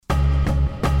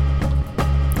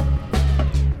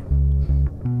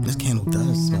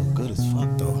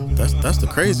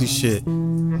crazy shit,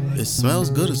 it smells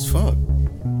good as fuck.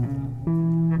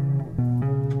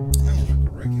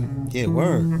 Yeah,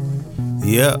 word.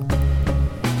 Yeah.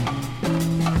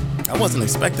 I wasn't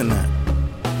expecting that.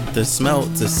 To smell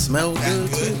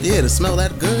good too. Yeah, to smell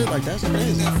that good, like that's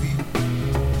crazy.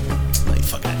 Like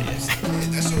fuck out of here.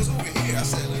 Yeah, that shit was over here. I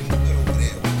said like put it over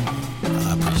there.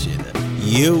 I appreciate that.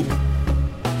 You.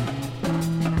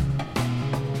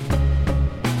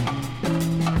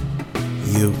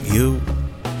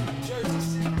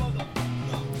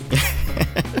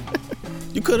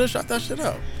 You could have shot that shit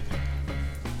out.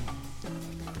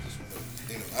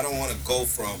 You know, I don't want to go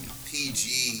from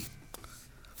PG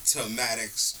to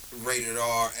Maddox rated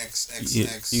R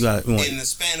XXX in the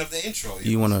span of the intro.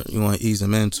 You want to ease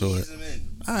them into it. Ease them in.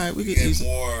 All right, we get can ease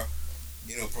more,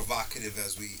 provocative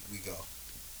as we go.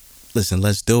 Listen,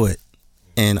 let's do it.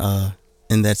 And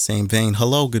in that same vein,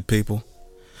 hello, good people.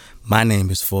 My name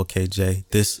is 4KJ.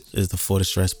 This is the For the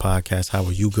Stress podcast. How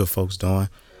are you good folks doing?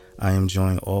 I am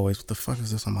joined always. What the fuck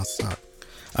is this on my sock?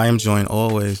 I am joined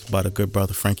always by the good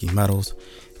brother Frankie Metals,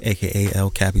 aka El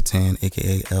Capitan,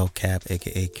 aka El Cap,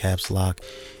 aka Caps Lock,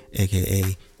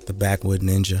 aka the Backwood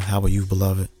Ninja. How are you,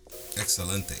 beloved?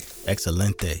 Excelente.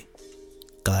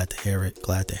 Glad to hear it.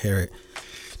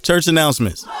 Church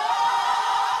announcements.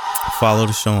 Follow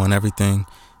the show on everything.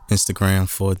 Instagram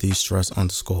for the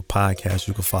stress_podcast.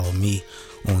 You can follow me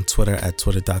on Twitter at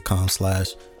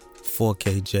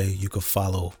twitter.com/4KJ. You can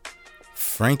follow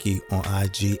Frankie on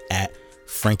IG at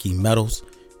Frankie Metals.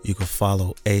 You can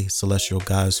follow A Celestial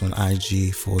Goddess on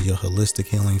IG for your holistic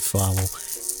healing. Follow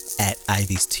at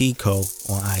Ivy's Tea Co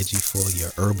on IG for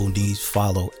your herbal needs.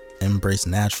 Follow Embrace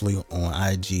Naturally on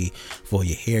IG for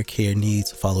your hair care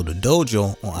needs. Follow the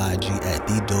dojo on IG at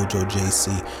the Dojo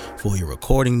JC for your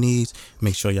recording needs.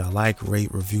 Make sure y'all like,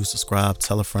 rate, review, subscribe,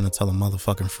 tell a friend, and tell a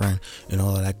motherfucking friend, and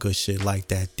all of that good shit like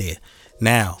that there.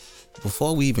 Now,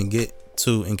 before we even get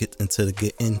into,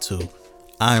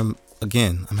 I'm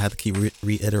gonna have to keep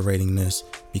reiterating this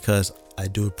because I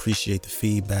do appreciate the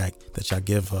feedback that y'all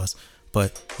give us,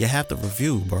 but you have to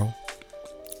review, bro.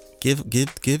 Give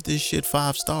this shit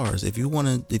 5 stars. If you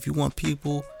want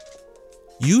people,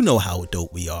 you know how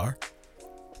dope we are.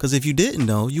 Because if you didn't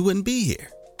know, you wouldn't be here.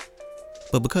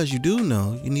 But because you do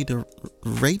know, you need to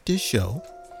rate this show.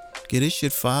 Give this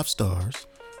shit 5 stars.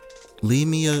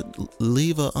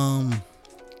 Leave a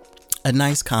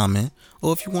nice comment.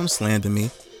 Or if you want to slander me,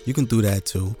 you can do that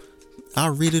too.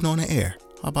 I'll read it on the air.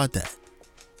 How about that?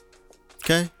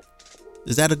 Okay?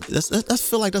 I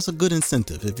feel like that's a good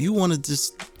incentive. If you want to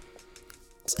just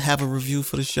have a review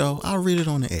for the show, I'll read it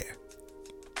on the air.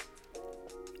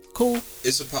 Cool.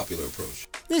 It's a popular approach.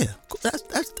 Yeah,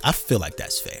 I feel like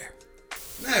that's fair.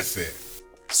 Not fair.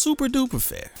 Super duper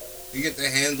fair. You get the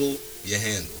handle, you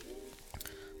handle.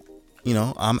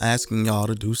 I'm asking y'all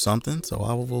to do something, so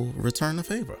I will return the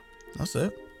favor. That's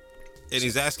it. And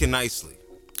he's asking nicely.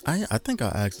 I think I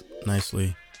ask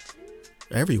nicely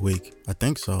every week. I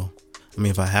think so. I mean,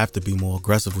 if I have to be more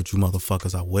aggressive with you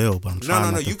motherfuckers, I will, but I'm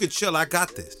trying. No, you can chill. I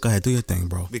got this. Go ahead, do your thing,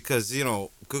 bro. Because,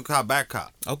 good cop, bad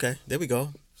cop. Okay, there we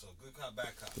go. So, good cop, bad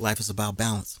cop. Life is about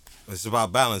balance. It's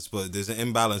about balance, but there's an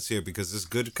imbalance here because this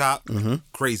good cop,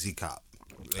 crazy cop.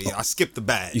 I skipped the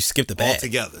bad. You skipped the bad.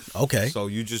 Altogether. Okay. So,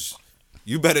 you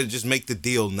better just make the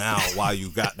deal now while you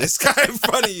got this guy in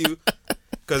front of you.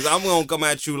 Because I'm going to come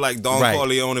at you like Don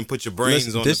Corleone and put your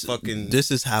brains on the fucking...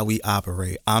 This is how we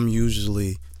operate. I'm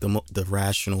usually the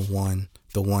rational one,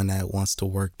 the one that wants to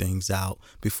work things out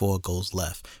before it goes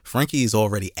left. Frankie is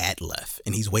already at left,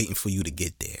 and he's waiting for you to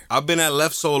get there. I've been at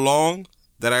left so long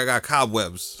that I got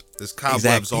cobwebs. There's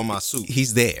cobwebs on my suit.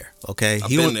 He's there, okay? I've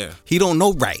been there. He don't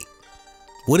know right.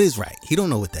 What is right? He don't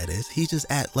know what that is. He's just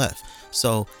at left.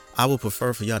 So I would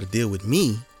prefer for y'all to deal with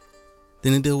me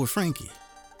than to deal with Frankie.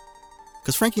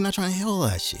 Because Frankie not trying to hear all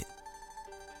that shit.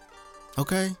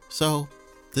 Okay? So,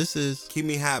 this is... Keep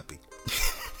me happy.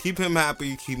 Keep him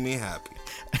happy, keep me happy.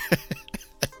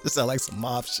 This sound like some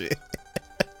mob shit.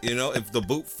 If the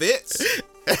boot fits.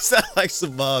 It sound like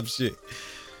some mob shit.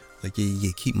 Like, yeah,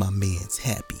 keep my mans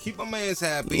happy. Keep my mans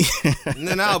happy. And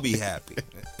then I'll be happy.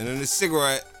 And then the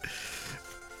cigarette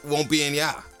won't be in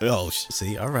y'all. Oh,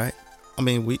 see, all right. I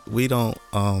mean, we don't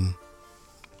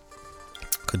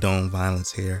condone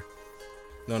violence here.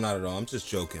 No, not at all. I'm just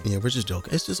joking. Yeah, we're just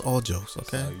joking. It's just all jokes,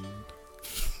 okay?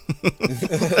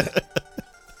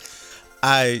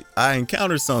 I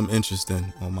encountered something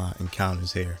interesting on my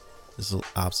encounters here. This is an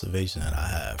observation that I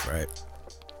have, right?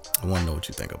 I want to know what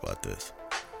you think about this.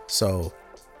 So,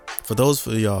 for those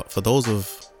of you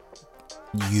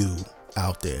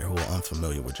out there who are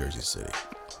unfamiliar with Jersey City,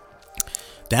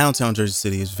 downtown Jersey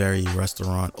City is very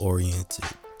restaurant oriented.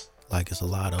 like it's a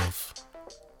lot of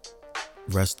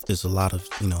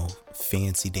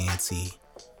fancy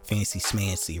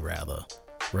smancy rather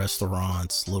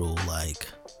restaurants, little like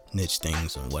niche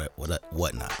things and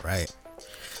whatnot, right?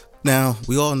 Now,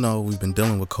 we all know we've been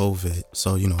dealing with COVID,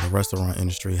 so the restaurant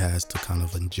industry has to kind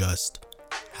of adjust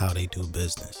how they do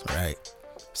business, right?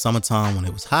 Summertime, when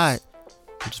it was hot,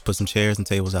 you just put some chairs and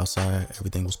tables outside,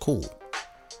 everything was cool.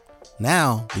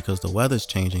 Now, because the weather's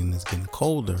changing and it's getting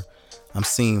colder, I'm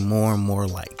seeing more and more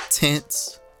like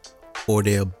tents, or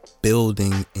they're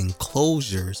building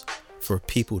enclosures for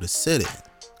people to sit in.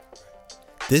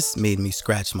 This made me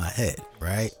scratch my head,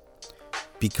 right?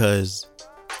 Because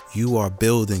you are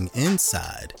building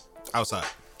outside. Now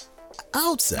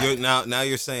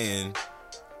you're saying,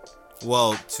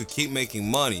 well, to keep making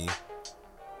money,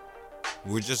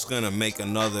 we're just gonna make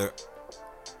another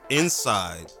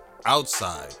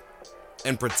outside,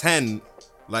 and pretend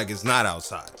like it's not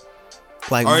outside,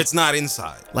 it's not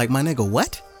inside. Like, my nigga,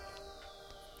 what?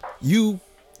 The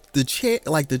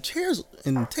chairs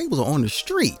and tables are on the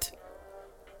street,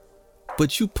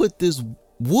 but you put this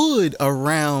wood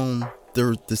around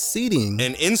the seating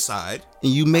and inside,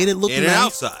 and you made it look in nice. And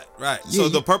outside, right? Yeah, so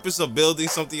the purpose of building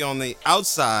something on the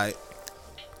outside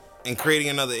and creating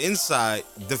another inside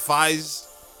defies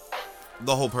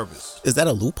the whole purpose. Is that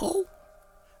a loophole?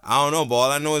 I don't know, but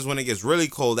all I know is when it gets really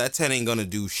cold, that tent ain't gonna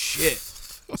do shit.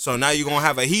 So now you're gonna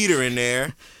have a heater in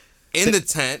there, in the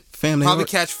tent. Probably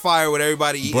catch fire with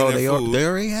everybody eating their food. They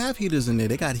already have heaters in there.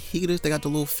 They got heaters. They got the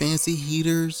little fancy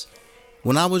heaters.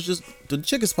 When I was just the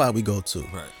chicken spot we go to,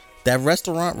 right? That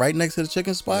restaurant right next to the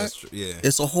chicken spot, yeah,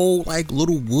 it's a whole like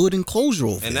little wood enclosure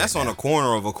over there. And that's on a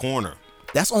corner of a corner.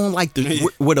 That's on like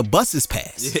where the buses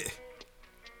pass. Yeah.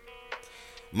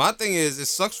 My thing is, it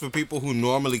sucks for people who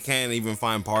normally can't even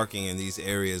find parking in these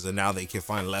areas, and now they can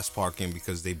find less parking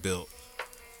because they built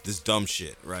this dumb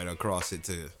shit right across it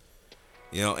too.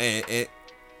 And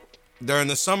during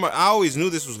the summer, I always knew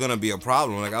this was gonna be a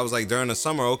problem. Like, I was like, during the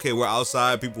summer, okay, we're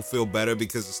outside, people feel better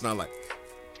because it's not like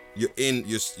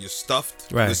you're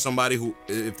stuffed with somebody who,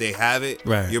 if they have it,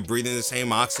 you're breathing the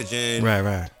same oxygen,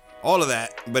 right, all of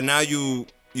that. But now you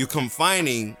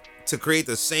confining to create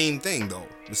the same thing, though.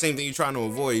 The same thing you're trying to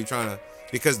avoid.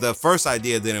 Because the first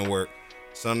idea didn't work.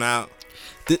 So now,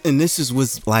 and this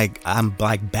was like, I'm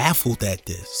like baffled at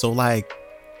this. So like,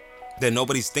 that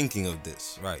nobody's thinking of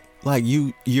this, right? Like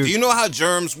do you know how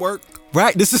germs work?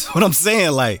 Right. This is what I'm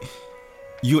saying. Like,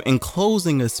 you're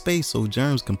enclosing a space so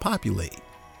germs can populate.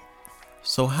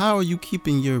 So how are you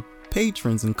keeping your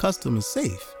patrons and customers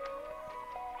safe?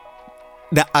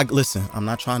 Now, listen, I'm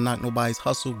not trying to knock nobody's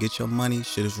hustle. Get your money.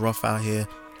 Shit is rough out here.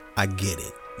 I get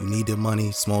it. You need the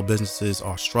money. Small businesses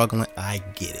are struggling. I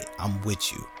get it. I'm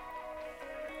with you.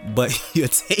 But you're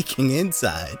taking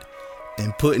inside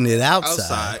and putting it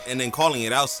outside. And then calling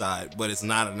it outside, but it's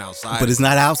not an outside. But it's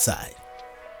not outside.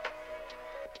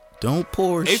 Don't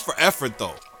pour. A for effort,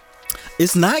 though.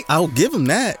 It's not. I'll give him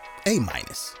that. A-.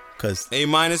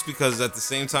 Because at the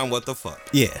same time, what the fuck?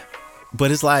 Yeah.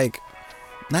 But it's like,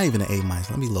 not even an A-.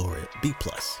 Let me lower it. B+.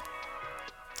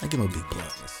 I give him a B+.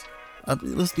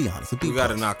 Let's be honest. A B+. We got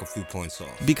to knock a few points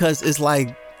off. Because it's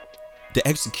like, the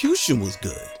execution was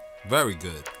good. Very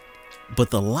good.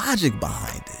 But the logic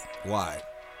behind it. Why?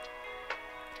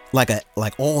 Like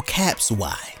all caps,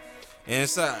 why? And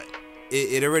it's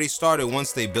it already started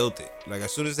once they built it. Like,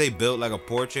 as soon as they built like a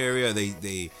porch area,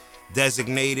 they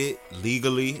designated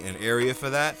legally an area for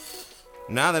that.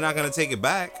 Now they're not gonna take it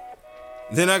back.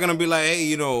 They're not gonna be like,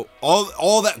 hey,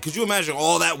 all that. Could you imagine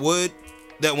all that wood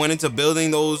that went into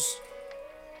building those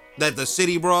that the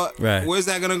city brought? Right. Where's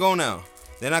that gonna go now?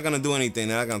 They're not gonna do anything.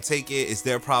 They're not gonna take it. It's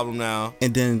their problem now.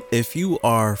 And then, if you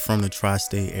are from the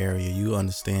tri-state area, you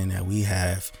understand that we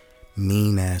have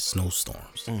mean ass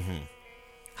snowstorms. Mm-hmm.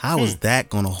 How is that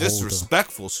gonna hold?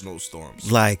 Disrespectful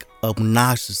snowstorms. Like,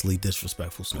 obnoxiously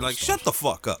disrespectful snowstorms. Like, shut the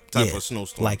fuck up type of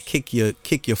snowstorms. Like, kick your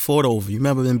fort over. You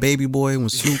remember in Baby Boy when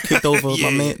Snoop kicked over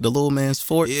the little man's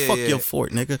fort? Yeah, fuck your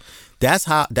fort, nigga. That's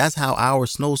how our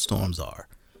snowstorms are.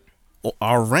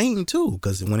 Our rain too,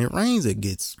 because when it rains, it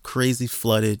gets crazy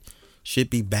flooded.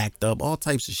 Shit be backed up, all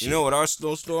types of shit. You know what our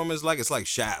snowstorm is like? It's like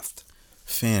Shaft.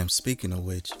 Fam, speaking of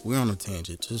which, we're on a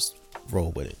tangent. Just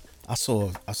roll with it. I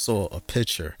saw a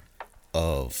picture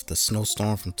of the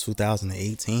snowstorm from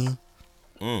 2018.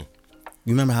 You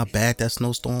remember how bad that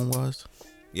snowstorm was?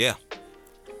 Yeah.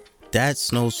 That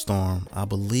snowstorm, I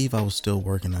believe I was still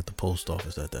working at the post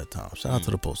office at that time. Shout out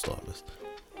to the post office.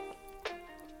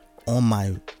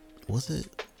 I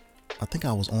think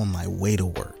I was on my way to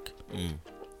work.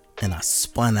 And I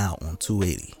spun out on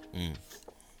 280.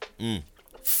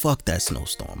 Fuck that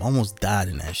snowstorm. I almost died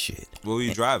in that shit. What were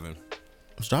you driving?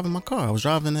 was driving my car. I was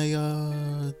driving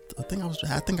I think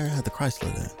I had the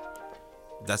Chrysler then.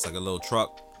 That's like a little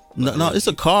truck. No, it's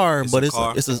a car, but it's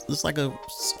like a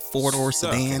 4-door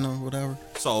sedan or whatever.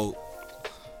 So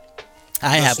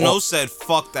Snow said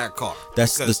fuck that car. The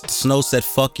Snow said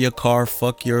fuck your car,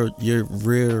 fuck your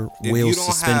rear wheel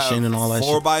suspension and all that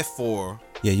shit. 4x4.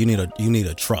 Yeah, you need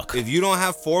a truck. If you don't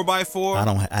have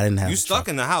 4x4, I didn't have. You stuck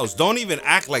in the house. Don't even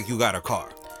act like you got a car,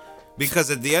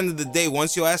 because at the end of the day,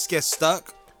 once your ass gets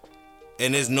stuck,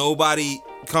 and there's nobody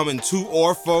coming to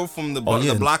or from the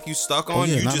block you stuck on,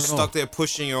 you just stuck there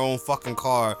pushing your own fucking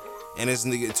car, and it's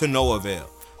to no avail.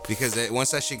 Because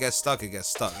once that shit gets stuck, it gets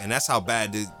stuck, and that's how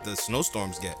bad the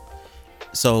snowstorms get.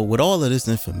 So with all of this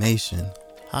information,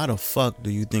 how the fuck do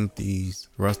you think these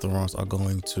restaurants are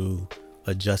going to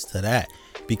adjust to that?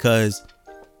 Because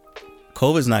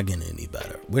COVID's not getting any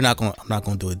better. I'm not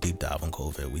gonna do a deep dive on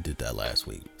COVID. We did that last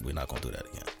week. We're not gonna do that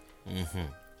again.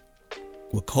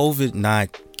 Mm-hmm. With COVID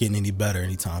not getting any better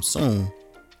anytime soon,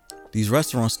 these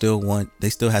restaurants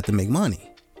still have to make money.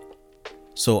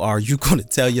 So are you going to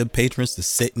tell your patrons to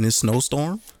sit in this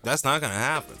snowstorm? That's not going to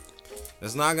happen.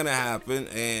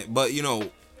 But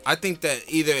I think that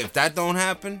either if that don't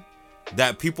happen,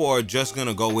 that people are just going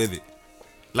to go with it.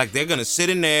 Like, they're going to sit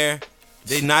in there.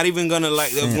 They're not even going to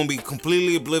they're going to be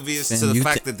completely oblivious to the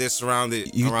fact that they're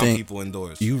surrounded around people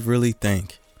indoors. You really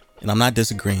think, and I'm not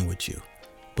disagreeing with you,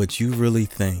 but you really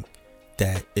think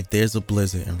that if there's a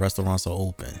blizzard and restaurants are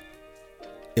open,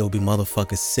 it will be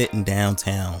motherfuckers sitting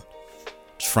downtown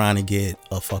trying to get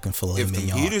a fucking filet mignon.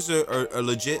 If the heaters are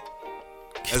legit,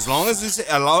 as long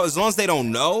as they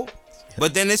don't know,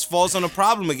 but then this falls on a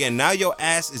problem again. Now your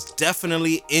ass is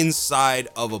definitely inside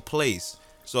of a place.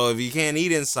 So if you can't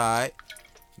eat inside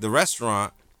the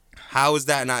restaurant, how is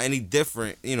that not any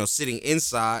different? Sitting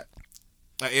inside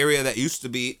an area that used to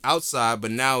be outside, but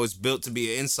now is built to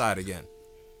be inside again.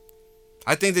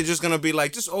 I think they're just going to be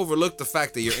like, just overlook the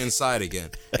fact that you're inside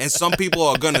again. And some people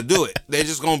are going to do it. They're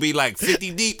just going to be like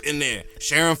 50 deep in there,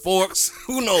 sharing forks.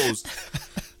 Who knows?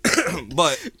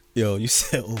 But yo, you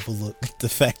said overlook the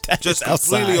fact that just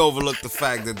completely overlook the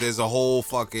fact that there's a whole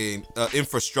fucking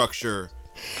infrastructure.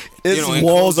 It's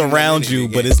walls around you,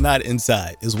 but it's not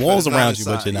inside. It's walls around you,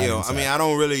 but you're not inside. I mean, I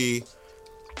don't really,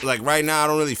 right now, I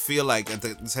don't really feel like, at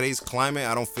today's climate,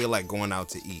 I don't feel like going out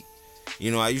to eat.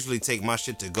 I usually take my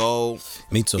shit to go.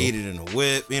 Me too. Eat it in a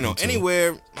whip.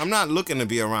 Anywhere. I'm not looking to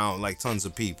be around tons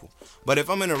of people. But if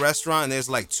I'm in a restaurant and there's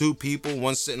 2 people,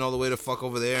 one sitting all the way the fuck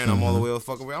over there and I'm all the way the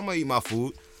fuck over here, I'm gonna eat my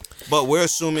food. But we're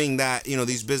assuming that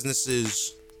these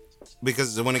businesses,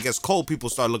 because when it gets cold, people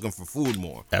start looking for food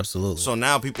more. Absolutely. So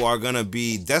now people are gonna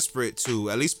be desperate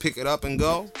to at least pick it up and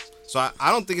go. So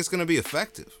I don't think it's gonna be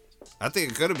effective. I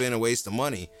think it could have been a waste of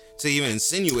money to even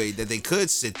insinuate that they could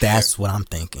sit there. That's what I'm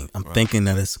thinking. I'm thinking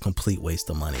that it's a complete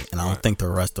waste of money. And I don't think the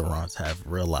restaurants have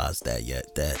realized that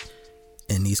yet, that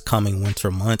in these coming winter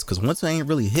months, because winter ain't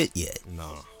really hit yet.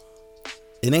 No.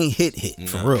 It ain't hit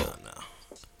for real. No.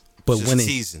 But it's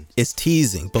teasing. It's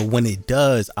teasing. But when it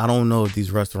does, I don't know if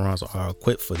these restaurants are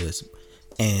equipped for this.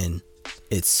 And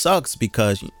it sucks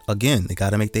because, again, they got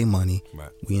to make their money.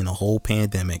 Right. We in a whole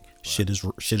pandemic. Shit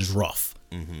is rough.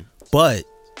 Mm-hmm. But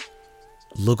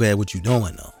look at what you're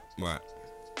doing, though. Right.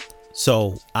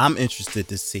 So I'm interested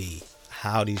to see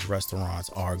how these restaurants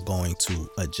are going to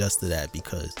adjust to that,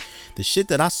 because the shit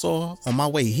that I saw on my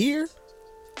way here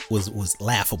was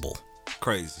laughable.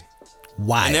 Crazy.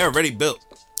 Why? And they're already built.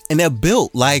 And they're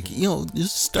built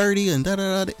just sturdy and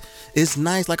da-da-da. It's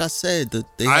nice, like I said.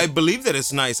 I believe that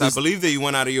it's nice. I believe that you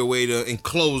went out of your way to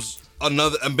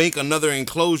make another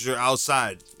enclosure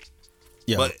outside.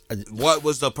 Yeah, but what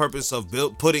was the purpose of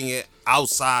putting it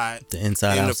outside? The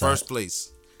inside in outside. The first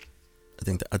place. I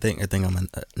think I'm gonna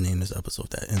name this episode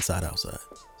that Inside Outside.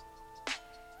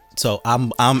 So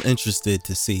I'm interested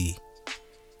to see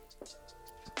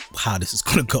how this is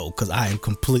gonna go, because I am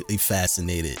completely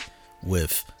fascinated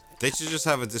with. They should just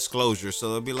have a disclosure,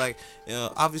 so they'll be like,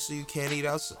 obviously you can't eat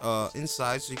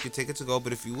inside, so you can take it to go.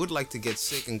 But if you would like to get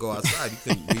sick and go outside,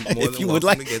 you can be more than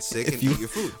welcome to get sick and eat your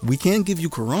food. We can give you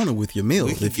Corona with your meal.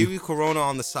 We can give you Corona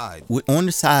on the side. On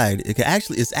the side,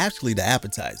 it's actually the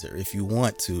appetizer if you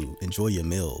want to enjoy your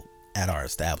meal at our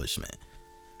establishment.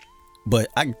 But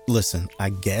I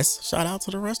guess shout out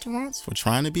to the restaurants for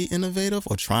trying to be innovative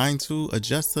or trying to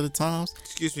adjust to the times.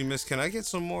 Excuse me, miss, can I get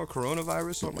some more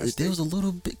coronavirus on my steak? There was a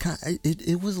little bit,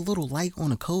 it was a little light on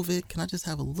the COVID. Can I just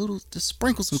have just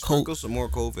sprinkle some more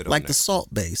COVID on like there. The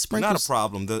Salt Bae. Not a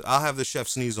problem. I'll have the chef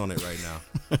sneeze on it right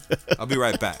now. I'll be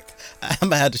right back. I'm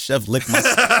gonna have the chef lick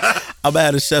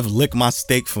my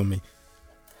steak for me.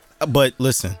 But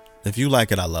listen, if you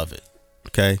like it, I love it.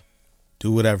 Okay?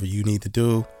 do whatever you need to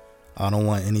do. I don't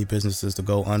want any businesses to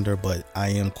go under, but I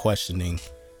am questioning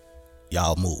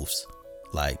y'all moves.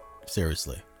 Like,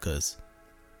 seriously, because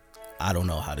I don't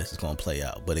know how this is going to play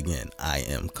out. But again, I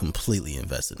am completely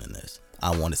invested in this.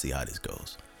 I want to see how this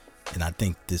goes. And I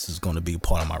think this is going to be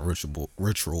part of my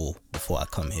ritual before I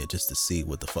come here, just to see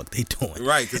what the fuck they doing.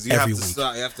 Right, because you have to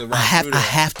start. You have to. I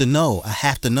have to know. I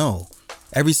have to know.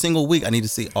 Every single week, I need to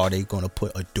see, are they going to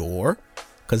put a door?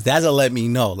 Because that'll let me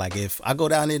know. Like, if I go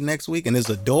down there next week and there's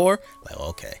a door, like,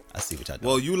 okay, I see what y'all doing.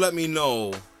 Well, you let me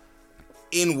know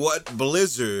in what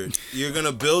blizzard you're going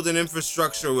to build an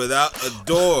infrastructure without a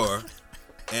door,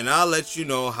 and I'll let you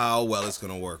know how well it's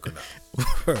going to work or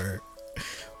not.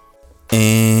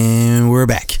 And we're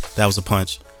back. That was a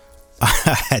punch. I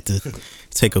had to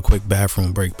take a quick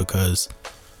bathroom break because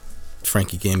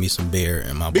Frankie gave me some beer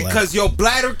in my bladder. Because your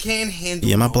bladder can't handle.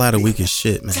 Yeah, my bladder weak as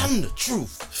shit, man. Tell him the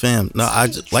truth, fam. No, I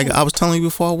was telling you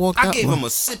before I walked out. I gave him a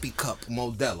sippy cup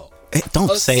Modelo. Hey,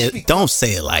 don't say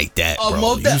it like that, bro.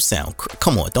 Modelo. You sound.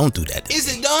 Come on, don't do that.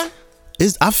 Is it done?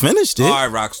 I finished it. All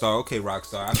right, Rockstar. Okay,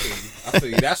 Rockstar. I feel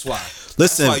you. That's why.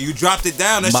 Listen, that's why you dropped it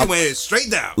down. That shit went straight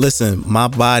down. Listen, my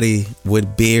body,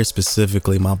 with beer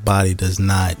specifically, my body does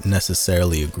not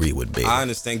necessarily agree with beer. I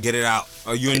understand. Get it out.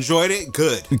 Oh, you enjoyed it?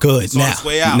 Good. It's on its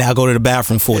way out. Now go to the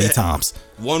bathroom 40 times.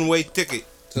 One-way ticket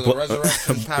to the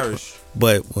Resurrection Parish.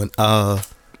 But when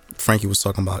Frankie was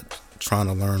talking about trying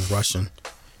to learn Russian,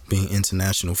 being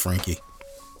international Frankie,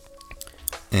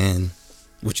 and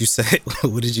what you said?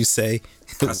 What did you say?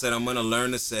 I said I'm gonna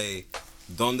learn to say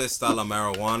 "Donde está la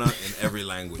marijuana" in every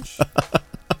language.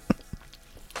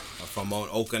 From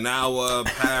Okinawa,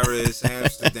 Paris,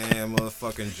 Amsterdam,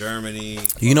 motherfucking Germany.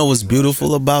 You know what's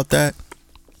beautiful about that?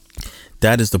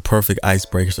 That is the perfect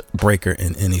icebreaker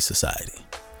in any society,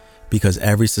 because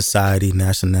every society,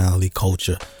 nationality,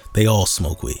 culture, they all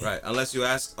smoke weed. Right, unless you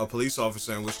ask a police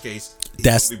officer, in which case he's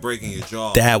gonna be breaking your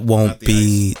jaw. That won't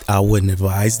be. I wouldn't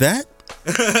advise that.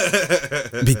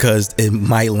 Because it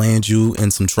might land you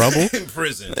in some trouble in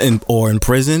prison or in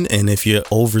prison. And if you're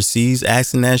overseas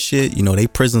asking that shit, you know, they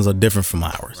prisons are different from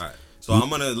ours. Right. So I'm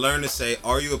gonna learn to say,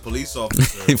 "Are you a police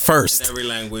officer?" First, in every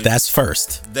language. That's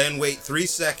first. Then wait 3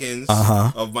 seconds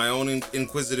of my own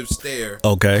inquisitive stare.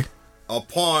 Okay.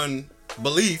 Upon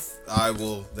belief, I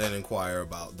will then inquire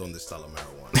about "Donde está la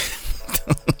marijuana."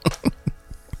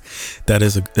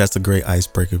 That's a great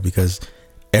icebreaker, because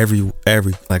every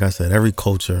like I said, every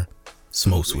culture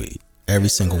smokes weed. Every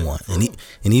single one.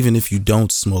 And even if you don't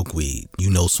smoke weed, you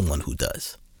know someone who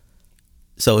does.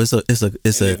 So it's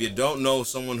if you don't know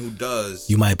someone who does,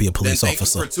 you might be a police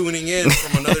officer. Thank you for tuning in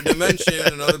from another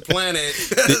dimension, another planet.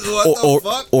 What the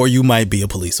fuck? Or you might be a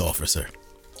police officer.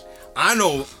 I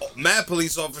know mad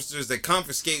police officers that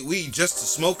confiscate weed just to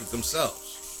smoke it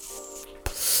themselves.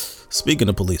 Speaking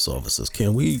of police officers,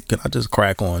 can I just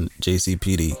crack on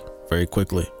JCPD very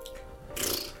quickly?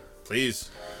 Please.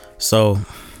 So,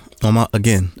 in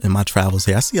my travels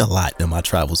here, I see a lot in my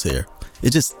travels here.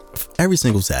 It just, every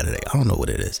single Saturday, I don't know what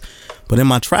it is, but in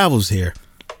my travels here,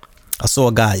 I saw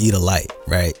a guy eat a light,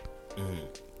 right?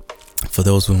 Mm-hmm. For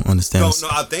those who understand. No,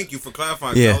 I thank you for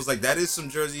clarifying. Yeah. I was like, that is some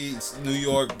Jersey, New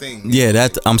York thing. Yeah,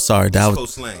 I'm sorry. East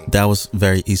Coast slang. That was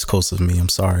very East Coast of me. I'm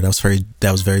sorry.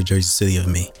 That was very Jersey City of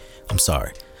me. I'm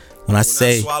sorry. When I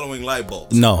say not swallowing light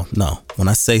bulbs. No. When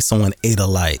I say someone ate a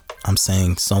light, I'm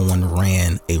saying someone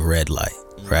ran a red light,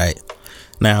 right?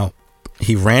 Now,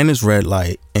 he ran his red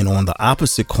light, and on the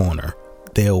opposite corner,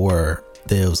 there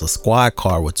was a squad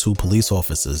car with 2 police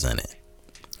officers in it.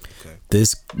 Okay.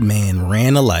 This man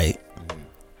ran a light,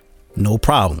 no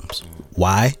problems.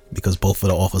 Why? Because both of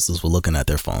the officers were looking at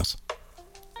their phones.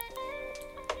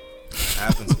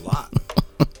 That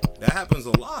happens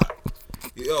a lot.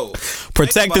 Yo,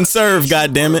 protect and serve,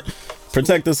 goddammit.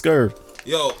 Protect and serve.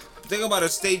 Yo, think about a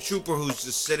state trooper who's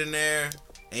just sitting there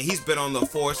and he's been on the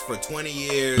force for 20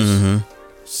 years.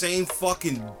 Mm-hmm. Same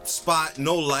fucking spot,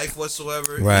 no life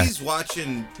whatsoever. Right. He's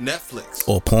watching Netflix.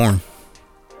 Or porn.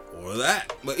 Or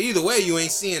that. But either way, you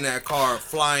ain't seeing that car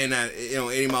flying at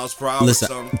 80 miles per hour. Listen, or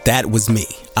something. That was me.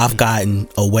 I've gotten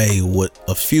away with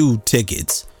a few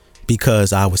tickets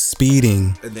because I was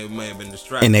speeding, and they may have been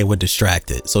distracted. And they were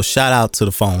distracted. So shout out to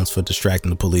the phones for distracting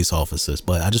the police officers.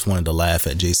 But I just wanted to laugh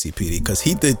at JCPD because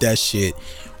he did that shit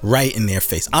right in their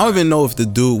face. I don't even know if the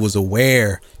dude was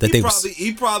aware that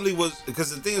he probably was,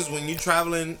 because the thing is, when you're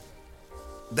traveling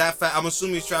that fast, I'm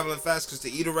assuming he's traveling fast because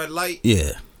to eat a red light.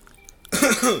 Yeah.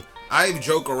 I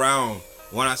joke around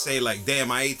when I say, like, damn,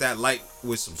 I ate that light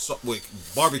with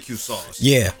with barbecue sauce.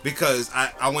 Yeah. Because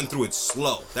I went through it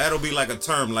slow. That'll be like a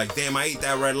term, like, damn, I ate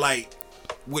that red light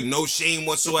with no shame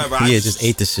whatsoever. Yeah, just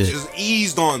ate the shit. Just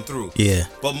eased on through. Yeah.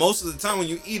 But most of the time when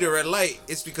you eat a red light,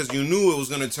 it's because you knew it was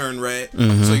gonna turn red.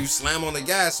 So you slam on the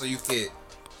gas so you could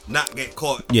not get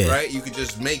caught. Yeah. Right? You could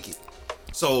just make it.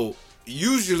 So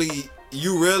usually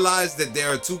you realize that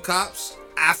there are two cops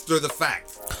after the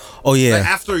fact. Oh yeah. Like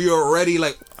after you're already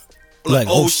like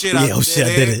oh shit, I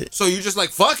did it. So you just like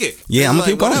fuck it. Yeah, I'm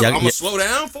gonna keep going. I'm gonna slow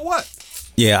down for what?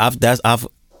 Yeah, I've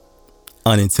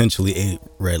unintentionally ate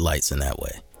red lights in that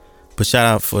way. But shout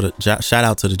out to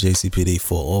the JCPD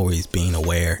for always being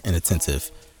aware and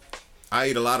attentive. I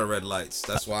eat a lot of red lights.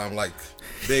 That's why I'm like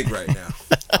big right now.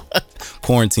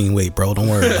 Quarantine weight, bro. Don't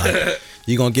worry about it.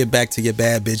 You're gonna get back to your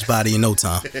bad bitch body in no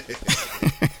time.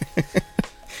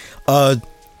 All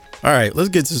right, let's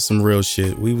get to some real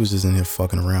shit. We was just in here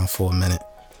fucking around for a minute.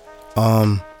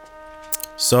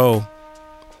 So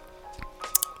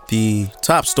the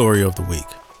top story of the week,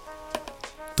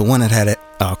 the one that had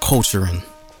our culture in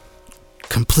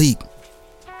complete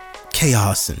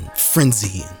chaos and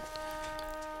frenzy and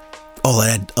all of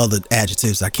that other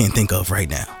adjectives I can't think of right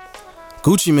now.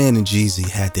 Gucci Mane and Jeezy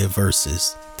had their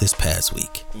verses this past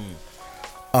week.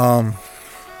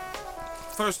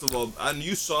 First of all,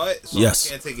 you saw it, so yes. I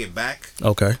can't take it back.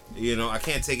 Okay. You know, I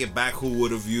can't take it back. Who would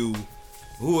have you?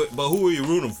 Who are you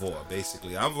rooting for?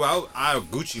 Basically, I'm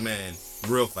Gucci Mane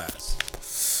real fast.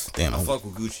 Damn, I fuck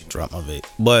with Gucci. Drop my vape.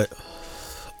 But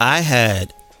I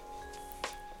had,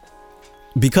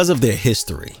 because of their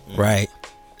history, right?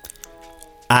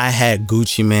 I had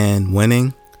Gucci Mane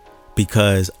winning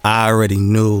because I already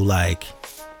knew like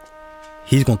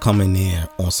he's gonna come in there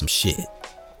on some shit.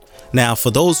 Now,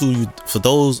 for those of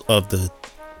the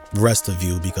rest of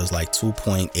you, because like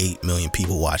 2.8 million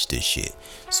people watch this shit,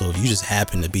 so if you just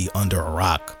happen to be under a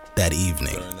rock that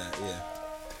evening,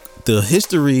 the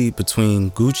history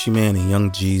between Gucci Mane and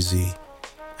Young Jeezy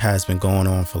has been going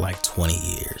on for like 20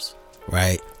 years,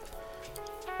 right?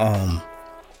 And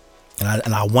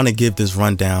I want to give this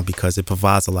rundown because it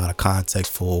provides a lot of context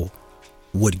for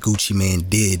what Gucci Mane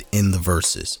did in the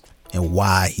verses and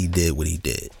why he did what he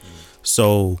did.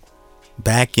 So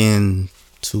back in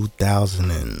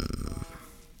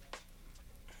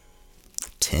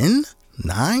 2010,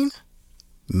 9,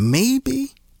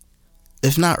 maybe,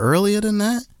 if not earlier than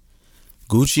that,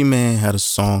 Gucci Mane had a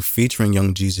song featuring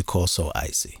Young Jeezy called So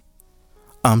Icy.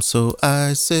 I'm so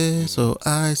icy,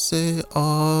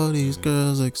 all these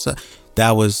girls excited.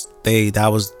 That was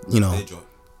you know,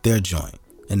 their joint.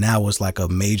 And that was like a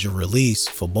major release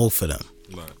for both of them.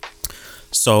 Right.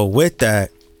 So with that,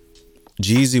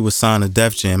 Jeezy was signed to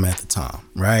Def Jam at the time,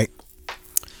 right?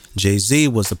 Jay-Z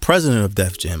was the president of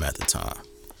Def Jam at the time.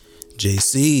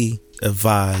 Jay-Z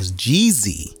advised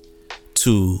Jeezy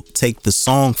to take the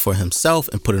song for himself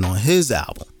and put it on his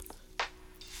album.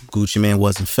 Gucci Mane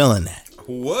wasn't feeling that.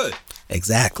 Who would?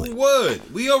 Exactly. Who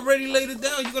would? We already laid it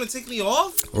down. You gonna take me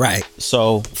off? Right.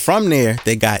 So from there,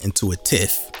 they got into a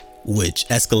tiff, which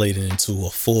escalated into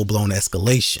a full-blown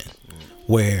escalation,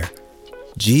 where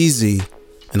Jeezy,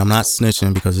 and I'm not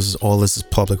snitching because this is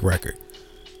public record,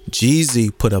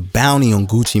 Jeezy put a bounty on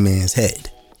Gucci Mane's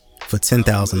head for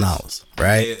 $10,000,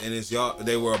 right? In his yard,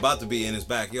 they were about to be in his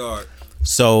backyard.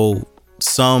 So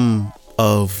some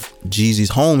of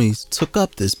Jeezy's homies took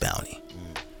up this bounty,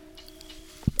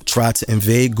 tried to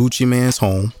invade Gucci Mane's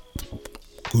home.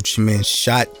 Gucci Mane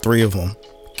shot 3 of them,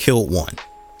 killed 1.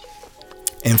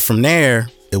 And from there,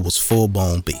 it was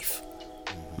full-blown beef,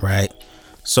 right?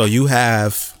 So you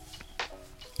have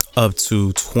up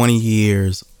to 20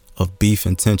 years of beef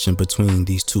and tension between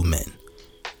these two men.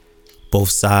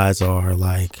 Both sides are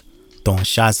like throwing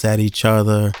shots at each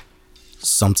other.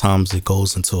 Sometimes it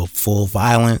goes into full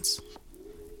violence.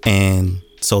 And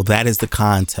so that is the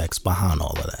context behind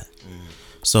all of that.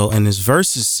 So in this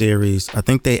Versus series, I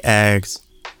think they asked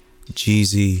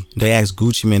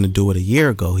Gucci Mane to do it a year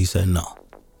ago. He said no.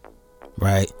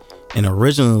 Right? And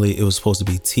originally it was supposed to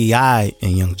be T.I.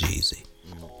 and Young Jeezy.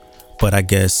 But I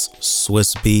guess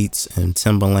Swiss Beats and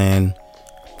Timbaland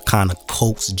kind of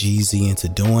coaxed Jeezy into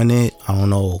doing it. I don't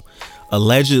know.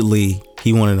 Allegedly,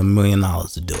 he wanted $1 million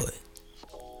to do it.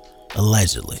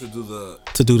 Allegedly.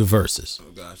 To do the verses.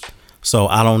 Oh, gosh. So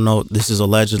I don't know. This is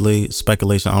allegedly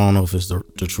speculation. I don't know if it's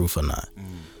the truth or not.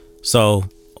 So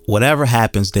whatever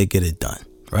happens, they get it done.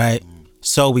 Right?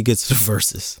 So we get to the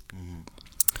verses.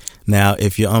 Now,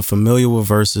 if you're unfamiliar with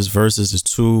verses is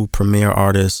 2 premier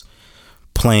artists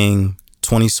playing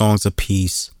 20 songs a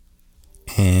piece,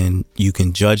 and you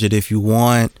can judge it if you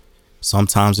want.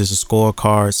 Sometimes it's a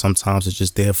scorecard. Sometimes it's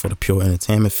just there for the pure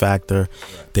entertainment factor.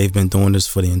 Right. They've been doing this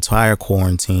for the entire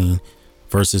quarantine.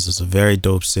 Versus is a very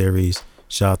dope series.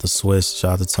 Shout out to Swiss,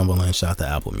 shout out to Timbaland, shout out to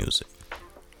Apple Music.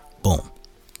 Boom.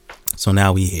 So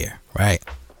now we here, right?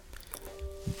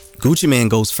 Gucci Mane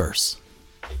goes first.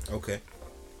 Okay.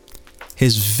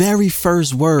 His very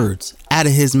first words out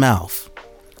of his mouth: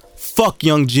 "Fuck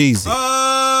Young Jeezy."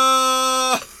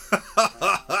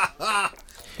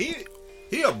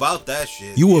 He about that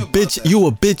shit. You a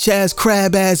bitch ass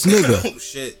crab ass nigga. Oh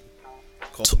shit.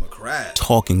 Called him a crab.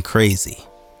 Talking crazy.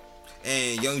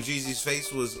 And Young Jeezy's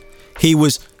face was. He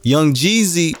was Young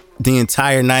Jeezy the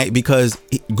entire night because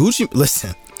Gucci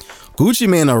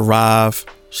Mane arrived.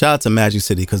 Shout out to Magic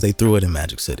City because they threw it in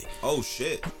Magic City. Oh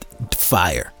shit.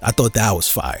 Fire. I thought that was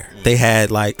fire. They had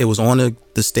it was on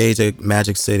the stage at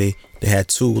Magic City. They had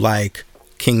 2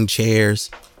 king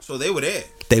chairs. So they were there.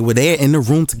 They were there in the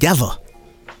room together.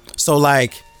 So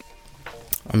let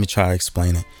me try to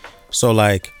explain it. So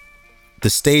the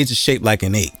stage is shaped like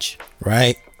an H,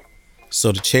 right?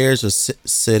 So the chairs are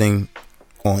sitting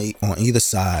on either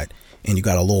side, and you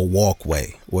got a little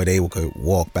walkway where they could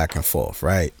walk back and forth,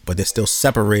 right? But they're still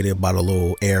separated by the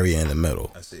little area in the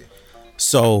middle. I see.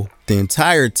 So the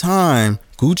entire time,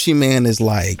 Gucci Mane is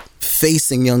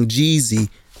facing Young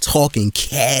Jeezy, talking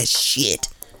cash shit.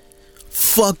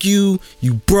 Fuck you,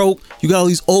 you broke, you got all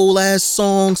these old ass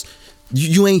songs,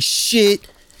 you ain't shit.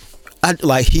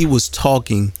 He was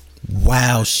talking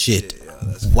wild shit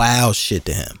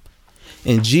to him.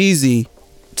 And Jeezy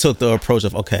took the approach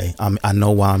of, okay, I know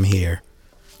why I'm here.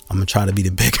 I'm gonna try to be the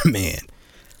bigger man.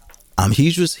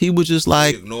 He was just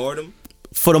like, you ignored him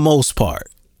for the most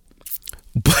part.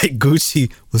 But Gucci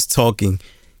was talking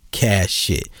cash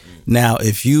shit. Now,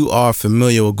 if you are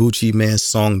familiar with Gucci Mane's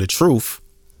song "The Truth,"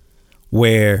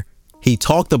 where he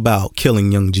talked about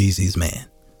killing Young Jeezy's man.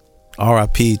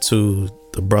 R.I.P. to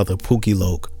the brother Pookie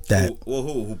Loke.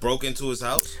 Who broke into his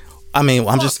house? I mean,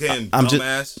 I'm just saying R.I.P.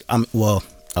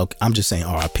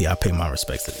 I pay my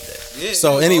respects to the dead. Yeah,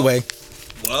 so anyway,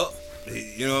 well,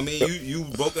 you know what I mean. You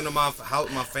broke into my house,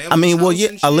 my family. I mean, well,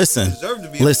 yeah. Listen.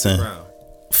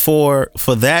 For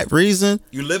that reason,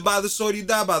 you live by the sword, you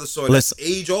die by the sword. Listen, that's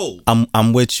age old.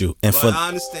 I'm with you, and but I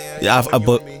understand.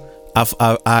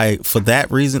 For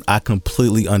that reason, I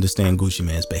completely understand Gucci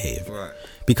Mane's behavior. Right.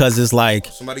 Because it's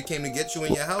somebody came to get you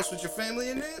in your house with your family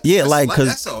in there. Yeah,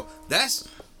 that's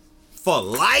for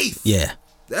life. Yeah.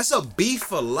 That's a beef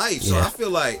for life. So I feel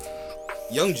like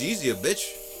Young Jeezy a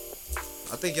bitch.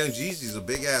 I think Young Jeezy's a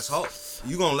big ass hoe.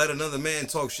 You gonna let another man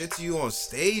talk shit to you on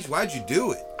stage? Why'd you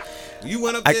do it? You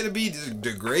went up there to be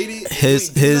degraded. His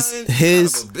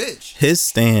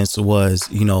stance was,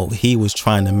 he was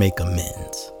trying to make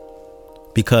amends.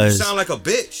 Because you sound like a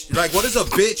bitch. What does a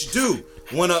bitch do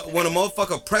when a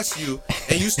motherfucker press you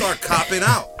and you start copping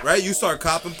out, right? You start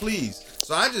copping please.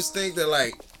 So I just think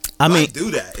that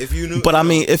do that if you knew. But I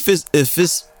mean, if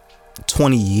it's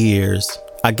 20 years,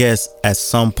 I guess at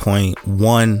some point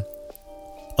one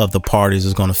of the parties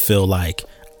is gonna feel like,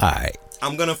 all right,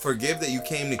 I'm gonna forgive that you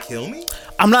came to kill me.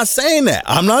 I'm not saying that.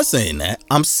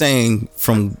 I'm saying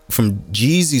from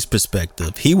Jeezy's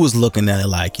perspective, he was looking at it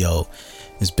like, yo,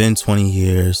 it's been 20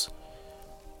 years.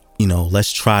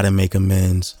 Let's try to make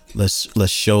amends. Let's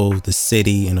show the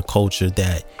city and the culture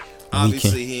that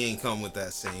obviously he ain't come with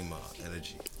that same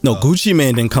energy. No, Gucci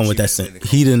Mane didn't come with that same.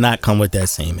 He did not come with that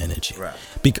same energy. Right.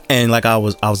 And I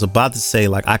was about to say,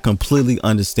 I completely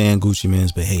understand Gucci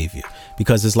Mane's behavior,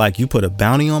 because it's you put a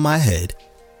bounty on my head.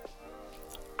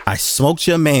 I smoked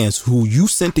your mans who you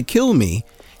sent to kill me,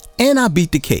 and I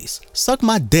beat the case. Suck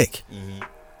my dick. Mm-hmm.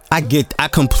 I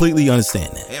completely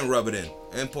understand that. And rub it in.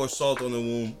 And pour salt on the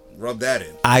wound. Rub that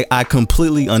in. I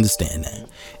completely understand that.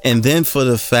 And then for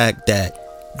the fact that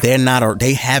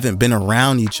they haven't been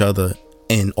around each other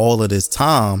in all of this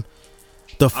time.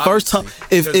 The first time,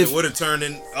 if it would have turned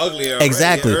in uglier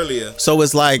exactly earlier. So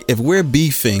it's if we're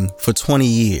beefing for 20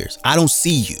 years, I don't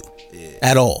see you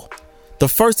at all. The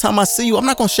first time I see you, I'm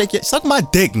not gonna shake your suck my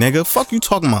dick, nigga. Fuck you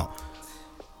talking about.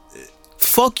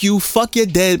 Fuck you, fuck your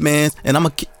dead man, and I'm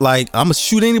gonna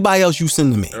shoot anybody else you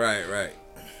send to me. Right.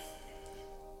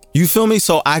 You feel me?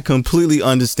 So I completely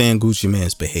understand Gucci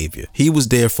Mane's behavior. He was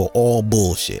there for all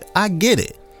bullshit. I get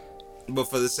it. But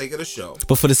for the sake of the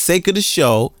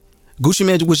show, Gucci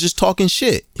Mane was just talking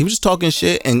shit. He was just talking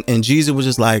shit, and Jeezy was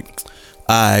just like,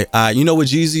 you know what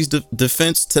Jeezy's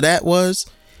defense to that was?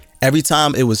 Every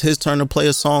time it was his turn to play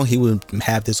a song, he would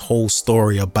have this whole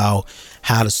story about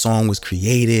how the song was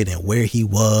created and where he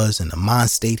was and the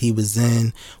mind state he was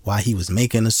in while he was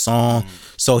making the song.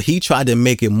 So he tried to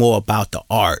make it more about the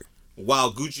art.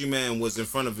 While Gucci Mane was in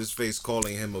front of his face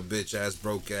calling him a bitch ass,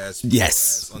 broke ass,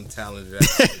 yes, ass, untalented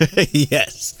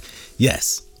ass.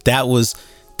 yes. That was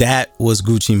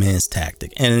Gucci Mane's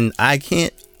tactic. And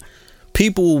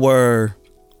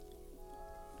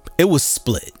it was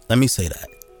split. Let me say that.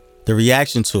 The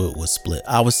reaction to it was split.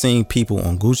 I was seeing people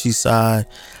on Gucci's side.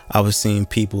 I was seeing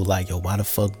people like, yo, why the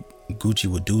fuck Gucci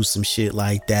would do some shit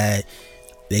like that?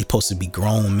 They supposed to be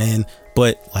grown men.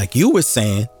 But like you were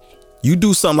saying, you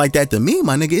do something like that to me,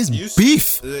 my nigga, it's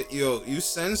beef. You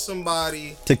send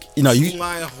somebody to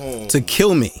my home to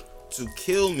kill me. To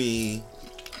kill me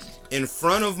in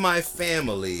front of my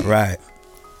family. Right.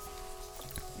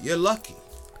 You're lucky.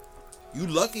 You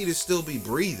lucky to still be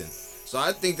breathing. So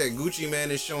I think that Gucci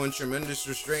Mane is showing tremendous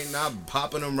restraint, not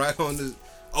popping them right on the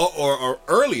or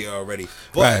earlier already.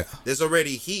 But right. There's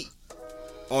already heat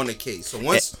on the case. So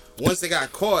once they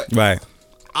got caught, right.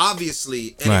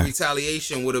 Obviously any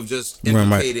retaliation would have just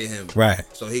implicated him. Right.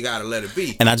 So he gotta let it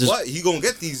be. And I just but he gonna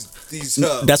get these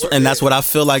that's what I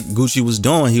feel like Gucci was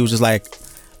doing. He was just like,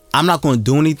 I'm not gonna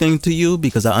do anything to you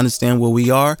because I understand where we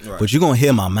are, but you're gonna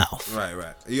hear my mouth. Right.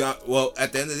 Well,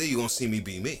 at the end of the day, you're gonna see me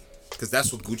beat me. Because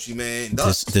that's what Gucci Mane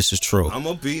does. This is true. I'm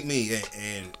gonna beat me,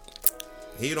 and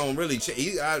he don't really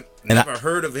change. I never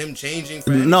heard of him changing. For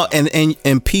no,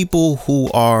 and people who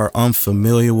are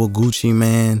unfamiliar with Gucci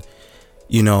Mane,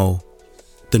 you know,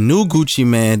 the new Gucci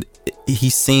Mane,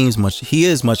 he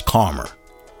is much calmer.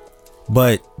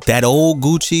 But that old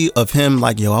Gucci of him,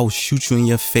 like, yo, I will shoot you in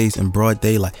your face in broad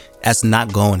daylight, that's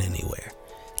not going anywhere.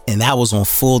 And that was on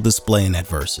full display in that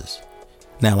Versus.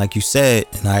 Now, like you said,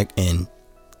 and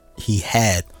he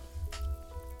had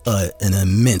an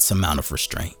immense amount of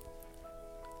restraint.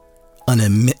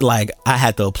 Like, I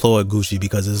had to applaud Gucci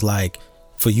because it's like,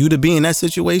 for you to be in that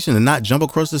situation and not jump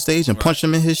across the stage and punch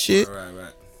him in his shit,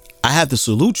 right. I have to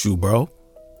salute you, bro.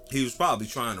 He was probably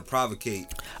trying to provocate.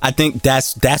 I think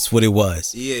that's what it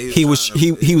was. Yeah, he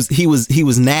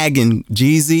was nagging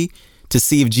Jeezy to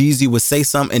see if Jeezy would say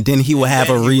something, and then he would have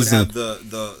a reason. Would have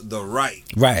the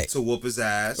right to whoop his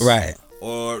ass, right,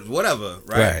 or whatever,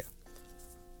 right.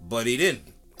 But he didn't.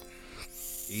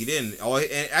 And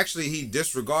actually, he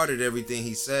disregarded everything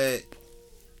he said.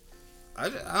 I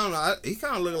don't know. He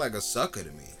kind of looked like a sucker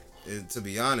to me, to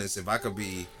be honest. If I could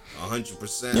be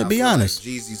 100%, yeah, be honest.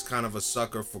 Like Jeezy's kind of a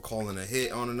sucker for calling a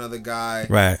hit on another guy.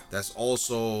 Right. That's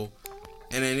also,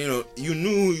 and then you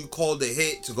knew you called a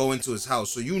hit to go into his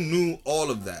house, so you knew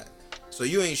all of that. So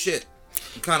you ain't shit.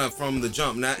 Kind of from the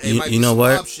jump. Now it might be some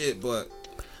pop shit, but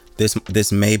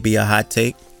this may be a hot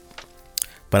take.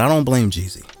 But I don't blame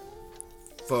Jeezy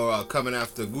for coming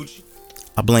after Gucci.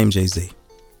 I blame Jay-Z.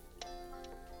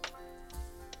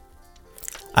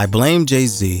 I blame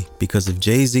Jay-Z because if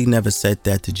Jay-Z never said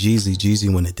that to Jeezy, Jeezy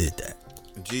wouldn't have did that.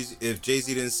 If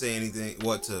Jay-Z didn't say anything,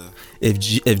 what to? If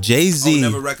Jay-Z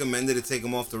never recommended to take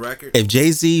him off the record. If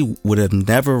Jay-Z would have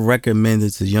never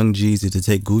recommended to Young Jeezy to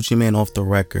take Gucci Mane off the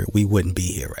record, we wouldn't be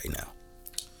here right now.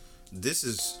 This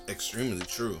is extremely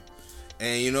true,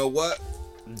 and you know what?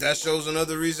 That shows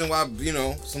another reason why,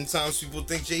 sometimes people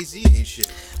think Jay-Z ain't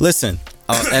shit. Listen,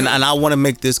 and I want to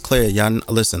make this clear. Y'all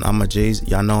listen, I'm a Jay-Z.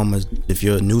 Y'all know if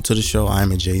you're new to the show,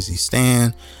 I'm a Jay-Z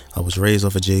stan. I was raised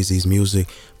off of Jay-Z's music,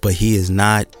 but he is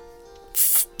not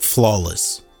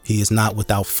flawless. He is not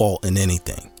without fault in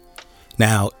anything.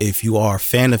 Now, if you are a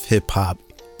fan of hip hop,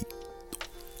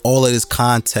 all of this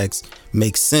context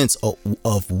makes sense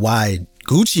of why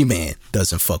Gucci Mane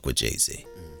doesn't fuck with Jay-Z.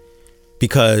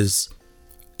 Because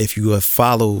if you have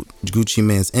followed Gucci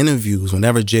Mane's interviews,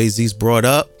 whenever Jay-Z's brought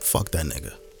up, fuck that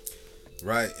nigga.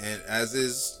 Right, and as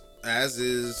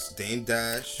is Dame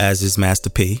Dash. As is Master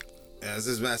P. And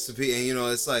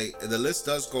it's like, the list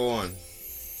does go on.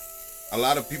 A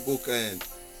lot of people can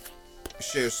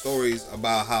share stories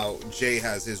about how Jay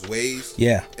has his ways.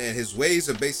 Yeah. And his ways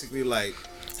are basically like,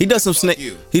 he does some snake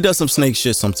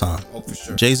shit sometimes. Oh, for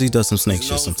sure. Jay-Z does some snake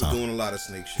shit sometimes. Doing a lot of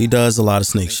snake shit. He does a lot of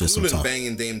snake shit sometimes.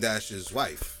 Banging Dame Dash's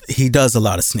wife. He does a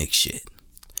lot of snake shit.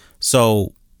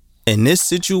 So in this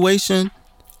situation,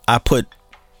 I put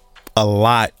a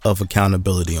lot of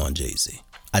accountability on Jay-Z.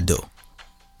 I do.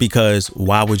 Because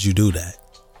why would you do that?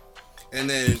 And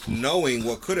then knowing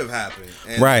what could have happened.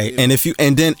 And, right.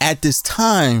 And then at this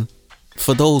time,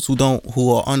 for those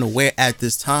who are unaware, at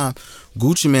this time,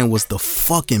 Gucci Mane was the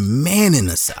fucking man in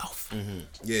the South. Mm-hmm.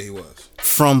 Yeah, he was.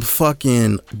 From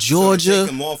fucking Georgia. So to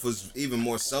take him off was even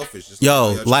more selfish.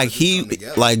 Like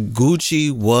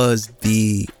Gucci was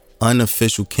the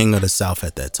unofficial king of the South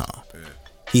at that time. Yeah.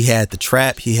 He had the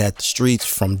trap, he had the streets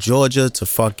from Georgia to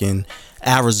fucking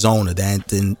Arizona,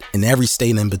 and every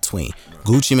state in between. Right.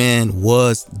 Gucci Mane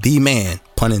was the man,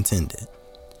 pun intended.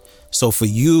 So for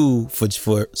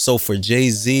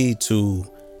Jay-Z to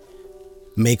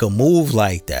make a move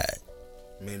like that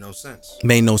made no sense.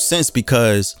 Made no sense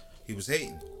because he was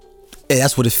hating.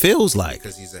 That's what it feels like.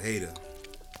 Because he's a hater.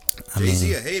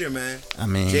 Jay-Z a hater, man.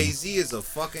 Jay-Z is a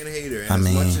fucking hater. And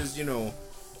as much as,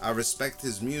 I respect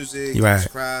his music, his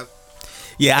craft.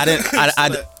 Yeah, I didn't.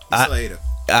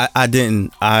 I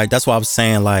didn't. That's why I was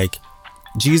saying like,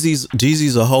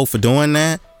 Jeezy's a hoe for doing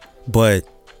that, but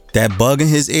that bug in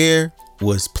his ear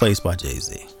was placed by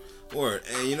Jay-Z. Word,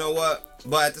 and you know what?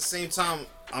 But at the same time,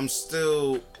 I'm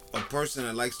still a person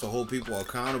that likes to hold people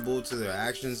accountable to their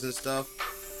actions and stuff.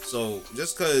 So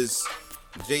just because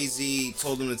Jay-Z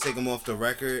told him to take him off the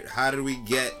record, how did we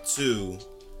get to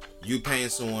you paying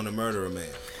someone to murder a man?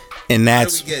 And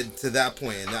that's how did we get to that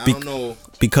point? And I don't know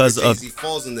because Jay-Z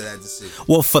falls into that decision.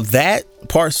 Well, for that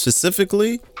part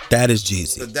specifically, that is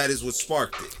Jeezy. But that is what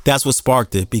sparked it. That's what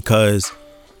sparked it, because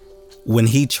when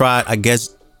he tried, I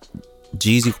guess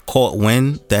Gucci caught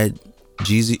wind that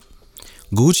Jeezy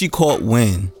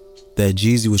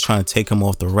was trying to take him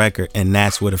off the record, and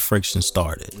that's where the friction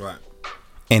started. Right.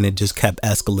 And it just kept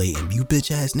escalating. You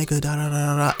bitch ass nigga, da da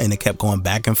da da, and it kept going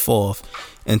back and forth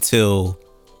until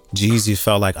Jeezy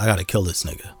felt like, I gotta kill this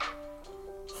nigga.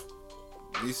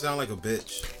 You sound like a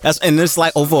bitch. And it's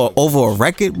like over a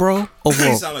record, bro. You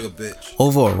sound like a bitch.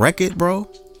 Over a record, bro.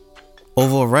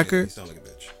 Over a record. Yeah, you sound like a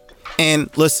bitch. And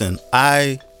listen,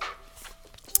 I'm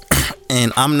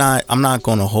not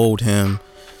gonna hold him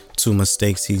to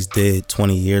mistakes he's did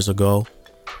 20 years ago,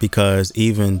 because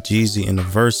even Jeezy in the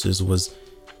verses was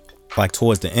like,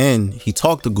 towards the end, he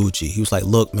talked to Gucci. He was like,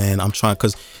 look, man, I'm trying,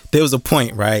 because there was a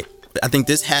point, right? I think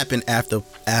this happened after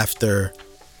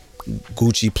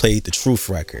Gucci played the Truth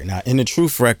record. Now, in the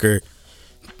Truth record,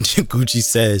 Gucci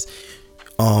says,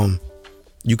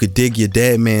 you could dig your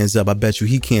dead man's up. I bet you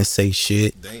he can't say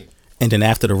shit. Damn. And then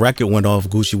after the record went off,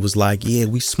 Gucci was like, yeah,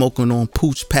 we smoking on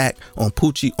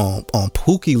Pookie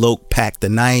Loke pack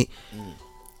tonight.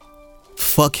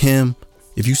 Fuck him.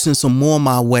 If you send some more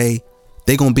my way,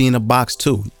 they gonna be in the box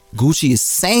too. Gucci is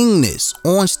saying this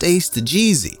on stage to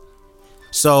Jeezy.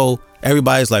 So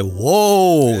everybody's like,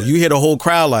 whoa. You hear the whole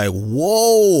crowd like,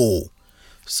 whoa.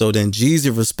 So then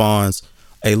Jeezy responds,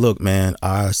 hey, look, man,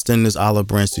 I extend this olive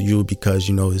branch to you because,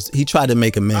 you know, he tried to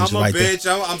make amends. I'm a bitch.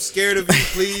 I'm scared of you.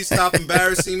 Please stop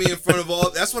embarrassing me in front of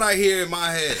all. That's what I hear in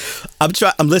my head. I'm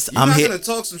listening. You're I'm not here gonna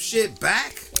talk some shit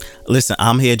back. Listen,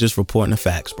 I'm here just reporting the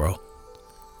facts, bro.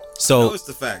 So I know it's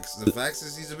the facts. The facts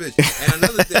is he's a bitch. And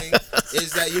another thing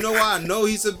is that, you know why I know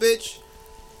he's a bitch?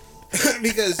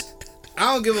 Because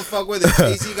I don't give a fuck whether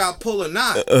Jay-Z got pulled or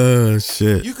not.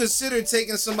 Shit. You consider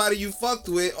taking somebody you fucked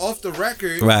with off the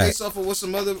record based off of what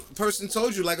some other person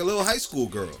told you, like a little high school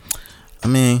girl. I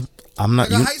mean, I'm not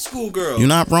like a high school girl. You're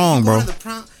not wrong, bro.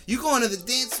 You going to the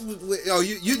dance with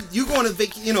you going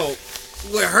to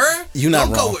with her? You're not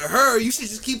wrong. Don't go with her. You should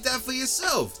just keep that for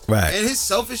yourself. Right. And his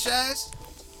selfish ass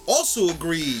also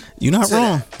agreed. You're not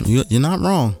wrong. You're not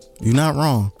wrong. You're not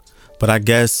wrong. But I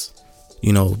guess,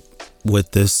 you know,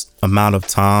 with this amount of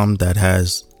time that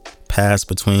has passed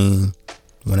between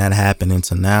when that happened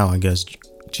into now, I guess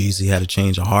Jeezy had a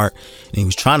change of heart and he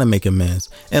was trying to make amends.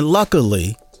 And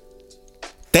luckily,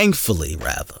 thankfully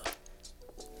rather,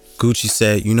 Gucci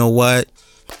said, you know what?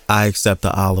 I accept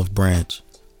the olive branch.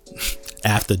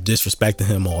 After disrespecting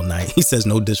him all night, he says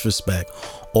no disrespect,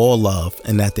 all love.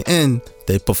 And at the end,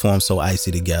 they perform So Icy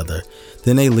together.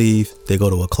 Then they leave, they go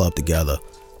to a club together.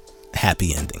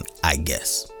 Happy ending, I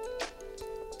guess.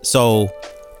 So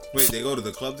wait, they go to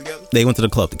the club together? They went to the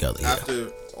club together, after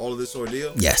all of this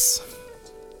ordeal? Yes.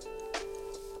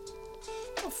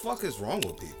 What the fuck is wrong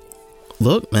with people?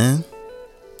 Look, man,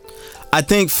 I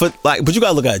think but you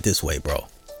gotta look at it this way, bro.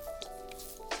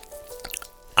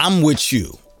 I'm with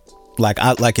you. Like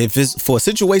if it's for a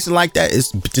situation like that,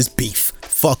 it's just beef.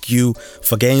 Fuck you.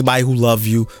 Fuck anybody who love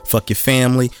you. Fuck your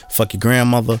family. Fuck your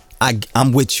grandmother.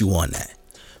 I'm with you on that.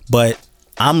 But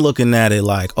I'm looking at it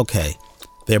like, okay,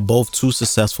 they're both two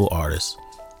successful artists.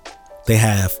 They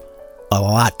have a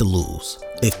lot to lose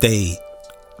if they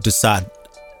decide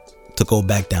to go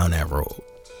back down that road.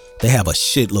 They have a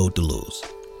shitload to lose.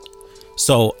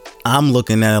 So I'm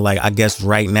looking at it like, I guess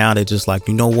right now they're just like,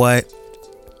 you know what?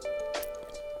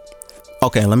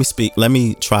 Okay, let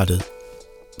me try to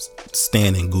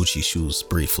stand in Gucci's shoes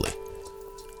briefly.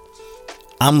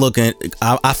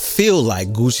 I feel like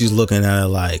Gucci's looking at it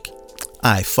like,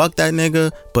 alright, fuck that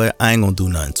nigga, but I ain't gonna do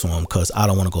nothing to him because I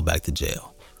don't want to go back to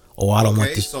jail. Or I don't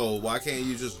want this. So why can't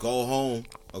you just go home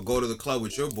or go to the club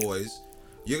with your boys?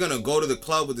 You're gonna go to the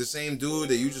club with the same dude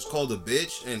that you just called a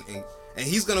bitch, and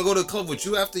he's gonna go to the club with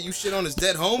you after you shit on his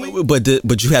dead homie?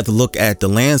 But you have to look at the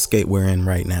landscape we're in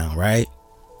right now, right?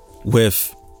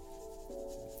 With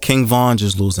King Von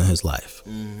just losing his life.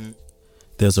 Mm-hmm.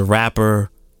 There's a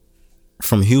rapper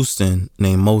from Houston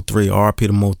named Mo3, RP to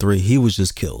Mo3. He was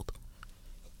just killed.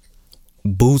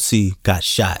 Bootsy got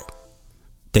shot.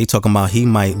 They talking about he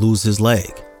might lose his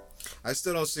leg. I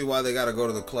still don't see why they gotta go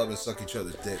to the club and suck each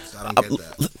other's dicks. I don't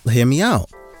get that. Hear me out.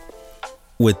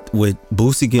 With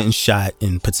Boosie getting shot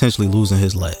and potentially losing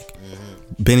his leg,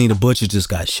 Benny the Butcher just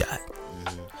got shot.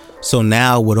 So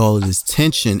now with all of this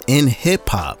tension in hip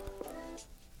hop,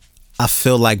 I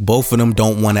feel like both of them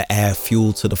don't want to add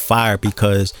fuel to the fire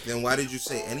because. Then why did you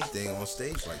say anything on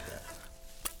stage like that?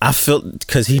 I feel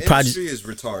because he probably. The industry is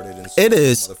retarded. And it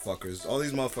is. Motherfuckers. All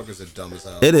these motherfuckers are dumb as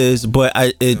hell. It is, but I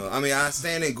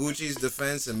stand in Gucci's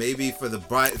defense and maybe for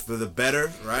the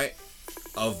better, right?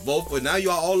 Of both, but now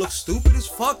y'all all look stupid as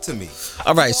fuck to me.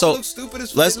 All right, so look stupid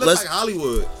as fuck. Let's like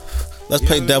Hollywood. Let's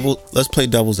play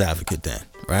devil's advocate then,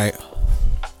 right?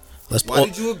 Why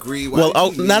did you agree?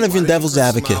 Not even devil's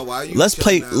advocate.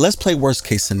 Let's play worst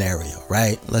case scenario,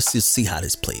 right? Let's just see how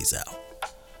this plays out.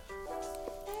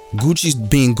 Gucci's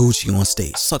being Gucci on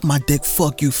stage. Suck my dick,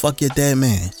 fuck you, fuck your dead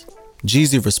man.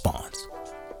 Jeezy responds.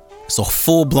 It's a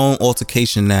full-blown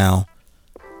altercation now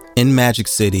in Magic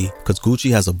City because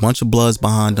Gucci has a bunch of Bloods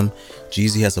behind him.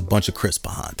 Jeezy has a bunch of Crips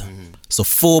behind him. It's a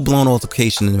full-blown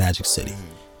altercation in Magic City.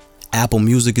 Apple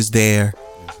Music is there.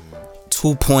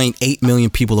 2.8 million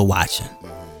people are watching.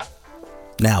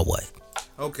 Now what?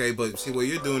 Okay, but see what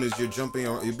you're doing is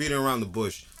you're beating around the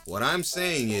bush. What I'm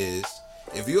saying is,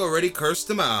 if you already cursed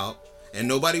him out and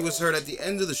nobody was hurt at the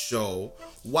end of the show,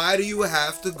 why do you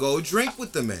have to go drink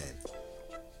with the man?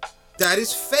 That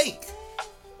is fake.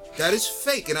 That is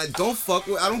fake, and I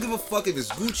don't give a fuck if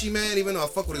it's Gucci, man, even though I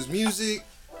fuck with his music.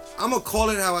 I'm gonna call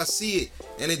it how I see it,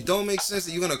 and it don't make sense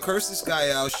that you're gonna curse this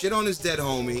guy out, shit on his dead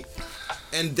homie,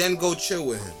 and then go chill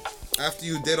with him after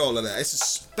you did all of that. It's a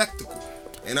spectacle,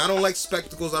 and I don't like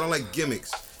spectacles, I don't like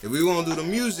gimmicks. If we wanna do the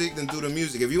music, then do the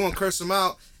music. If you wanna curse him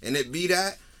out and it be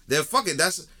that, then fuck it,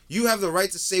 you have the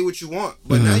right to say what you want,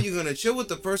 but now you're gonna chill with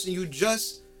the person you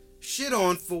just shit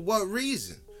on for what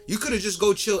reason? You could have just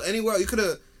go chill anywhere. You could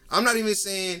have. I'm not even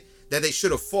saying that they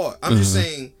should have fought. I'm just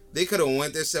saying they could have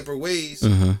went their separate ways,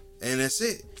 and that's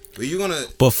it. But you're gonna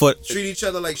treat each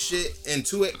other like shit, and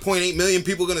 2.8 million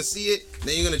people gonna see it.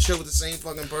 Then you're gonna chill with the same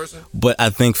fucking person. But I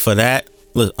think for that,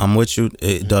 look, I'm with you.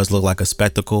 It does look like a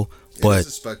spectacle. But it's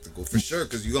a spectacle for sure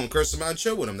because you're gonna curse them out and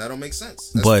chill with them. That don't make sense.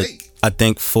 That's but fake. I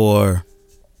think for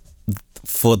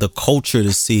the culture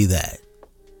to see that.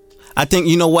 I think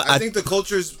I think the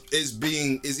culture is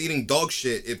eating dog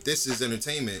shit if this is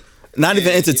entertainment. Not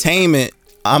even entertainment.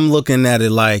 I'm looking at it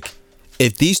like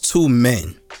if these two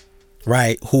men,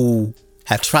 right, who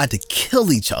have tried to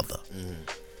kill each other,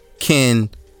 can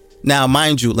now,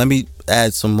 mind you, let me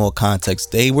add some more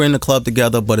context. They were in the club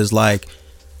together, but it's like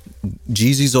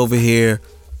Jeezy's over here,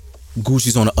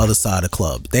 Gucci's on the other side of the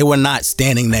club. They were not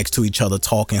standing next to each other,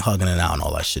 talking, hugging it out, and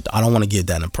all that shit. I don't want to get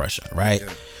that impression, right?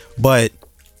 Yeah. But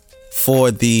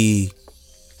for the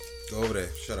go over there,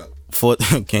 shut up. For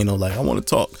Kano, like I want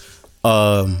to talk.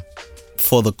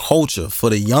 For the culture, for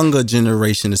the younger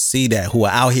generation to see that who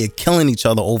are out here killing each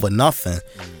other over nothing,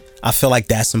 I feel like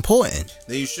that's important.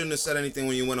 Then you shouldn't have said anything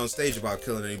when you went on stage about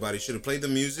killing anybody. You should have played the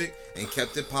music and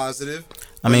kept it positive.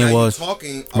 I mean, it was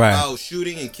talking about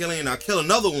shooting and killing, and I'll kill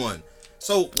another one.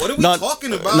 So what are we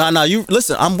talking about? No, you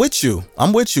listen. I'm with you.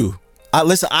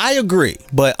 I agree,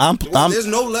 but there's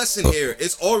no lesson here.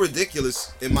 It's all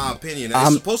ridiculous, in my opinion.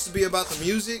 It's supposed to be about the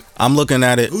music. I'm looking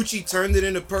at it. Gucci turned it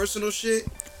into personal shit,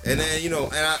 and then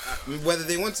whether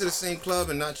they went to the same club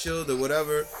and not chilled or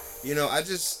whatever,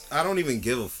 I don't even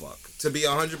give a fuck. To be 100%,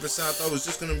 I thought it was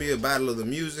just gonna be a battle of the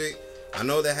music. I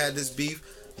know they had this beef.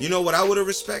 You know what I would have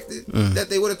respected? That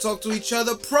they would have talked to each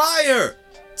other prior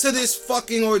to this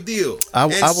fucking ordeal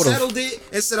and settled it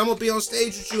and said, I'm gonna be on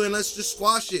stage with you and let's just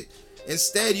squash it.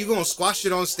 Instead, you're gonna squash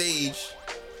it on stage,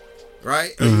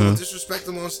 right? Or you're gonna disrespect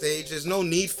them on stage. There's no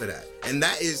need for that, and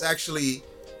that's actually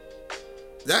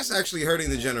hurting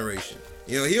the generation.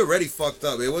 He already fucked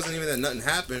up. It wasn't even that nothing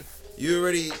happened. You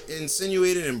already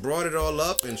insinuated and brought it all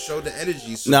up and showed the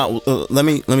energy. So. Now, let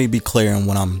me be clear on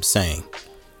what I'm saying.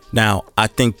 Now, I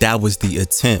think that was the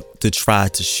attempt to try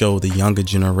to show the younger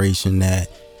generation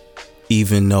that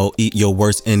even though your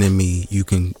worst enemy, you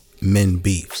can mend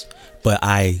beefs. But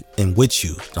I am with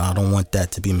you. I don't want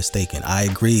that to be mistaken. I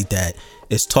agree that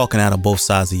it's talking out of both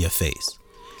sides of your face.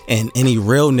 And any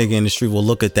real nigga in the street will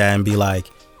look at that and be like,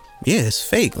 yeah, it's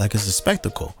fake. Like, it's a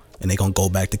spectacle. And they gonna go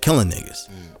back to killing niggas.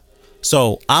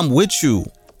 So I'm with you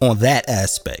on that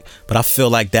aspect. But I feel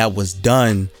like that was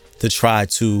done to try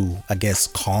to, I guess,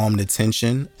 calm the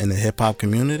tension in the hip hop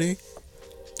community.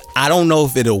 I don't know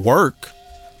if it'll work.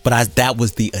 But that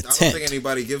was the attempt. I don't think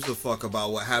anybody gives a fuck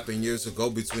about what happened years ago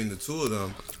between the two of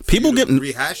them. People get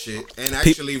rehash it and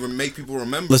actually make people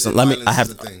remember. Listen,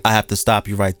 I have to stop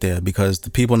you right there because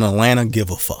the people in Atlanta give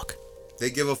a fuck.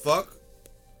 They give a fuck?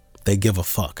 they give a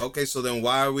fuck. Okay, so then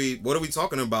what are we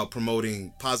talking about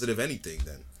promoting positive anything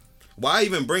then? Why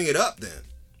even bring it up then?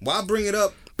 Why bring it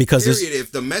up? Because period,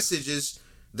 if the message is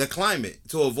the climate,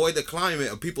 to avoid the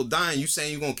climate of people dying, you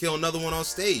saying you're gonna kill another one on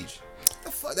stage. What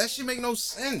the fuck? That shit make no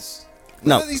sense.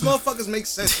 None of these motherfuckers make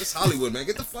sense. It's Hollywood, man.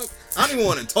 Get the fuck. I don't even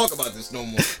want to talk about this no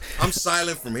more. I'm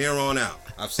silent from here on out.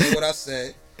 I've said what I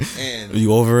said, and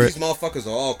you over these motherfuckers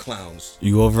are all clowns.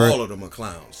 You over all of them are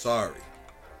clowns. Sorry.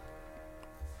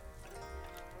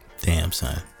 Damn,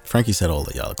 son. Frankie said all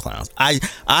of y'all are clowns. I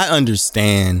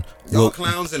understand. Y'all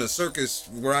clowns in a circus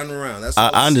riding around. That's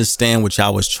I understand what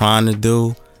y'all was trying to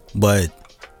do, but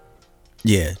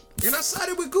yeah. And I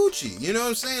sided with Gucci. You know what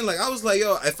I'm saying? Like, I was like,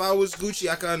 yo, if I was Gucci,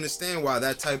 I could understand why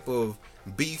that type of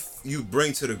beef you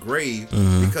bring to the grave,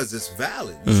 because it's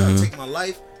valid. You try to take my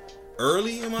life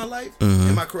early in my life,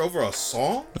 in my career, over a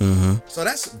song. So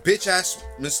that's bitch ass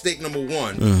mistake number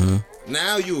one.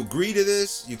 Now you agree to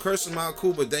this, you curse him out,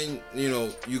 cool, but then, you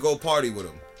know, you go party with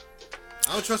him.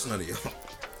 I don't trust none of y'all.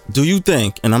 Do you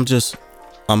think, and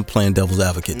I'm playing devil's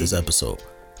advocate this episode,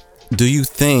 do you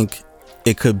think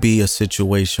it could be a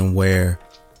situation where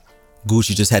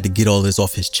Gucci just had to get all this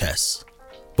off his chest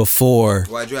before?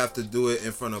 Why'd you have to do it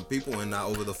in front of people and not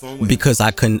over the phone with because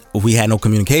we had no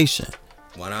communication.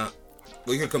 Why not?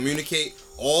 We can communicate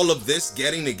all of this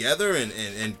getting together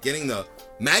and getting the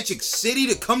Magic City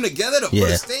to come together to put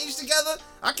a stage together.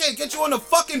 I can't get you on the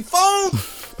fucking phone.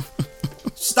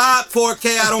 Stop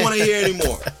 4K. I don't want to hear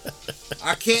anymore.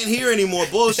 I can't hear any more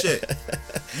bullshit.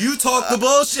 You talk the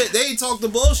bullshit. They talk the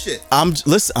bullshit. I'm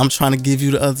trying to give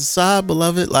you the other side,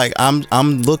 beloved. Like I'm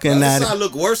looking the at other side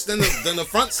look worse than the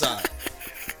front side.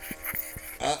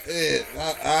 I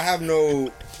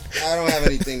don't have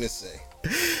anything to say.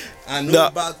 I knew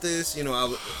about this, you know.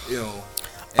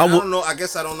 I don't know. I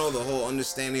guess I don't know the whole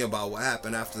understanding about what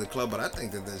happened after the club, but I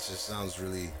think that this just sounds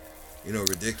really,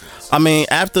 ridiculous. I mean,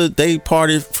 after they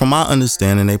partied, from my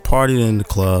understanding, they partied in the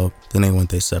club, then they went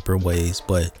their separate ways,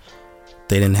 but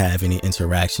they didn't have any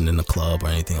interaction in the club or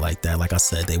anything like that. Like I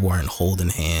said, they weren't holding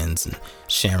hands and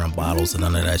sharing bottles and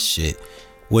none of that shit.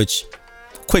 Which,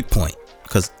 quick point,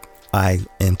 because I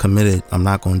am committed, I'm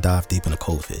not going to dive deep into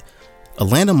COVID.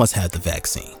 Atlanta must have the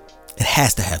vaccine. It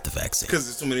has to have the vaccine. Because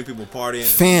there's too many people partying.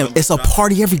 Fam, it's a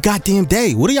party every goddamn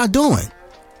day. What are y'all doing?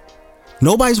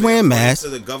 Nobody's wearing masks. To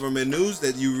the government news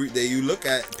that you look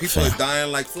at, people are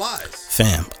dying like flies.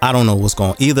 Fam, I don't know what's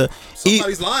going on. Either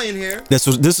somebody's lying here. This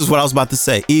is what I was about to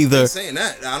say. Either saying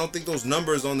that, I don't think those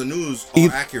numbers on the news are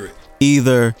accurate.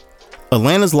 Either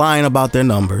Atlanta's lying about their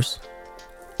numbers,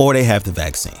 or they have the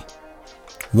vaccine.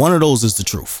 One of those is the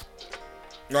truth.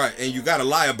 Right, and you gotta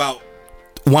lie about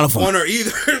one of them, one or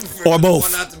either, or both.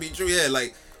 One not to be true. Yeah,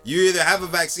 like you either have a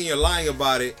vaccine, you're lying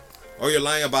about it, or you're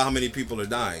lying about how many people are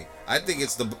dying. I think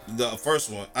it's the first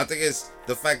one. I think it's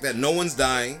the fact that no one's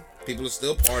dying. People are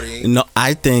still partying. No,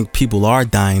 I think people are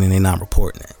dying and they're not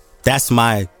reporting it. That's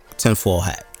my tinfoil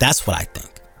hat. That's what I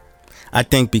think. I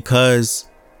think because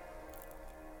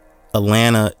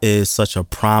Atlanta is such a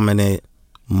prominent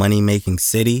money-making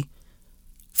city,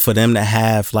 for them to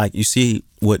have, like, you see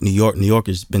what New York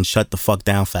has been shut the fuck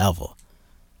down forever.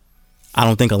 I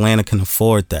don't think Atlanta can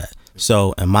afford that.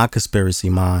 So in my conspiracy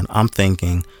mind, I'm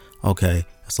thinking, okay,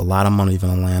 it's a lot of money in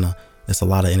Atlanta. It's a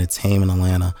lot of entertainment in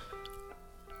Atlanta.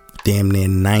 Damn near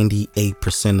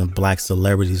 98% of black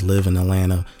celebrities live in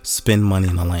Atlanta, spend money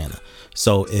in Atlanta.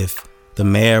 So if the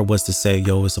mayor was to say,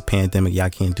 yo, it's a pandemic, y'all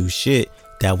can't do shit,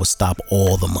 that would stop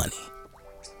all the money.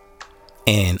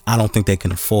 And I don't think they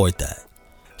can afford that.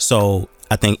 So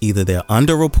I think either they're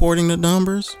underreporting the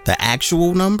numbers, the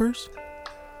actual numbers,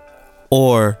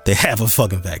 or they have a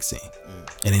fucking vaccine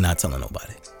and they're not telling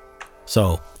nobody.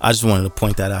 So I just wanted to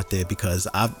point that out there because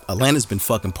Atlanta's been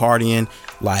fucking partying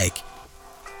like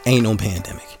ain't no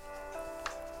pandemic.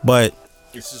 But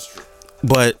this is true.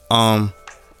 But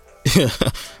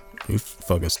you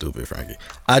fucking stupid, Frankie.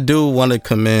 I do want to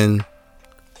commend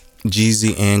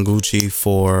Jeezy and Gucci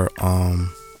for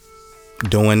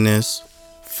doing this,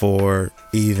 for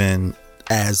even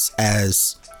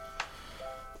as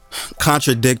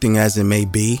contradicting as it may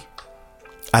be.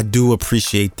 I do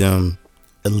appreciate them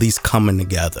at least coming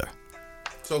together.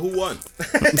 So who won?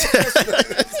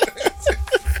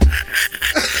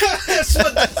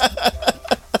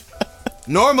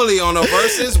 Normally on the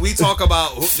verses, we talk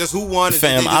about just who won.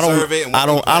 Fam, I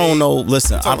don't know.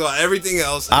 Listen, we talk about everything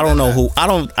else. I don't know who.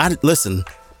 I listen.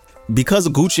 Because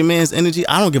of Gucci Mane's energy,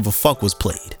 I don't give a fuck what's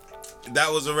played.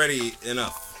 That was already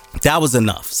enough. That was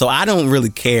enough. So I don't really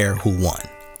care who won.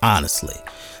 Honestly,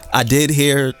 I did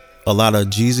hear a lot of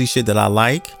Jeezy shit that I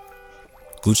like.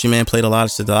 Gucci Mane played a lot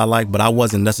of shit that I like, but I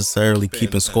wasn't necessarily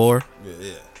keeping score.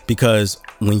 Yeah. Because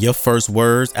when your first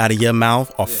words out of your mouth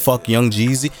are "fuck Young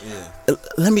Jeezy,"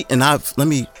 let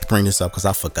me bring this up because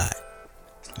I forgot.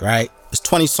 Right? It's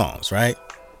 20 songs, right?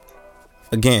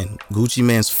 Again, Gucci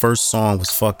Mane's first song was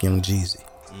 "fuck Young Jeezy."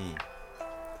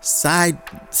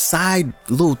 Side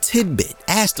little tidbit,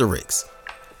 asterisk.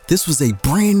 This was a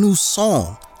brand new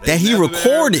song that he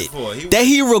recorded. That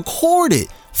he recorded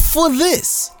for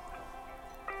this.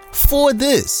 For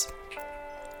this.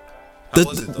 How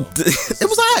was it though? It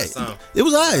was alright. It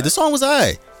was alright. The song was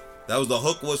alright. That was the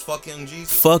hook. Was "fuck Young Jeezy."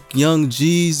 Fuck Young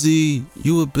Jeezy.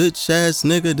 You a bitch ass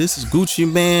nigga. This is Gucci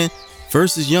Mane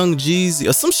versus Young Jeezy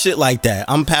or some shit like that.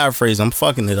 I'm paraphrasing. I'm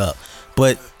fucking it up.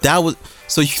 But that was.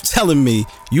 So you telling me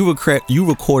you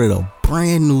recorded a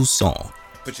brand new song?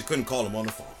 But you couldn't call him on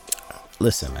the phone.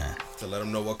 Listen, man. To let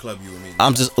him know what club you were meeting.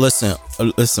 I'm just listen.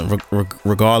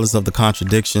 Regardless of the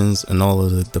contradictions and all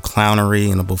of the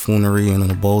clownery and the buffoonery and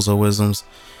the bozoisms,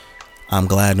 I'm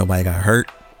glad nobody got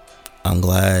hurt. I'm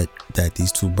glad that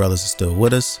these two brothers are still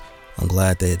with us. I'm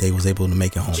glad that they was able to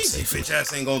make it home safely. Bitch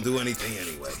ass ain't gonna do anything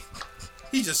anyway.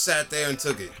 He just sat there and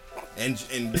took it, and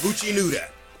Gucci knew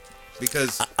that.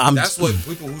 Because that's what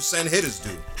people who send hitters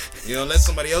do. You know, let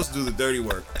somebody else do the dirty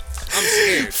work. I'm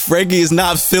scared. Frankie is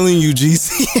not feeling you,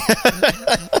 Jeezy.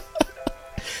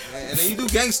 And then you do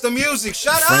gangster music.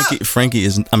 Shut up. Frankie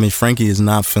is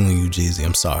not feeling you, Jeezy.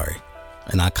 I'm sorry.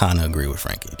 And I kind of agree with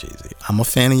Frankie, Jeezy. I'm a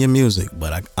fan of your music,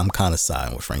 but I'm kind of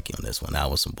siding with Frankie on this one.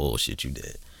 That was some bullshit you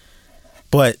did.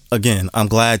 But again, I'm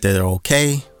glad that they're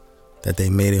okay, that they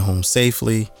made it home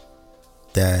safely,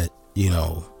 that, you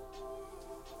know,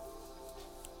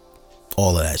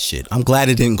 all of that shit. I'm glad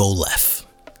it didn't go left.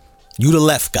 You the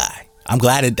left guy. I'm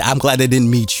glad it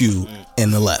didn't meet you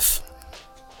in the left.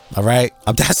 All right?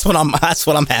 That's what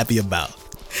I'm happy about.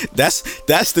 That's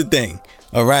the thing.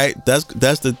 All right?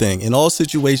 That's the thing. In all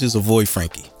situations, avoid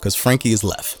Frankie, because Frankie is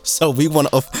left. So we want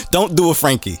to don't do a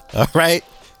Frankie. All right?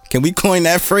 Can we coin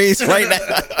that phrase right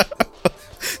now?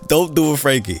 Don't do a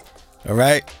Frankie. All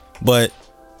right? But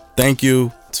thank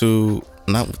you to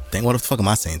what the fuck am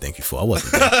I saying thank you for? I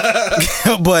wasn't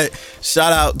there. But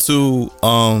shout out to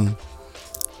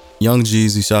Young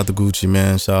Jeezy, shout out to Gucci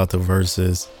Mane, shout out to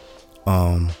Versus.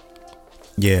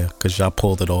 Yeah, because y'all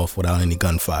pulled it off without any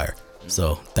gunfire.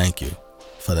 So thank you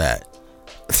for that.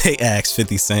 They asked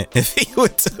 50 Cent if he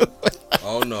would do it.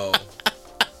 Oh no.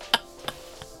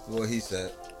 What he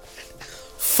said.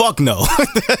 Fuck no.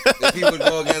 If he would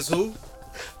go against who?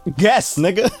 Guess,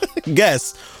 nigga.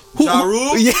 Guess. Who? Ja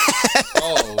Rule? Yeah.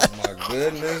 Oh my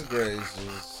goodness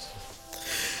gracious.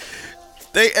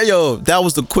 That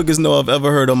was the quickest no I've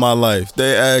ever heard in my life.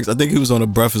 They asked, I think he was on the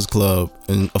Breakfast Club,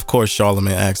 and of course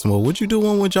Charlamagne asked him, well, would you do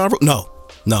one with Ja Rule?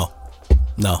 No,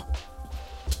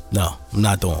 I'm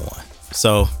not doing one.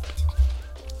 So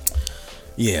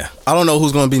yeah, I don't know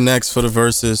who's gonna be next for the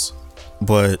verses,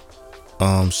 but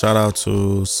shout out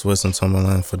to Swiss and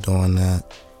Timberland for doing that.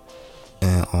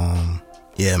 And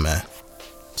yeah, man.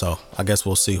 So I guess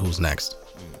we'll see who's next.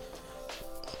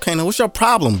 Okay, now what's your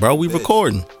problem, bro? We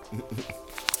recording.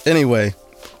 Anyway,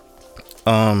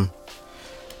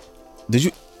 did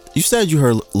you said you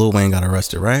heard Lil Wayne got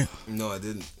arrested, right? No, I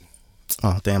didn't.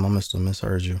 Oh damn, I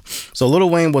misheard you. So Lil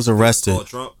Wayne was arrested. Call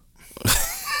Trump.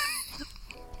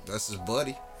 That's his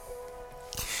buddy.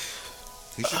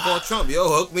 He should call Trump. Yo,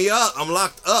 hook me up. I'm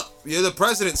locked up. You're the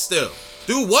president still.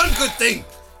 Do one good thing.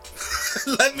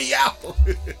 Let me out.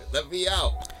 Let me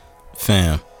out.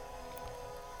 Fam.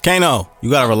 Kano,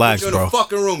 you gotta relax, You're bro. in the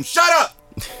fucking room. Shut up.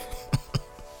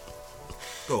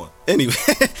 Go on.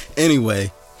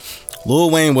 Anyway, Lil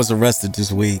Wayne was arrested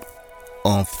this week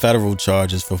on federal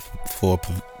charges for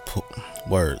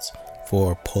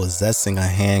possessing a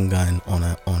handgun on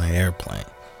an airplane.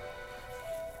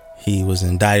 He was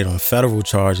indicted on federal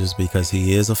charges because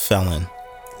he is a felon.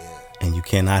 And you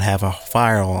cannot have a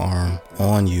firearm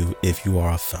on you if you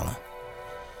are a felon.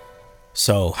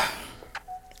 So,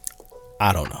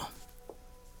 I don't know.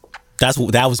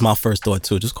 That was my first thought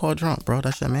too. Just call Trump, bro.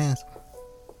 That's your man's.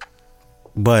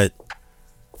 But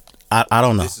I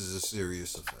don't know. This is a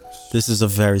serious offense. This is a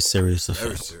very serious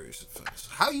offense. Very serious offense.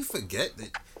 How you forget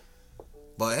that?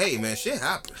 But hey, man, shit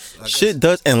happens. Shit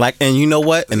does, and you know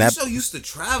what? But and you're that so used to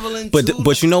traveling.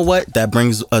 But you know what? That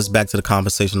brings us back to the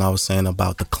conversation I was saying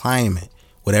about the climate,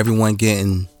 with everyone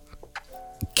getting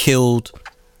killed,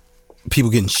 people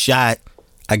getting shot.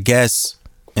 I guess,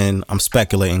 and I'm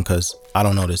speculating because I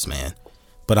don't know this man,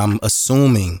 but I'm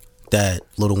assuming that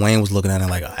Lil Wayne was looking at it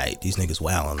like, all right, these niggas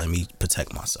wildin', let me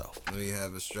protect myself. Let me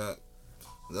have a strap.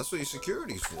 That's what your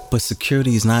security's for. But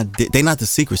security is not. They not the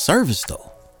Secret Service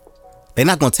though. They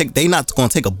not gonna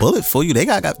take a bullet for you. They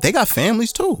got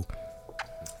families too.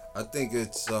 I think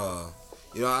it's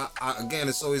again,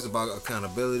 it's always about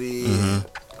accountability.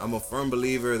 I'm a firm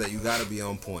believer that you got to be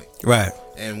on point. Right.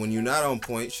 And when you're not on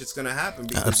point, shit's gonna happen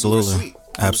because Absolutely. you were asleep.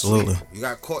 Absolutely. You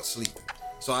got caught sleeping.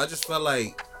 So I just felt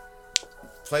like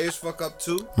players fuck up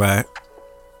too. Right.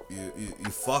 You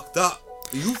fucked up.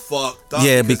 You fucked up.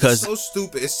 Yeah, because it's so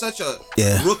stupid. It's such a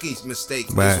rookie mistake.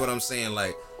 Right. That's what I'm saying.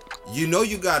 Like, you know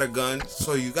you got a gun,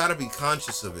 so you got to be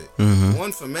conscious of it.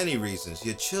 One, for many reasons.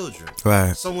 Your children.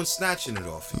 Right. Someone snatching it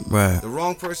off you. Right. The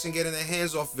wrong person getting their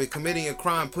hands off of it, committing a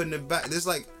crime, putting it back. There's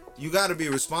like, you got to be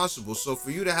responsible. So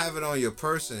for you to have it on your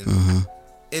person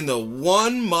in the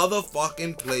one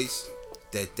motherfucking place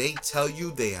that they tell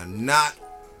you they are not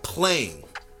playing.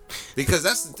 Because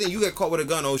that's the thing, you get caught with a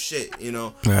gun, oh shit, you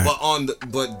know. Right.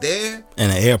 But there in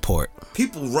the airport,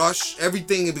 people rush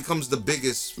everything. It becomes the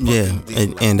biggest.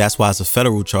 And that's why it's a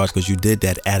federal charge because you did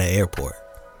that at an airport.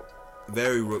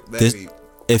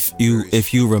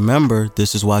 If you remember,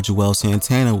 this is why Joel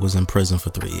Santana was in prison for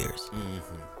 3 years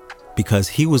because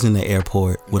he was in the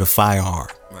airport with a firearm.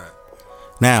 Right.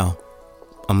 Now,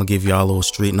 I'm gonna give y'all a little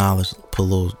street knowledge,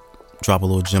 drop a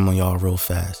little gem on y'all real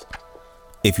fast.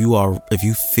 If you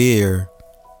feel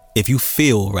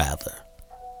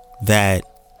that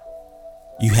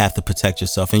you have to protect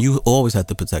yourself, and you always have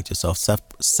to protect yourself.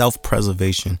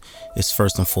 Self-preservation is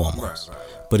first and foremost. Right.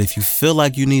 But if you feel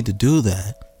like you need to do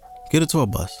that, get a tour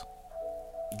bus.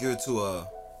 Get a tour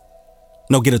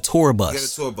bus. Get a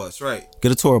tour bus, right.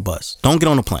 Get a tour bus. Don't get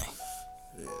on a plane.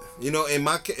 Yeah. You know, in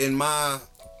my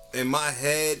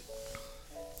head,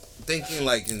 thinking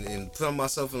like and putting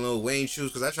myself in Lil Wayne's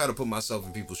shoes, because I try to put myself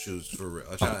in people's shoes for real.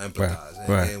 I try to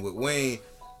empathize. And with Wayne,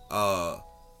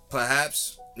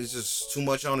 perhaps it's just too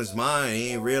much on his mind.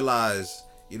 He ain't realize,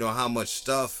 you know, how much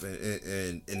stuff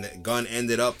and the gun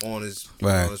ended up on his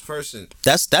on his person.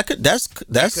 That could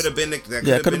have been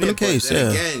the case.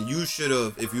 Again, you should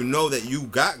have, if you know that you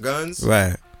got guns,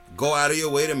 right, go out of your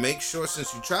way to make sure,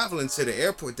 since you're traveling to the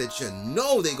airport, that you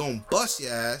know they gonna bust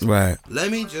your ass. Right.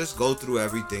 Let me just go through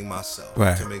everything myself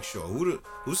to make sure.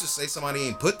 Who's to say somebody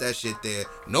ain't put that shit there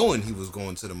knowing he was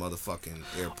going to the motherfucking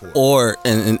airport? Or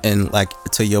and like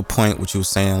to your point, what you were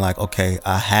saying, like, okay,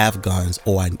 I have guns,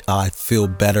 or I feel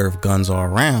better if guns are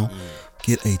around.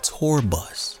 Get a tour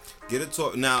bus. Get a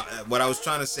tour. Now, what I was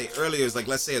trying to say earlier is, like,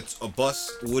 let's say a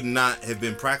bus would not have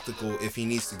been practical if he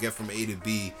needs to get from A to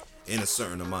B in a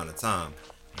certain amount of time.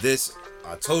 This,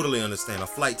 I totally understand. A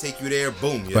flight take you there,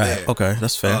 boom, you're there. Okay,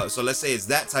 that's fair. So let's say it's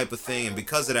that type of thing, and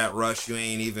because of that rush, you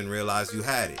ain't even realize you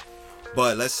had it.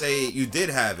 But let's say you did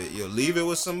have it. You'll leave it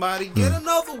with somebody, get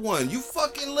another one. You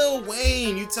fucking Lil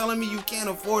Wayne. You telling me you can't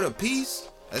afford a piece?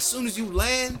 As soon as you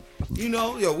land, you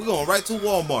know, we're going right to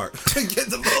Walmart. Get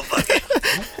the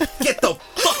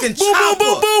fucking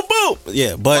chopper. Boom.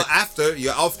 Yeah, but after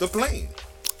you're off the plane.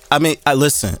 I mean,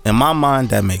 listen, in my mind,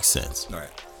 that makes sense. All right.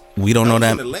 We don't know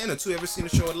that. In Atlanta, too. Ever seen the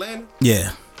show Atlanta?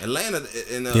 Yeah. Atlanta.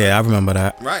 Yeah, I remember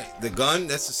that. Right. The gun,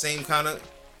 that's the same kind of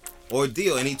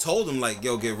ordeal. And he told him, like,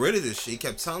 yo, get rid of this shit. He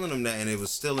kept telling him that, and it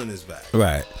was still in his bag.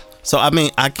 Right. So, I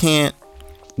mean,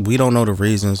 we don't know the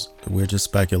reasons. We're just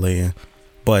speculating.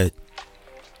 But,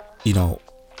 you know,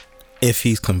 if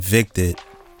he's convicted,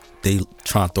 they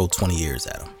try to throw 20 years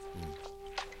at him.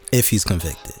 If he's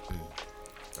convicted.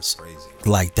 That's crazy.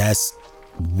 Like, that's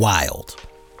wild.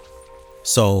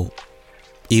 So,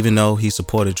 even though he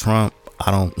supported Trump,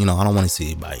 I don't want to see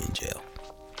anybody in jail.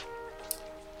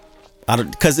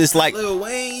 Because it's like Lil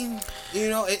Wayne, you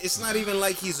know, it's not even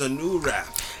like he's a new rap.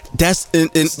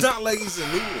 It's not like he's a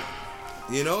new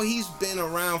one. You know, he's been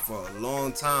around for a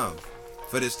long time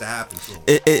for this to happen to him.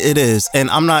 It is, and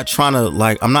I'm not trying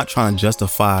to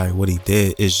justify what he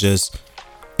did. It's just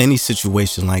any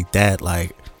situation like that,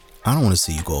 like, I don't want to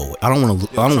see you go away. I don't want to.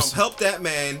 Trump, help that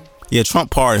man. Yeah,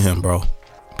 Trump pardon him, bro.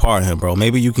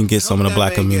 Maybe you can get some of the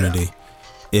black community.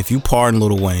 If you pardon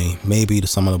Lil Wayne, maybe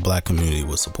some of the black community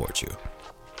will support you.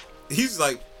 He's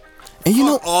like, and you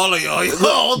know, all of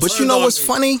y'all. But you know what's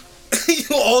funny?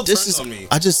 You all turned on me.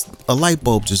 A light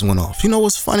bulb just went off. You know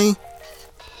what's funny?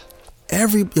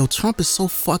 Trump is so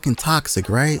fucking toxic,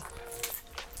 right?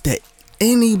 That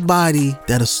anybody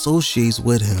that associates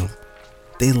with him,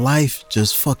 their life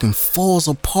just fucking falls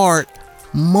apart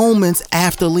moments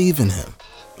after leaving him.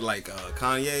 Like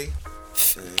Kanye,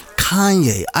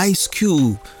 Ice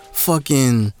Cube,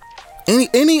 fucking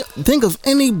think of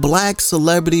any black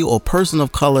celebrity or person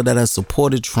of color that has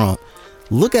supported Trump.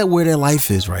 Look at where their life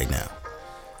is right now.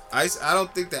 I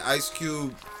don't think that Ice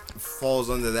Cube falls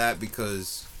under that,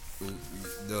 because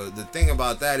the thing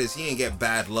about that is he ain't get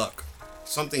bad luck.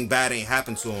 something bad ain't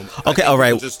happened to him. Okay, all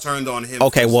right. Just turned on him.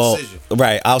 Okay, for his well, decision.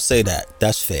 right. I'll say that.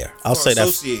 That's fair. I'll say that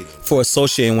for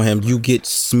associating with him, you get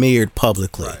smeared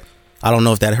publicly. Right. I don't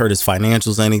know if that hurt his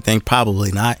financials or anything.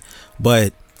 Probably not.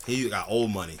 But he got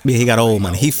old money. Yeah, he got old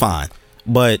money. He fine.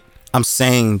 But I'm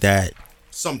saying that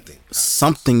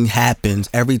something happens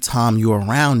every time you're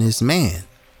around this man.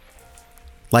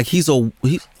 Like he's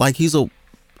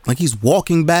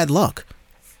walking bad luck.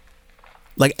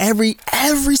 Like every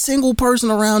single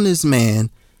person around this man,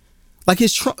 like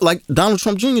Donald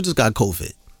Trump Jr. just got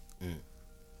COVID.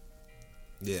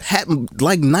 Yeah.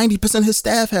 Like 90% of his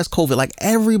staff has COVID. Like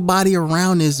everybody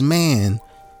around this man,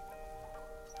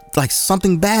 like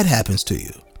something bad happens to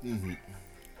you. Mm-hmm.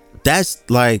 That's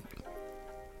like,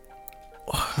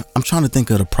 I'm trying to think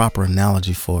of the proper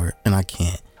analogy for it, and I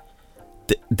can't.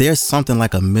 There's something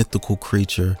like a mythical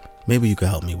creature. Maybe you can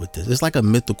help me with this. It's like a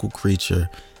mythical creature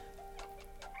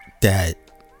that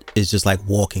is just like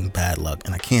walking bad luck,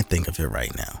 and I can't think of it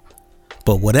right now.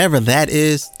 But whatever that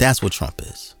is, that's what Trump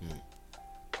is.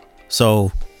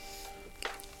 So,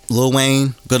 Lil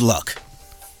Wayne, good luck,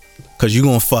 cause you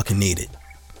gonna fucking need it.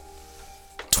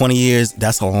 20 years,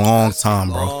 that's a long time,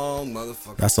 bro.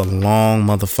 That's a long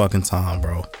motherfucking time,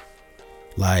 bro.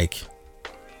 Like,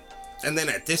 and then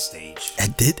at this stage,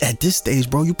 at this stage,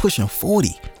 bro, you pushing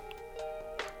 40.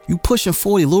 You pushing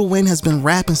 40. Lil Wayne has been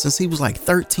rapping since he was like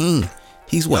 13.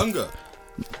 He's what? Younger.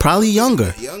 Probably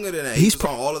younger. Younger than that. He's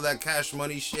on all of that Cash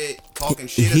Money shit, talking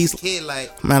shit as a kid.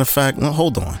 Like, matter of fact,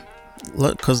 hold on.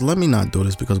 Because let me not do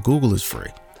this because Google is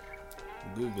free.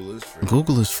 Google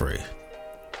is free.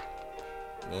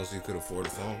 Unless you could afford a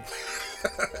phone.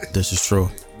 This is true.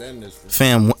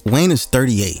 Fam, Wayne is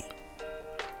 38.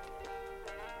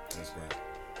 That's right.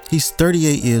 He's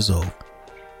 38 years old.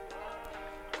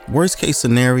 Worst case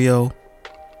scenario,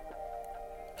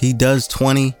 he does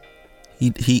 20.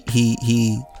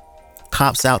 He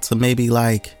cops out to maybe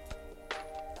like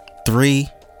 3.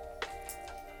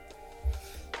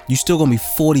 You still gonna be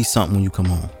 40 something when you come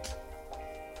home.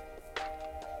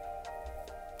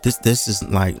 This is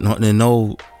like in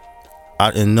no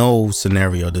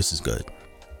scenario this is good.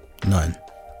 None.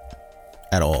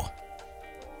 At all.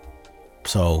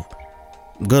 So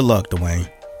good luck,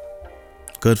 Dwayne.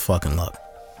 Good fucking luck.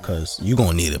 Cause you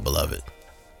gonna need it, beloved.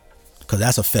 Cause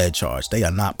that's a Fed charge. They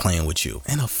are not playing with you.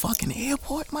 In a fucking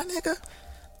airport, my nigga.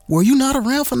 Were you not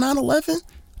around for 9/11?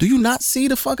 Do you not see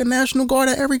the fucking National Guard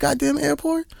at every goddamn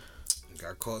airport? He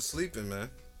got caught sleeping,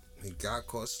 man. He got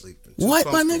caught sleeping. What,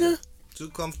 my nigga? Too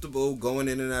comfortable going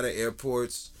in and out of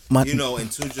airports.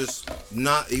 And to just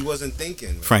not, he wasn't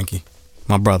thinking. Man. Frankie,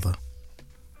 my brother.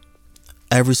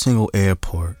 Every single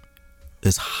airport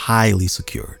is highly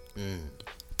secured.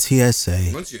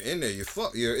 TSA. Once you're in there,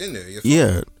 you're in there.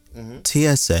 Yeah. Mm-hmm.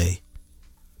 TSA,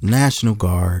 National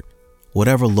Guard,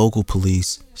 whatever local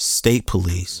police, state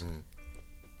police,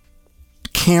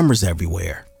 cameras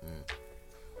everywhere.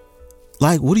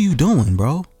 Like, what are you doing,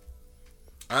 bro?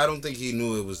 I don't think he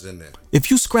knew it was in there. If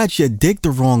you scratch your dick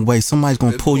the wrong way, somebody's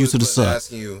gonna pull you to the side.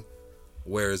 Asking you,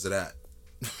 where is it at?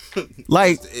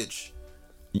 Like, the itch.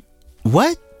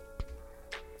 What?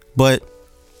 But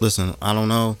listen, I don't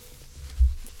know.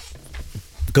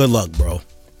 Good luck, bro.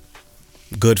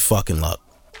 Good fucking luck.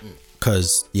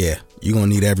 Cause yeah, you're gonna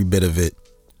need every bit of it.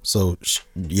 So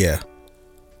yeah,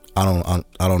 I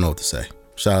don't know what to say.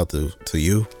 Shout out to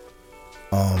you.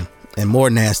 And more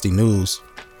nasty news.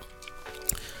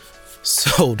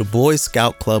 So the Boy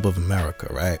Scout Club of America,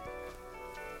 right?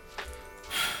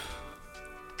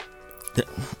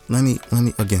 Let me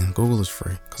again. Google is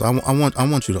free because I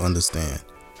want you to understand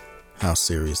how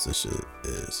serious this shit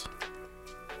is.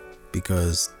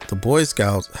 Because the Boy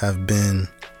Scouts have been,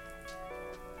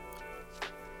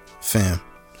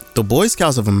 the Boy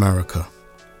Scouts of America,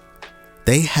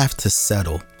 they have to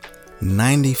settle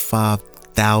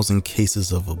 95,000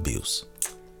 cases of abuse.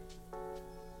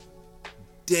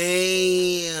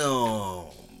 Damn.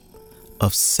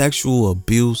 Of sexual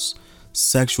abuse,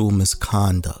 sexual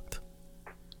misconduct.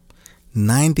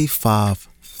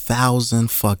 95,000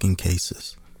 fucking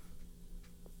cases.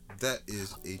 That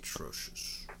is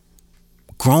atrocious.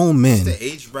 Grown men. What's the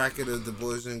age bracket of the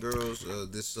boys and girls?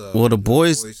 The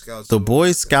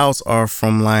Boy Scouts are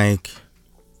from like.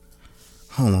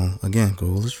 Hold on, again,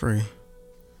 Google is free.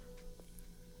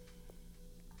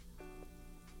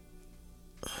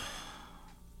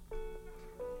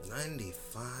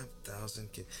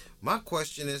 $95,000. My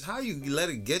question is, how you let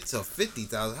it get to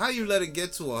 50,000? How you let it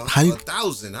get to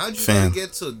 1,000? How'd you let it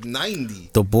get to 90?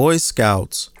 The Boy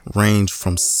Scouts range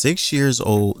from 6 years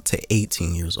old to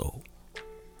 18 years old.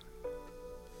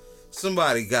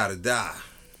 Somebody gotta die.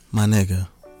 My nigga.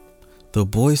 The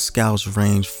Boy Scouts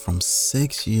range from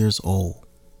 6 years old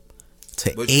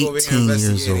to But you over here 18 years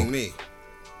investigating old. me.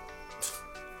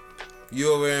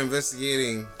 You over here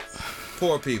investigating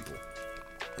poor people.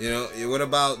 You know, what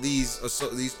about these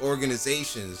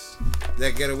organizations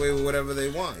that get away with whatever they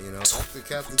want? You know, like the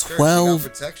Catholic Church, they got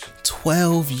protection.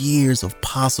 12 years of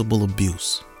possible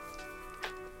abuse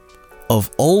of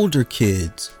older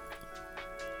kids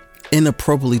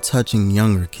inappropriately touching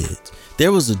younger kids.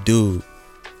 There was a dude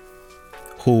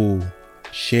who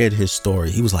shared his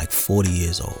story. He was like 40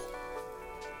 years old,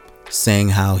 saying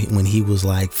how when he was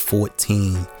like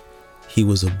 14, he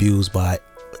was abused by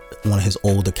one of his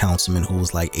older councilmen who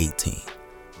was like 18.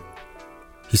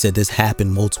 He said this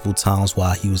happened multiple times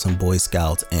while he was in Boy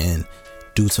Scouts, and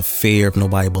due to fear of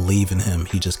nobody believing him,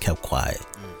 he just kept quiet.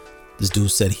 This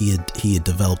dude said he had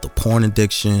developed a porn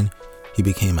addiction. He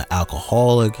became an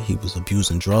alcoholic. He was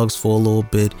abusing drugs for a little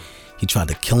bit. He tried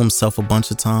to kill himself a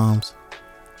bunch of times.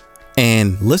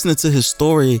 And listening to his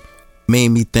story made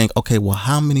me think, okay, well,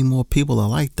 how many more people are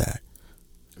like that?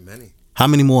 Many. How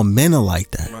many more men are like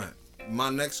that? Right. My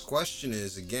next question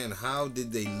is, again, how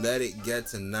did they let it get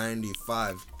to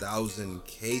 95,000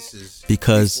 cases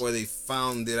before they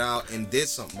found it out and did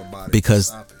something about it?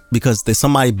 Because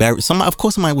somebody of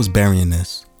course somebody was burying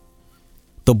this.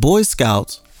 The Boy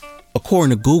Scouts, according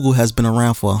to Google, has been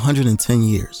around for 110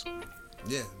 years.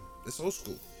 Yeah, it's old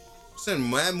school. It's in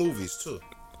mad movies too.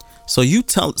 So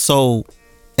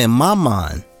in my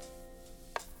mind,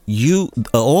 an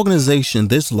organization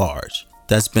this large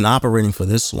that's been operating for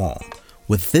this long,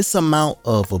 with this amount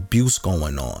of abuse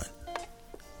going on,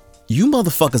 you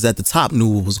motherfuckers at the top knew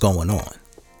what was going on.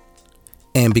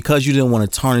 And because you didn't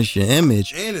want to tarnish your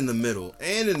image, and in the middle,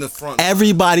 and in the front,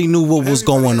 everybody knew what was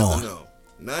going on.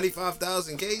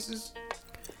 95,000 cases.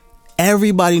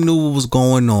 Everybody knew what was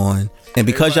going on, and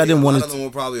because y'all didn't want to, a lot of them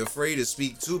were probably afraid to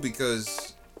speak too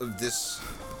because of this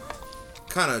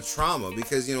kind of trauma.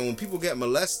 Because you know, when people get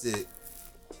molested,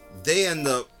 they end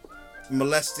up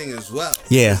molesting as well.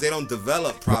 Yeah, because they don't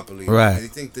develop properly. Right. They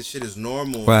think this shit is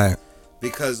normal. Right.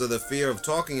 Because of the fear of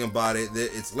talking about it,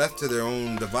 it's left to their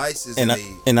own devices.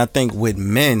 And I think with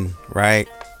men, right,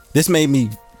 this made me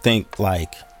think a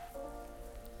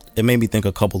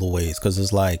couple of ways, because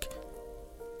it's like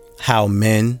how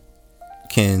men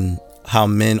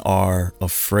are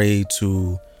afraid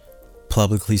to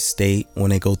publicly state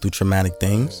when they go through traumatic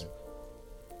things,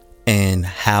 and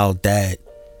how that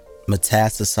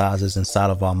metastasizes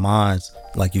inside of our minds,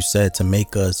 like you said, to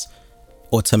make us,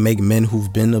 or to make men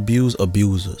who've been abused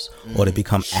abusers, or they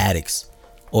become addicts,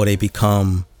 or they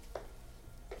become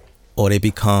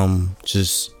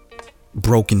just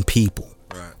broken people,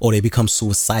 right, or they become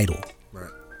suicidal.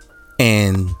 Right.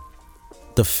 And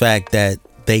the fact that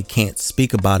they can't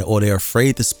speak about it, or they're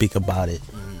afraid to speak about it,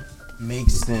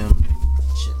 makes them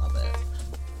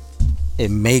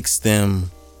makes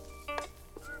them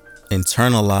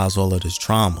internalize all of this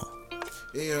trauma.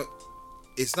 You know,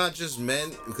 it's not just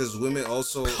men, because women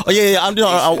also. Oh yeah,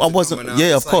 I wasn't.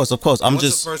 Yeah, of course. I'm once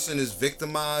just. a person is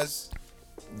victimized,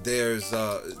 there's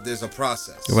a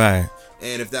process. Right.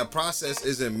 And if that process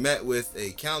isn't met with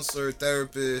a counselor,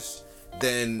 therapist,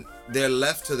 then they're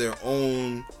left to their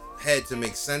own head to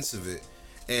make sense of it.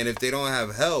 And if they don't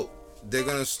have help, they're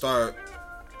gonna start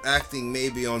acting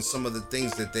maybe on some of the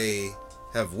things that they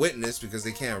have witnessed, because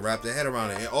they can't wrap their head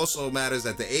around it. It also matters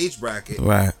at the age bracket,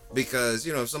 right? Because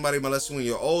you know, if somebody molests you when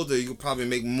you're older, you could probably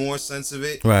make more sense of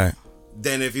it, right,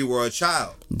 than if you were a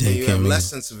child. Then you have less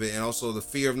sense of it, and also the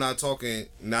fear of not talking.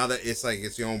 Now that it's like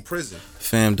it's your own prison.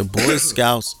 Fam, the Boy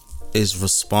Scouts is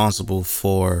responsible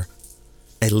for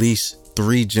at least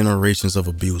 3 generations of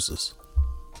abusers.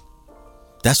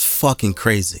 That's fucking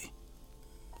crazy.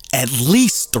 At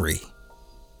least 3.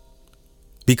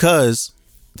 Because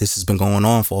this has been going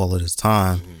on for all of this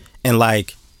time. And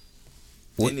like,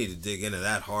 they need to dig into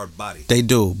that hard body. They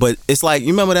do. But it's like, you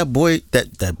remember that boy,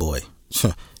 that boy.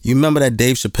 You remember that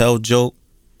Dave Chappelle joke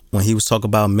when he was talking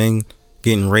about men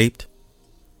getting raped?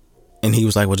 And he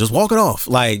was like, well, just walk it off.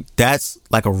 Like, that's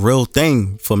like a real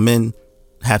thing for men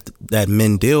that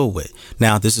men deal with.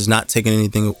 Now, this is not taking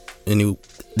anything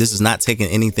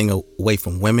away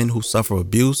from women who suffer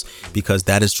abuse, because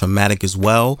that is traumatic as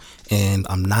well, and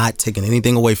I'm not taking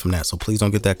anything away from that, so please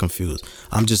don't get that confused.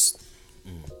 I'm just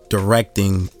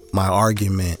directing my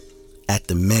argument at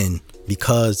the men,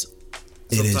 because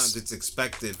sometimes it's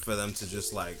expected for them to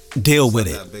just like deal with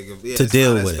it, to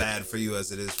deal with it. It's bad for you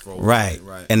as it is for a right.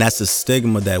 And that's a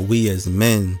stigma that we as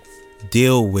men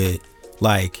deal with.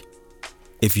 Like,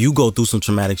 if you go through some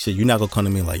traumatic shit, you're not gonna come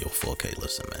to me like, yo, 4K,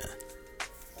 listen, man.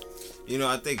 You know,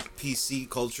 I think PC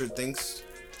culture thinks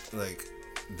like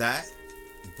that,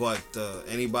 but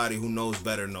anybody who knows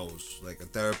better knows. Like a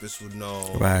therapist would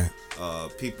know. Right.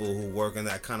 People who work in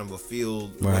that kind of a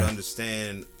field would Right.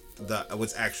 understand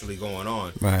what's actually going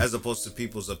on, Right. as opposed to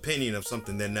people's opinion of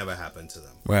something that never happened to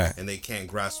them. Right. And they can't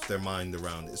grasp their mind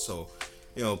around it. So,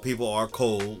 people are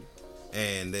cold.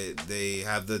 And they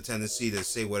have the tendency to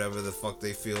say whatever the fuck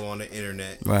they feel on the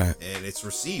internet. Right. And it's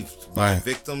received by Right.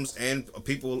 victims and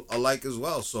people alike as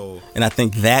well. So, And I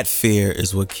think that fear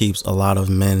is what keeps a lot of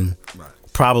men right.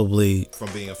 probably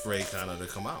From being afraid kind of to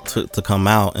come out. to come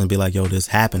out and be like, yo, this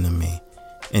happened to me.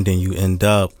 And then you end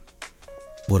up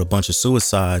with a bunch of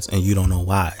suicides and you don't know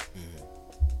why.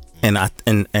 And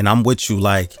I'm with you,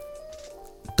 like,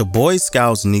 the Boy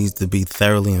Scouts needs to be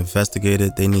thoroughly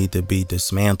investigated. They need to be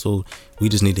dismantled. We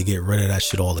just need to get rid of that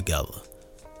shit altogether.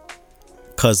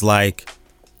 Cause like,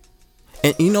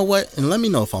 and you know what? And let me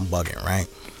know if I'm bugging, right?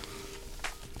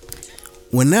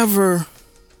 Whenever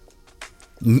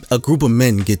a group of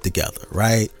men get together,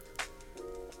 right?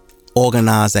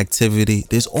 Organized activity,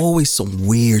 there's always some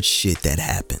weird shit that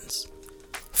happens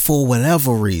for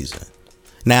whatever reason.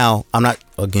 Now, I'm not,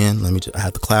 again, I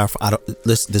have to clarify.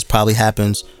 This probably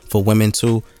happens for women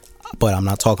too, but I'm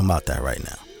not talking about that right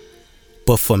now.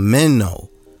 But for men, though,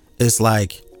 it's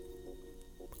like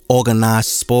organized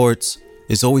sports.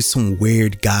 There's always some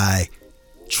weird guy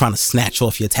trying to snatch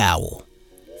off your towel.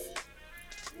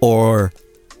 Or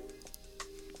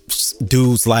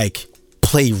dudes like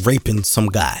play raping some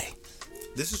guy.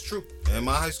 This is true. In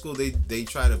my high school, they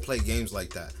try to play games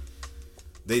like that.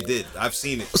 They did. I've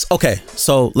seen it. Okay,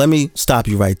 so let me stop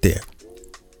you right there.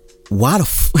 Why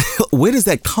where does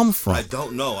that come from? I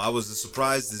don't know. I was as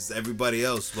surprised as everybody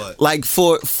else, but Like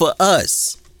for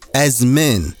us as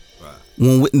men,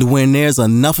 right. when there's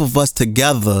enough of us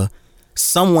together,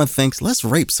 someone thinks, let's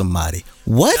rape somebody.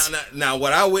 What? Now,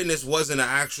 what I witnessed wasn't an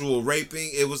actual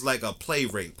raping. It was like a play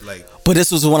rape. Like, But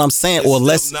this was what I'm saying. Or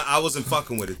let's. I wasn't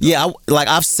fucking with it. Though. Yeah,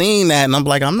 I've seen that, and I'm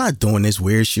like, I'm not doing this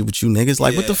weird shit with you niggas.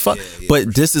 Like, what the fuck? Yeah,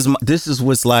 but this is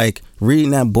what's like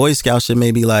reading that Boy Scout shit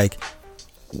made me like,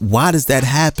 why does that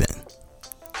happen?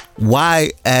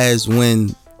 Why, as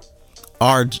when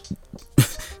our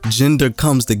gender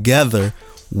comes together,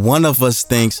 one of us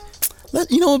thinks,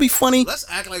 you know what'd be funny? Let's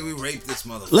act like we raped this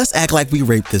motherfucker. Let's act like we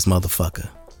raped this motherfucker.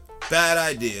 Bad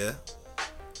idea.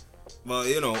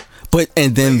 Well, But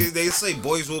and then they say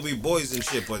boys will be boys and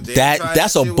shit, but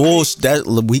that's a bullshit. That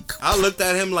weak. I looked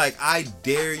at him like, I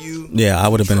dare you. Yeah, I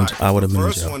would have been. try. I would have been. The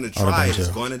in first jail. one to I would've try been in is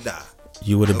jail. going to die.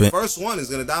 You would have The been. first one is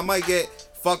gonna die. I might get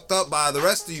fucked up by the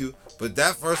rest of you, but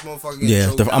that first motherfucker.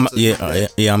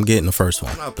 Yeah, I'm getting the first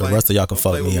one. not The playing. rest of y'all can Don't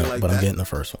fuck play with me me up, like but I'm that. getting the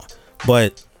first one.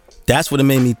 But that's what it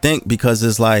made me think, because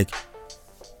it's like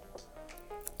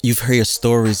you've heard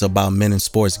stories about men in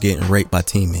sports getting raped by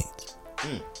teammates.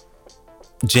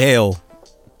 Jail,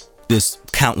 there's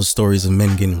countless stories of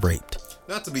men getting raped.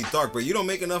 Not to be dark, but you don't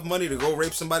make enough money to go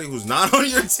rape somebody who's not on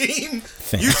your team.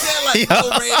 You can't go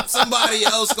rape somebody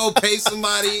else, go pay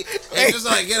somebody, and just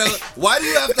like why do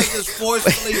you have to just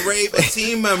forcefully rape a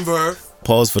team member?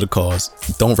 Pause for the cause.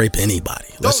 Don't rape anybody.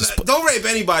 Don't rape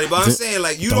anybody, but I'm saying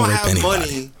like you don't don't rape have anybody.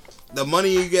 money. The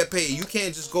money you get paid, you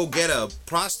can't just go get a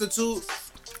prostitute.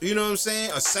 You know what I'm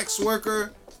saying? A sex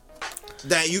worker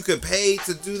that you could pay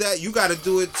to do that. You got to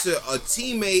do it to a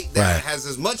teammate that Right. has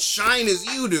as much shine as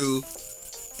you do,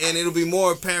 and it'll be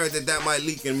more apparent that might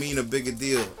leak and mean a bigger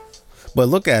deal. But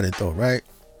look at it though, right?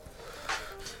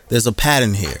 There's a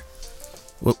pattern here.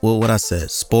 What I said: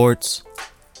 sports,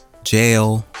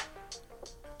 jail,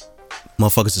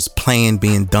 motherfuckers is playing,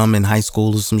 being dumb in high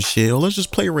school or some shit. Or let's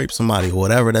just play rape somebody or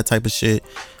whatever, that type of shit.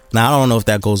 Now I don't know if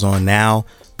that goes on now,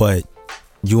 but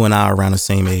you and I are around the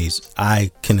same age.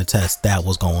 I can attest that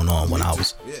was going on when I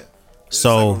was. Yeah. It's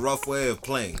So- like a rough way of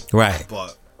playing. Right.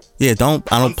 But Yeah, I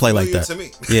don't play like that.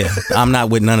 Unfamiliar to me. Yeah, I'm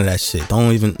not with none of that shit.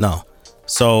 Don't even know.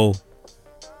 So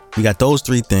we got those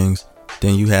three things.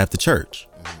 Then you have the church.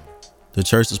 The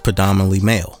church is predominantly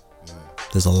male.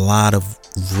 There's a lot of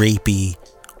rapey,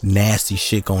 nasty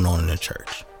shit going on in the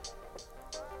church.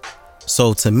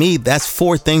 So to me, that's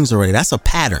four things already. That's a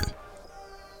pattern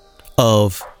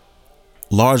of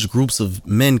large groups of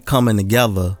men coming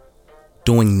together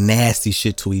doing nasty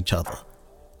shit to each other.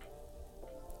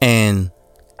 And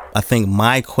I think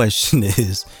my question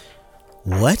is,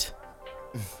 what?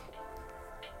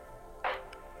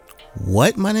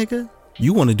 What, my nigga?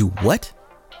 You want to do what?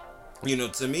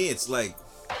 to me, it's like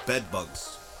bed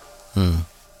bugs. You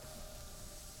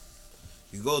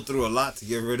go through a lot to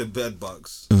get rid of bed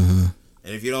bugs.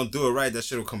 And if you don't do it right, that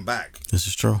shit will come back. This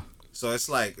is true. So it's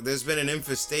like there's been an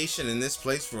infestation in this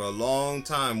place for a long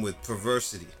time with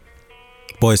perversity.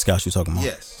 Boy Scouts you talking about?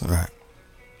 Yes. Right.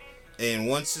 And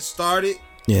once it started,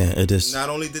 Yeah, it is. Not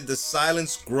only did the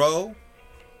silence grow,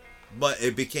 but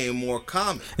it became more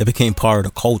common. It became part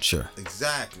of the culture.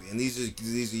 Exactly. And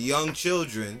these are young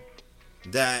children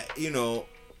that,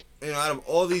 out of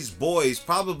all these boys,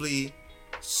 probably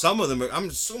some of them I'm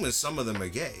assuming some of them are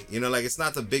gay. Like it's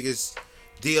not the biggest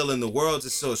deal in the world to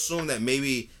still assume that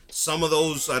maybe some of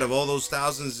those, out of all those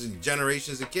thousands and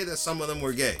generations of kids, that some of them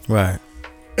were gay. Right.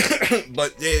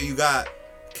 But there you got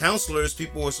counselors,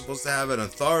 people who are supposed to have an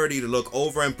authority to look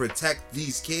over and protect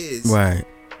these kids. Right.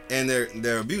 And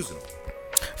they're abusing them.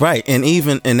 Right. And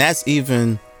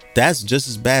that's just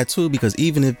as bad too, because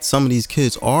even if some of these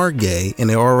kids are gay and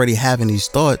they're already having these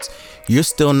thoughts, you're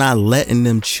still not letting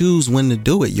them choose when to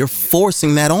do it. You're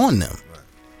forcing that on them. Right.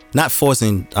 Not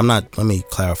forcing, let me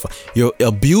clarify. You're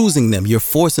abusing them. You're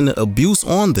forcing the abuse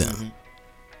on them.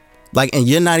 Mm-hmm. And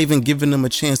you're not even giving them a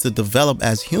chance to develop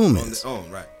as humans.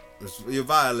 Right. You're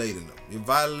violating them. You're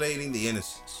violating the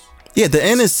innocence. Yeah, the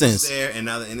innocence. There, and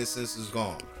now the innocence is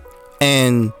gone.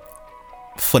 And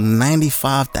for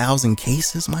 95,000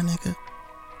 cases, my nigga,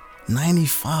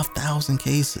 95,000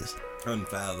 cases,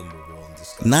 unfathomable and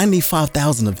disgusting.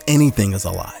 95,000 of anything is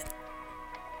a lie.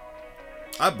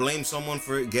 I blame someone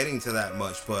for it getting to that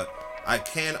much, but I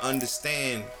can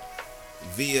understand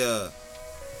via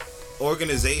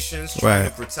organizations trying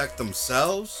to protect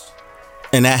themselves.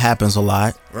 And that happens a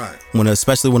lot. Right.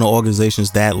 Especially when an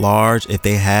organization's that large, if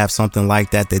they have something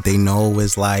like that they know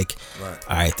is like,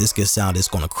 all right, this gets sound, it's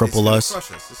going to cripple us.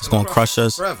 It's going to crush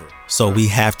us. Forever. So we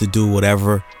have to do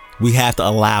whatever. We have to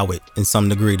allow it in some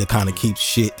degree to kind of keep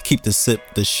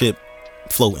the ship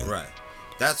floating. Right.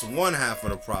 That's one half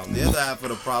of the problem. The other half of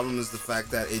the problem is the fact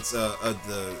that it's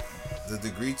the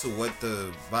degree to what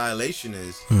the violation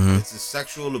is. Mm-hmm. It's a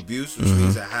sexual abuse, which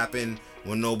means it happened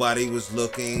when nobody was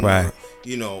looking, right?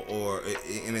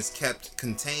 And it's kept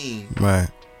contained, right?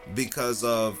 Because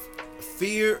of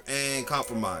fear and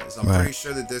compromise. I'm pretty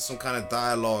sure that there's some kind of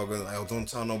dialogue, like, oh, don't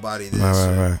tell nobody this.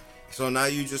 Right. So now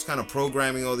you just kind of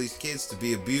programming all these kids to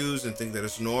be abused and think that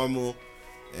it's normal,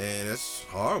 and it's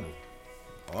horrible.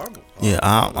 Yeah,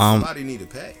 somebody need to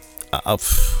pay. I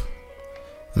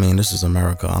mean, this is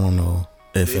America. I don't know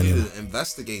if they need to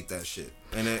investigate that shit,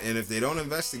 and if they don't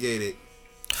investigate it.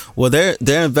 Well, they're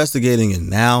investigating it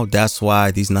now. That's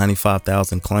why these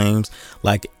 95,000 claims,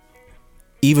 like,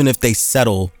 even if they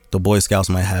settle, the Boy Scouts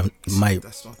might.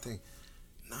 That's one thing.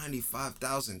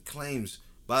 95,000 claims.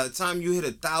 By the time you hit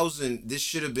 1,000, this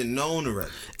should have been known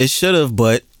already. It should have,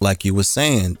 but like you were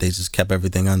saying, they just kept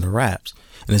everything under wraps,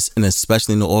 and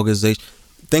especially in the organization.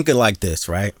 Think of it like this,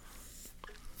 right?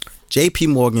 J.P.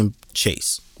 Morgan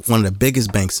Chase, one of the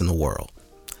biggest banks in the world,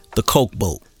 the Coke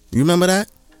boat. You remember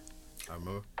that? I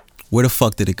remember. Where the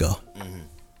fuck did it go? Mm-hmm.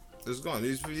 It's gone.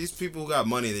 These people who got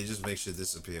money, they just make shit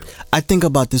disappear. I think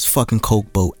about this fucking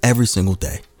Coke boat every single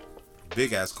day.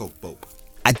 Big ass Coke boat.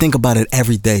 I think about it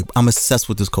every day. I'm obsessed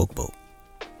with this Coke boat.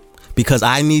 Because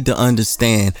I need to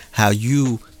understand how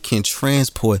you can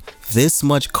transport this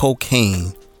much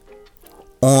cocaine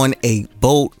on a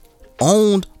boat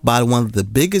owned by one of the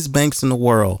biggest banks in the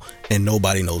world and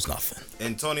nobody knows nothing.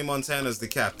 And Tony Montana's the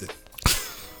captain.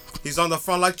 He's on the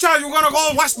front like, Chad, you're gonna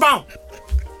go westbound.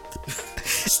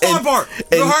 Starboard.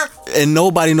 You heard? And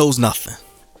nobody knows nothing.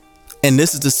 And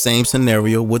this is the same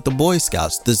scenario with the Boy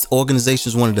Scouts. This organization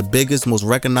is one of the biggest, most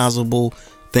recognizable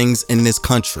things in this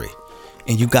country.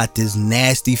 And you got this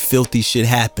nasty, filthy shit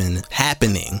happening,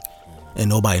 and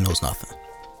nobody knows nothing.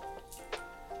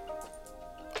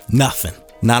 Nothing.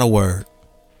 Not a word.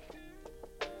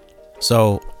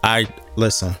 So,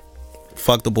 listen.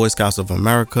 Fuck the Boy Scouts of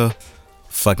America.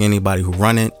 Fuck anybody who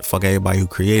run it. Fuck everybody who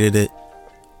created it.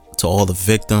 To all the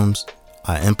victims,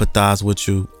 I empathize with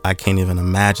you. I can't even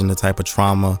imagine the type of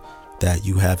trauma that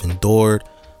you have endured.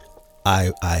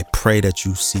 I pray that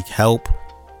you seek help.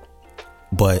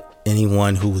 But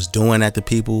anyone who was doing that to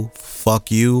people,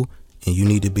 fuck you, and you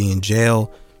need to be in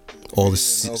jail. All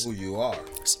the know who you are.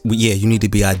 Yeah, you need to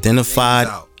be identified.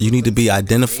 You need to be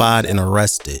identified and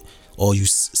arrested. All you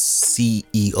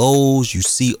CEOs, you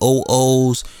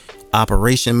COOs,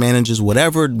 operation managers,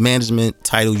 whatever management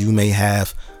title you may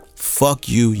have, fuck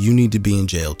you. You need to be in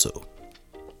jail too.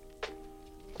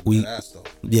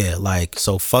 Yeah, like,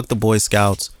 so fuck the Boy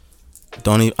Scouts.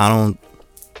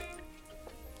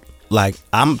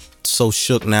 I'm so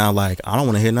shook now. Like, I don't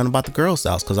want to hear nothing about the Girl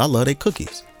Scouts because I love their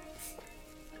cookies.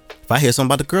 If I hear something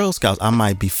about the Girl Scouts, I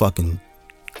might be fucking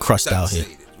crushed out here.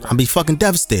 Right? I'll be fucking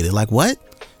devastated. Like, what?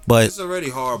 But it's already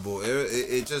horrible.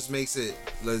 It just makes it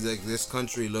like this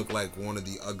country look like one of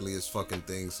the ugliest fucking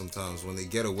things sometimes when they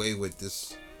get away with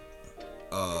this.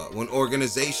 When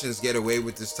organizations get away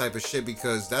with this type of shit,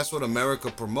 because that's what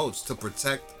America promotes, to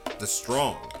protect the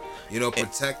strong. You know,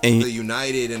 protect and the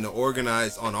united and the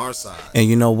organized on our side. And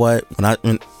you know what?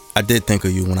 When I did think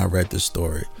of you when I read this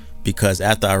story, because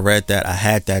after I read that, I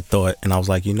had that thought, and I was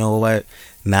like, you know what?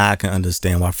 Now I can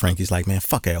understand why Frankie's like, man,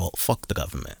 fuck it, fuck the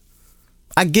government.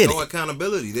 I get it. No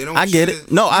accountability. They don't. I get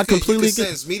it. No, I completely get it. get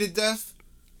it. Sentence me to death,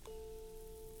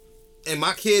 and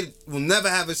my kid will never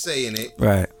have a say in it.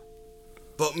 Right.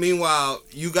 But meanwhile,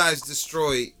 you guys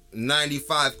destroyed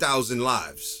 95,000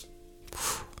 lives.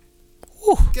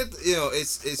 Whew.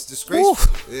 It's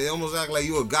disgraceful. It almost act like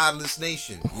you a godless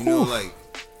nation. You know, like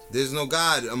there's no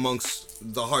God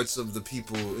amongst the hearts of the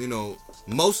people. You know,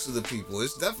 most of the people.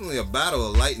 It's definitely a battle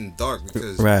of light and dark,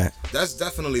 because that's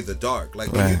definitely the dark.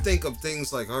 Like when you think of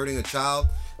things like hurting a child,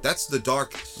 that's the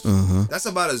darkest. That's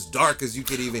about as dark as you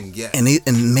could even get. And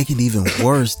make it even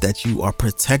worse that you are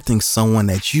protecting someone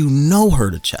that you know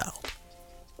hurt a child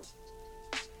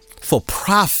for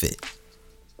profit.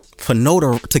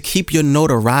 To keep your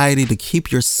notoriety, to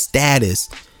keep your status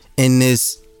in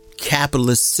this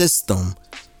capitalist system,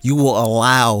 you will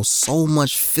allow so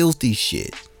much filthy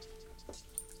shit.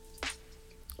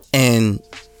 And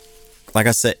like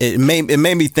I said, it made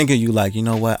me think of you like, you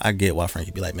know what? I get why Frankie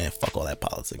be like, man, fuck all that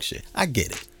politics shit. I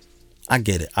get it. I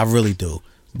really do.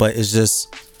 But it's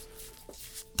just,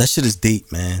 that shit is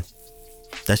deep, man.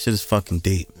 That shit is fucking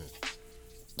deep.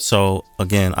 So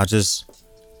again, I just,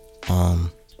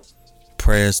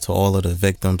 prayers to all of the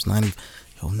victims.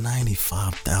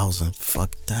 95,000.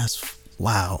 Fuck, that's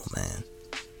wow, man.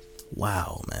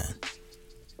 Wow, man.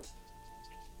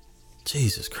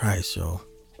 Jesus Christ, yo.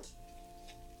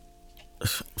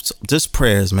 Just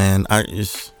prayers, man.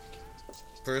 Prayers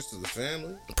to the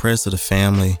family. Prayers to the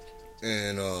family.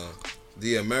 And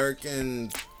the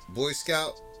American Boy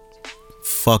Scout.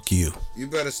 Fuck you. You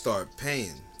better start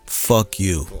paying. Fuck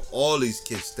you. For all these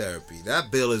kids' therapy. That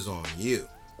bill is on you.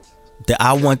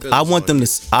 I want them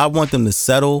to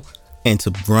settle and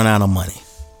to run out of money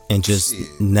and just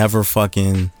never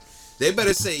fucking. They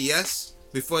better say yes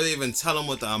before they even tell them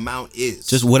what the amount is.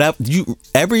 Just whatever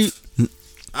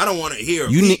I don't want to hear.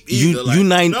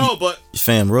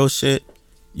 Fam, real shit.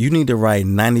 You need to write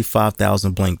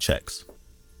 95,000 blank checks.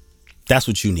 That's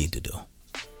what you need to do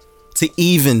to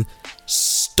even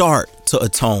start to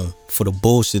atone for the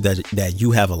bullshit that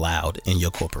you have allowed in your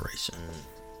corporation.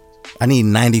 I need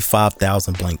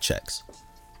 95,000 blank checks.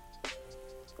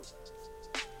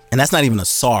 And that's not even a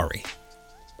sorry.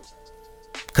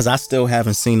 Because I still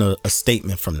haven't seen a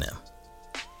statement from them.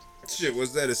 Shit,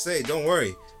 what's there to say? Don't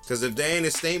worry. Because if there ain't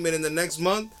a statement in the next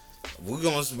month,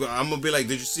 I'm gonna be like,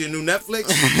 did you see a new Netflix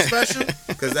special?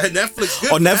 Because that Netflix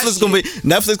good.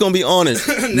 Netflix gonna be on it.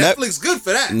 Netflix good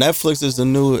for that. Netflix is the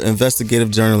new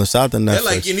investigative journalist out there. Netflix. They're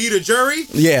like, you need a jury?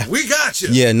 Yeah, we got you.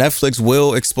 Yeah, Netflix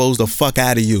will expose the fuck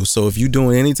out of you. So if you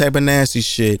doing any type of nasty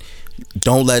shit,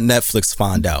 don't let Netflix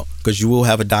find out, because you will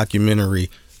have a documentary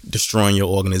destroying your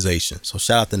organization. So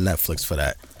shout out to Netflix for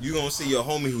that. You gonna see your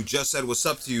homie who just said what's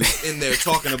up to you in there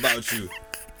talking about you.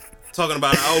 Talking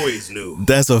about I always knew.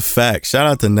 That's a fact. Shout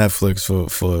out to Netflix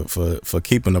for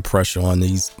keeping the pressure on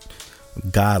these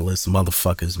godless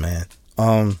motherfuckers, man.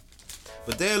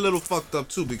 But they're a little fucked up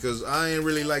too, because I ain't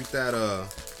really like that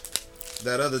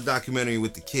other documentary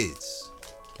with the kids.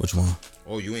 Which one?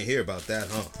 Oh, you ain't hear about that,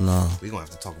 huh? No. We gonna have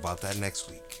to talk about that next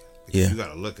week. Yeah. You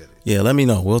gotta look at it. Yeah, let me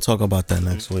know. We'll talk about that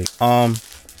next week.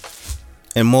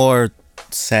 And more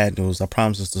sad news. I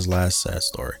promise this is the last sad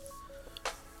story.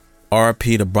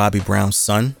 RIP to Bobby Brown's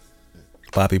son,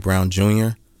 Bobby Brown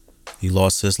Jr. He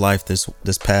lost his life this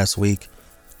past week.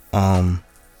 I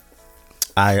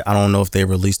don't know if they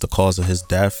released the cause of his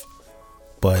death,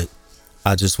 but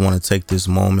I just want to take this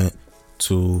moment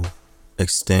to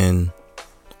extend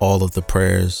all of the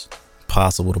prayers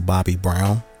possible to Bobby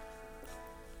Brown,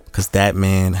 because that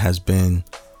man has been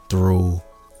through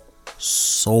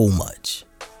so much.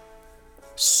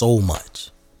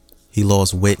 He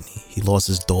lost Whitney. He lost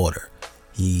his daughter.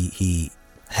 He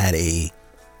had a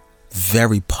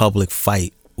very public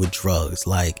fight with drugs.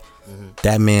 Like,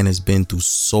 that man has been through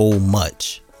so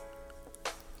much.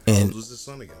 And how old was his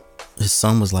son again? His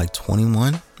son was like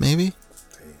 21, maybe.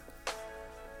 Damn.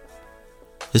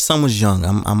 His son was young.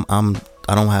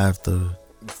 I don't have the.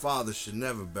 The father should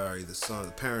never bury the son.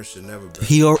 The parents should never bury.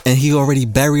 He already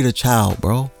buried a child,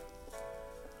 bro.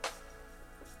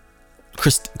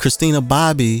 Christina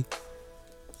Bobby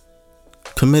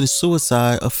committed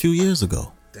suicide a few years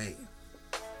ago. Damn.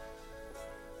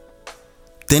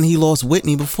 Then he lost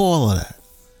Whitney before all of that.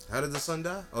 How did the son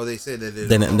die? Oh, they said that they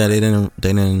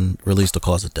didn't release the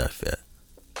cause of death yet.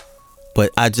 But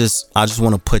I just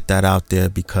want to put that out there,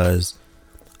 because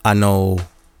I know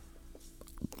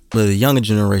the younger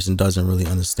generation doesn't really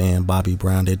understand Bobby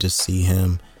Brown. They just see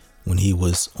him when he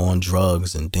was on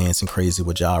drugs and dancing crazy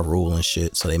with Ja Rule and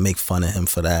shit. So they make fun of him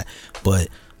for that. But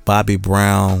Bobby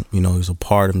Brown, you know, he's a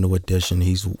part of New Edition.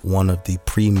 He's one of the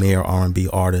premier R&B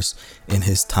artists in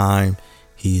his time.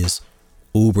 He is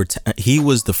he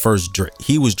was the first Drake.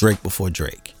 He was Drake before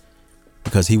Drake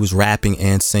because he was rapping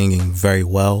and singing very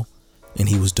well. And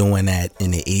he was doing that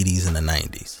in the 80s and the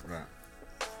 90s. Right.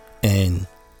 And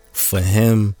for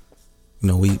him, you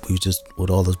know, we just, with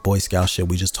all this Boy Scout shit,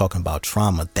 we just talking about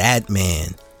trauma. That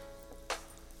man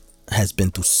has been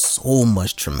through so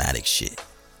much traumatic shit.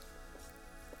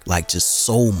 Like, just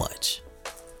so much.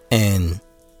 And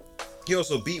He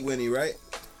also beat Whitney, right?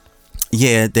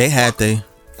 yeah, they had I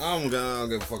don't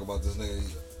give a fuck about this nigga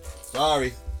either.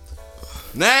 Sorry.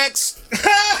 Next.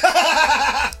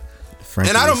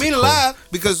 And I don't mean to lie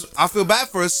because I feel bad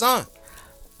for his son.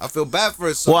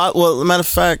 Well, matter of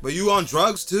fact, But you on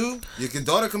drugs too? Your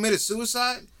daughter committed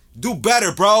suicide? Do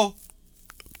better, bro.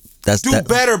 Do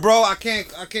better, bro. I can't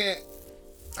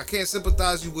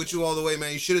sympathize with you all the way,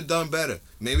 man. You should have done better.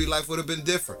 Maybe life would have been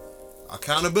different.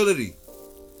 Accountability.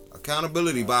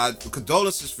 By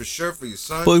condolences for sure for your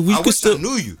son. But we I could wish still, I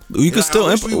knew you. We could still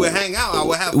I wish we would hang out. I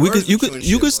would have words you with could and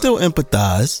you shit, could still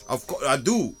empathize. Of course, I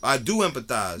do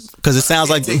empathize. Because it sounds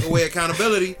like Take away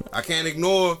accountability. I can't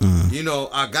ignore. You know,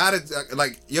 I got it.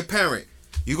 Like your parent.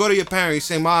 You go to your parent. You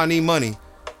say, "Ma, I need money."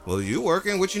 Well, you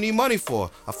working? What you need money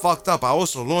for? I fucked up. I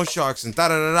also loan sharks and da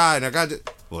da da da. And I got it.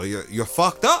 Well, you're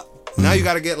fucked up. Now you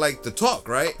got to get like the talk,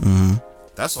 right?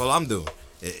 That's all I'm doing.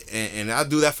 And I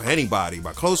do that for anybody.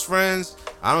 My close friends.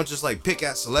 I don't just like pick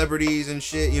at celebrities and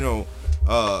shit, you know.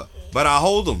 But I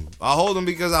hold them. I hold them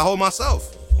because I hold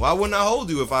myself. Why wouldn't I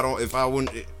hold you why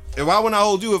wouldn't I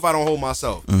hold you if I don't hold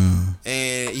myself?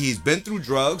 And he's been through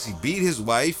drugs. He beat his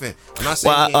wife, and I'm not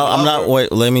saying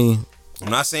I'm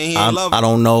not saying he ain't love her. I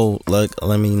don't know.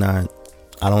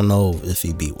 I don't know if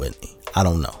he beat Whitney. I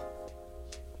don't know.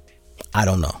 I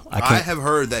have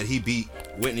heard that he beat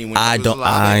Whitney when I she was don't.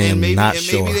 alive. I am maybe, not and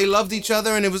sure. Maybe they loved each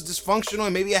other and it was dysfunctional,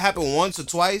 and maybe it happened once or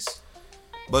twice.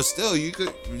 But still, you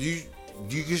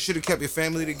should have kept your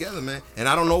family together, man. And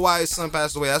I don't know why his son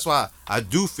passed away. That's why I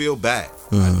do feel bad.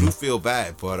 I do feel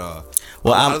bad. But a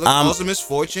lot of the cause of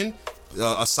misfortune,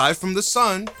 aside from the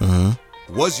son,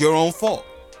 was your own fault.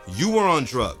 You were on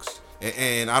drugs,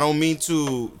 and I don't mean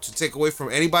to take away from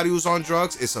anybody who's on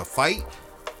drugs. It's a fight.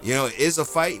 You know, it is a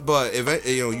fight, but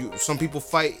some people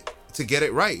fight to get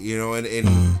it right, you know,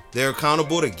 and they're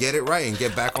accountable to get it right and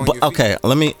get back on your feet. Okay,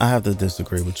 I have to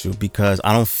disagree with you because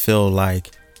I don't feel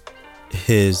like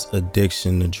his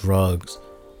addiction to drugs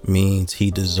means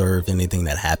he deserved anything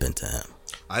that happened to him.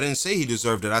 I didn't say he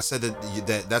deserved it. I said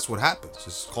that's what happens.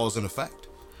 It's cause and effect.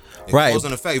 Right. Cause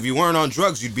and effect. If you weren't on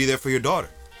drugs, you'd be there for your daughter.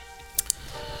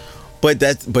 But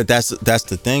that's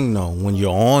the thing though. When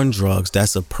you're on drugs,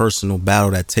 that's a personal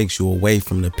battle that takes you away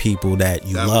from the people that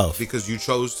you love. Because you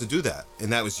chose to do that,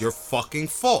 and that was your fucking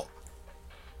fault.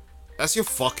 That's your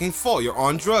fucking fault. You're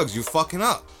on drugs. You fucking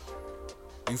up.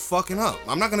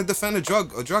 I'm not gonna defend a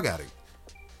drug addict.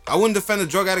 I wouldn't defend a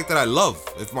drug addict that I love.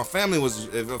 If a family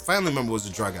member was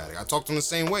a drug addict, I talk to them the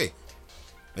same way.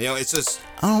 You know, it's just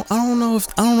I don't know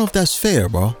if that's fair,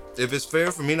 bro. If it's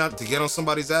fair for me not to get on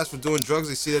somebody's ass for doing drugs,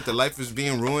 they see that their life is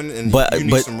being ruined, and you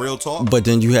need some real talk. But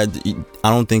then I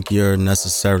don't think you're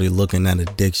necessarily looking at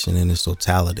addiction in its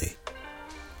totality.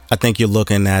 I think you're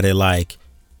looking at it like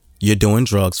you're doing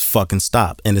drugs, fucking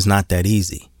stop, and it's not that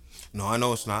easy. No, I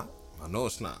know it's not.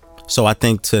 So I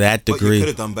think to that degree, but you could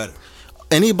have done better.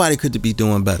 Anybody could be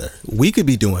doing better. We could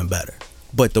be doing better.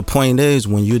 But the point is,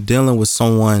 when you're dealing with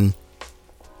someone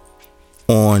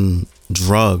on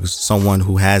drugs, someone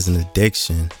who has an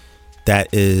addiction,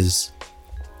 that is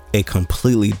a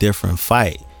completely different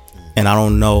fight. And I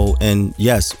don't know. And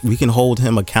yes, we can hold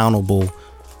him accountable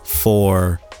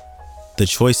for the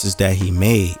choices that he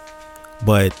made,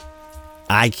 but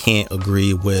I can't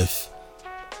agree with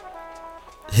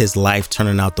his life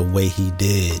turning out the way he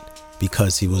did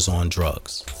because he was on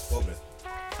drugs.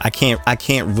 I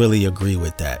can't really agree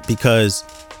with that because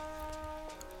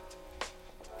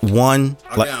one,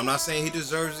 again, I'm not saying he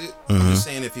deserves it. I'm just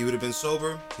saying if he would have been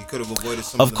sober, he could have avoided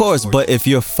some. Of course, but if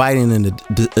you're fighting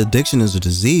addiction is a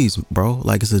disease, bro.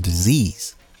 Like, it's a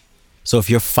disease. So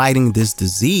if you're fighting this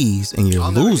disease and you're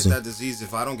losing, I'll never get that disease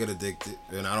if I don't get addicted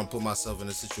and I don't put myself in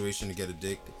a situation to get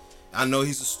addicted. I know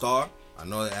he's a star. I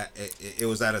know that it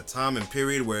was at a time and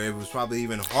period where it was probably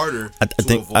even harder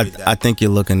to avoid that. I think you're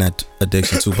looking at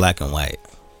addiction too black and white.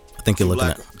 I think you're looking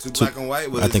at too black and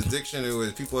white with his addiction.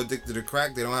 With people addicted to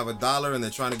crack, they don't have $1 and they're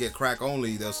trying to get crack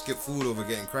only. They'll skip food over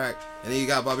getting crack. And then you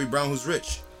got Bobby Brown, who's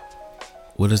rich.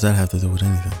 What does that have to do with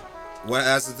anything? What it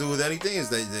has to do with anything is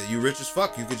that you rich as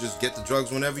fuck. You could just get the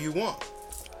drugs whenever you want.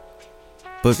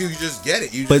 But you just get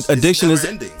it. But addiction is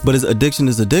ending. addiction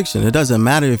is addiction. It doesn't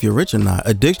matter if you're rich or not.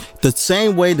 Addiction, the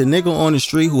same way the nigga on the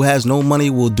street who has no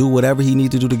money will do whatever he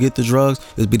needs to do to get the drugs,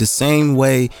 it'd be the same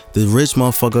way the rich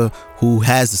motherfucker who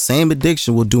has the same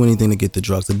addiction will do anything to get the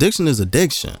drugs. Addiction is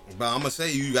addiction. But I'm gonna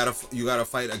say you gotta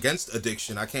fight against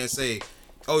addiction. I can't say,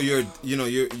 oh,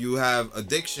 you have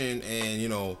addiction and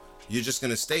you're just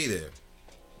gonna stay there.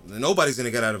 Nobody's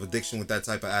gonna get out of addiction with that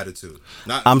type of attitude.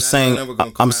 I'm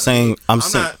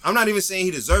not even saying he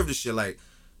deserved this shit. Like,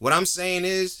 what I'm saying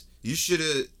is you should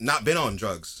have not been on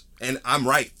drugs, and I'm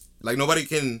right. Like, nobody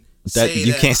can say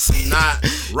you can't say I'm not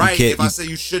right if I say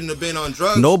you shouldn't have been on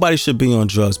drugs. Nobody should be on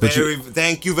drugs. But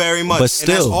thank you very much. But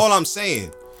still, and that's all I'm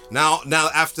saying. Now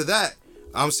after that,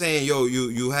 I'm saying,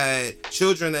 you had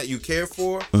children that you care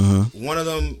for. Mm-hmm. One of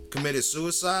them committed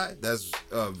suicide. That's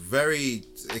very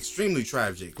extremely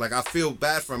tragic. Like, I feel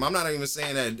bad for him. I'm not even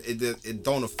saying that it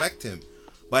don't affect him,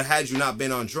 but had you not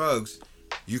been on drugs,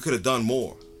 you could have done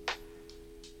more.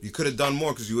 You could have done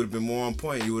more because you would have been more on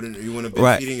point. You wouldn't have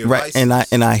been feeding your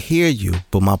vices. And I hear you,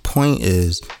 but my point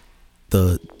is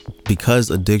because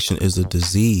addiction is a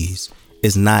disease,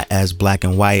 it's not as black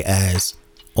and white as,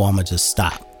 oh, I'm gonna just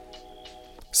stop.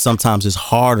 Sometimes it's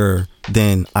harder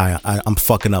than I'm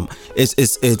fucking up.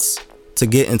 It's to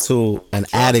get into an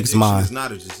addict's mind. It's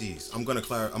not a disease. I'm gonna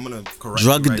correct.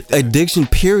 Drug you right there. addiction,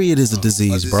 period, is a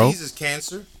disease, bro. A disease is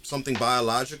cancer, something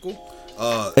biological.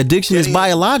 Addiction is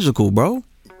biological, bro.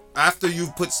 After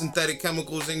you've put synthetic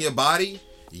chemicals in your body,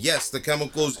 yes, the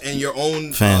chemicals in your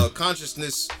own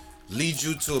consciousness lead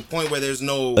you to a point where there's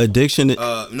no addiction,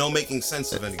 no making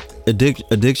sense of anything.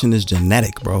 Addiction is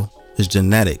genetic, bro. It's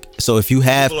genetic. So if you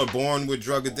have people are born with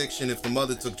drug addiction, if the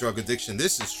mother took drug addiction,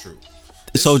 this is true.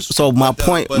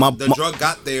 The drug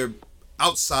got there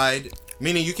outside,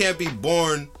 meaning you can't be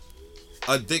born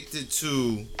addicted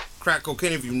to crack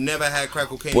cocaine if you never had crack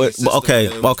cocaine. Okay.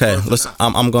 Listen,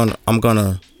 I'm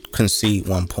gonna concede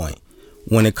one point.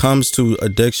 When it comes to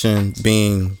addiction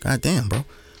being, goddamn, bro.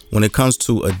 When it comes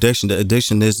to addiction, the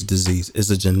addiction is a disease. It's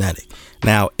a genetic.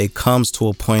 Now, it comes to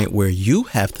a point where you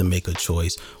have to make a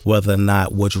choice whether or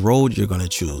not which road you're going to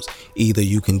choose. Either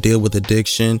you can deal with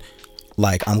addiction,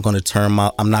 like I'm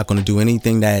not going to do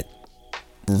anything that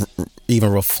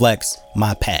even reflects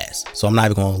my past. So I'm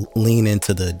not even going to lean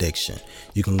into the addiction.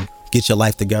 You can get your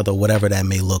life together, whatever that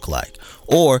may look like.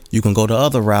 Or you can go the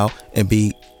other route and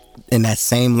be in that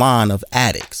same line of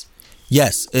addicts.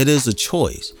 Yes, it is a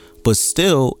choice. But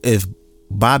still, if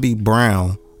Bobby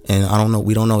Brown, and I don't know,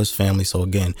 we don't know his family, so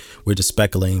again, we're just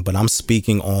speculating, but I'm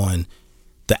speaking on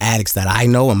the addicts that I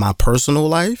know in my personal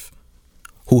life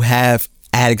who have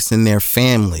addicts in their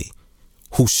family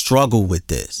who struggle with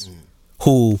this,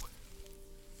 who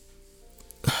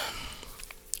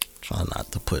try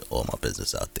not to put all my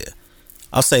business out there.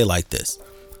 I'll say it like this.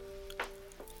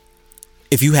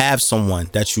 If you have someone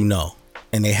that you know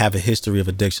and they have a history of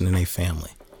addiction in their family,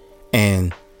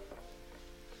 and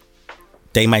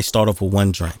they might start off with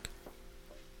one drink,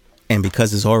 and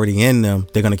because it's already in them,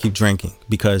 they're gonna keep drinking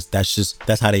because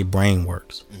that's how their brain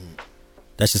works.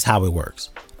 That's just how it works,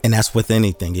 and that's with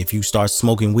anything. If you start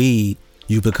smoking weed,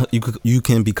 you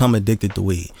can become addicted to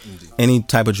weed, any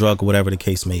type of drug or whatever the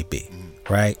case may be,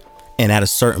 right? And at a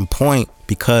certain point,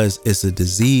 because it's a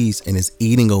disease and it's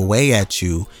eating away at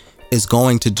you, it's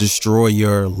going to destroy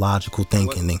your logical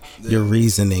thinking, your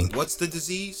reasoning. What's the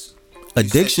disease?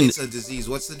 Addiction. It's a disease.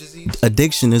 What's the disease?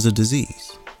 Addiction is a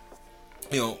disease.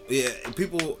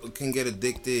 People can get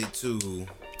addicted to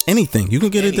anything. You can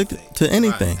get addicted to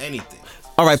anything. Right, anything.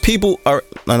 All right, people are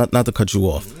not to cut you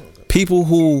off. People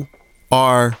who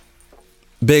are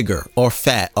bigger or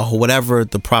fat or whatever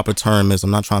the proper term is.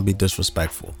 I'm not trying to be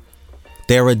disrespectful.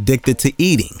 They're addicted to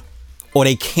eating, or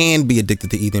they can be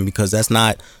addicted to eating because that's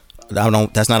not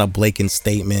a blatant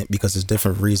statement, because there's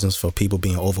different reasons for people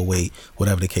being overweight,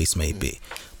 whatever the case may be.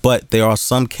 But there are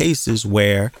some cases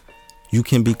where you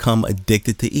can become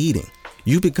addicted to eating.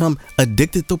 You become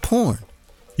addicted to porn.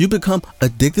 You become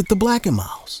addicted to Black and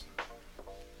Miles.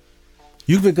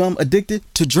 You become addicted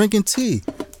to drinking tea,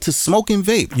 to smoking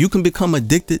vape. You can become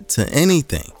addicted to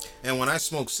anything. And when I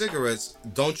smoke cigarettes,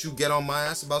 don't you get on my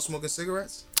ass about smoking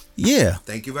cigarettes? Yeah.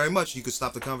 Thank you very much. You can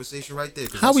stop the conversation right there,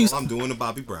 because that's all I'm doing to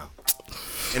Bobby Brown.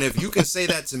 And if you can say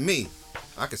that to me,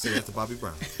 I can say that to Bobby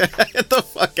Brown. Get the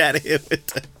fuck out of here with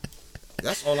that.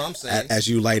 That's all I'm saying. As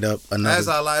you light up another. As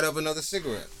I light up another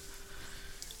cigarette.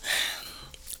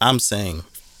 I'm saying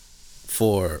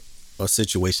for a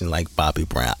situation like Bobby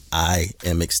Brown, I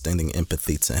am extending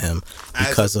empathy to him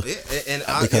because of his situation.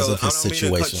 I don't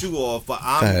mean to cut you off, but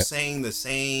I'm saying the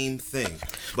same thing.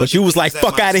 But you was like,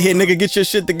 "Fuck out of here, nigga! Get your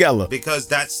shit together." Because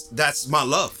that's my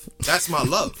love. That's my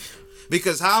love.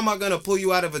 Because how am I gonna pull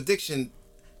you out of addiction,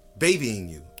 babying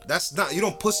you? That's not. You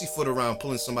don't pussyfoot around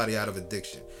pulling somebody out of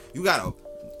addiction. You gotta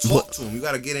talk to them. You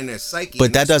gotta get in their psyche.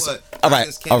 But that does. All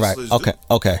right.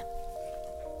 Okay.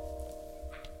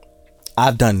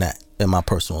 I've done that in my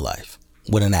personal life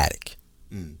with an addict.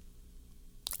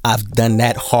 I've done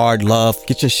that hard love.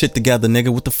 Get your shit together, nigga.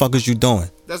 What the fuck is you doing?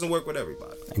 Doesn't work with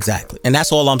everybody. Exactly. And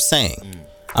that's all I'm saying.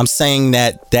 I'm saying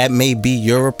that may be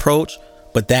your approach,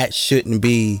 but that shouldn't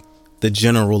be the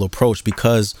general approach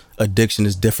because addiction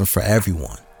is different for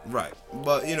everyone. Right.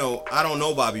 But, I don't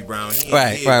know Bobby Brown.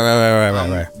 Right.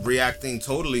 I'm reacting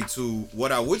totally to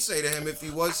what I would say to him if he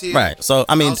was here. Right. So,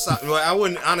 I mean... I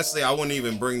wouldn't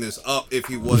even bring this up if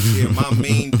he was here. My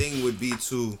main thing would be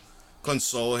to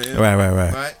console him.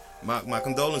 Right? My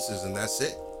condolences, and that's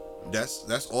it.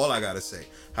 That's all I got to say.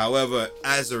 However,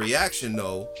 as a reaction,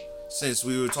 though, since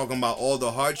we were talking about all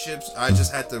the hardships, I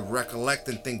just had to recollect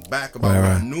and think back about what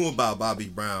I knew about Bobby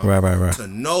Brown to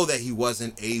know that he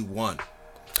wasn't A1.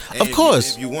 And of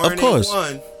course. If you weren't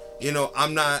A1,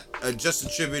 I'm not just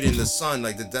attributing the son.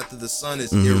 Like, the death of the son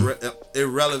is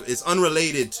irrelevant. It's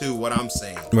unrelated to what I'm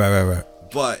saying. Right.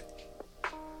 But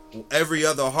every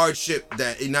other hardship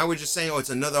now we're just saying, it's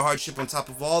another hardship on top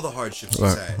of all the hardships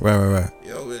he's had. Right.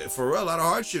 For real, a lot of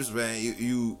hardships, man.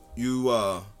 You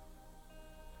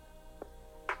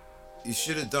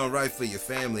should have done right for your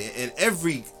family, and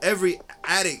every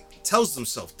addict tells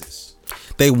themselves this.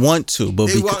 They want to, but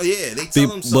they tell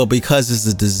themselves. But because it's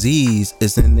a disease,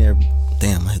 it's in there.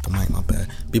 Damn, I hit the mic. My bad.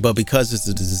 But because it's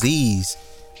a disease,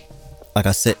 like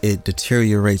I said, it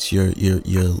deteriorates your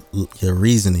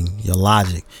reasoning, your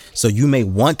logic. So you may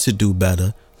want to do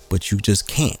better, but you just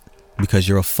can't because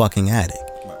you're a fucking addict.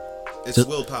 Right. It's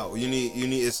willpower. You need.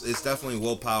 It's definitely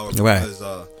willpower because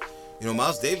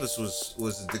Miles Davis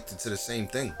was addicted to the same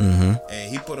thing, and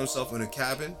he put himself in a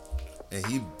cabin, and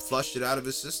he flushed it out of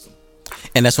his system.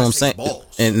 And that's what I'm saying.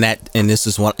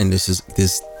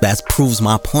 That proves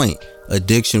my point.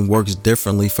 Addiction works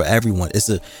differently for everyone. It's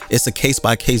a case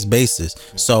by case basis.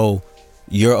 So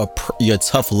your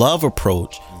tough love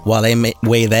approach, while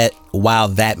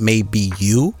that may be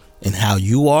you and how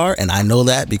you are, and I know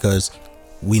that because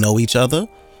we know each other,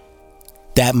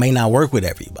 that may not work with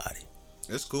everybody.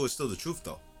 It's cool. It's still the truth,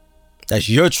 though. That's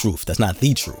your truth. That's not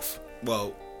the truth.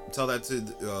 Well, tell that to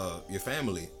your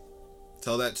family.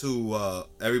 Tell that to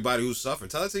everybody who suffered.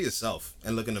 Tell it to yourself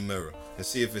and look in the mirror and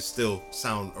see if it still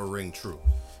sound or ring true.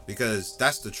 Because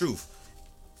that's the truth.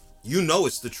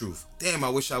 It's the truth. Damn, I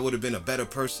wish I would have been a better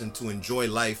person to enjoy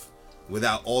life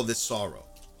without all this sorrow.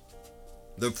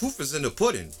 The proof is in the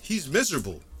pudding. He's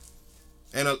miserable.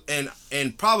 And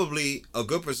probably a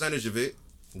good percentage of it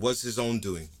was his own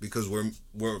doing because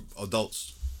we're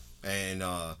adults. And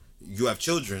you have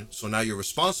children, so now you're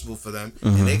responsible for them,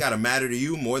 and they gotta matter to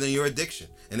you more than your addiction.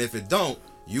 And if it don't,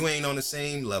 you ain't on the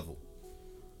same level.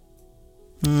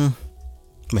 Maybe.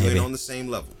 You ain't on the same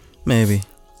level. Maybe,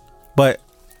 but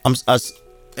and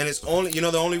it's only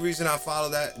the only reason I follow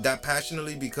that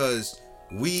passionately because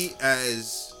we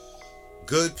as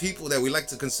good people that we like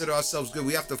to consider ourselves good,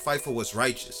 we have to fight for what's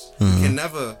righteous. You can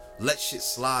never let shit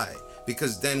slide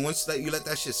because then once you let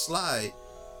that shit slide.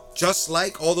 Just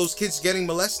like all those kids getting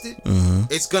molested,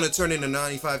 it's going to turn into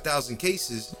 95,000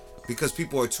 cases because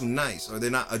people are too nice or they're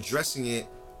not addressing it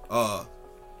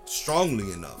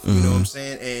strongly enough. You know what I'm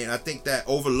saying? And I think that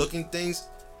overlooking things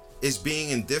is being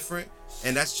indifferent,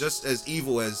 and that's just as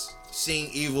evil as seeing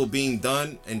evil being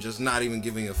done and just not even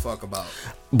giving a fuck about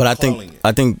But I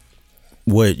think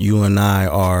what you and I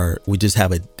are, we just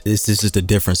have this is just a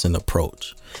difference in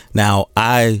approach. Now,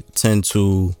 I tend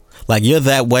to... Like, you're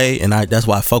that way, and that's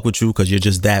why I fuck with you, because you're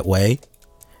just that way.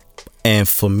 And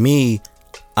for me,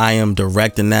 I am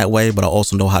direct in that way, but I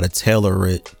also know how to tailor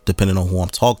it depending on who I'm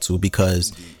talking to,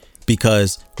 because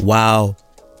while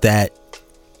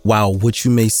what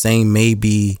you may say may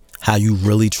be how you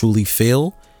really truly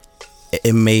feel,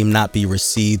 it may not be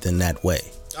received in that way.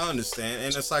 I understand,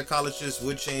 and a psychologist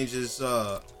would change his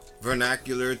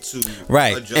vernacular to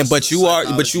right. But you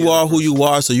are who you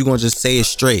are, so you're gonna just say it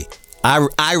straight.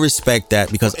 I respect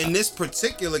that because in this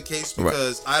particular case,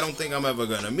 because I don't think I'm ever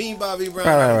gonna meet Bobby Brown.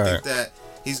 I don't think that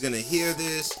he's gonna hear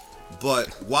this.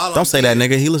 But don't say that,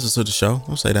 nigga. He listens to the show.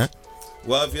 Don't say that.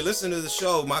 Well, if you listen to the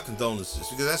show, my condolences,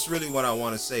 because that's really what I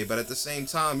want to say. But at the same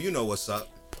time, you know what's up.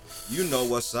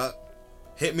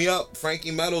 Hit me up, Frankie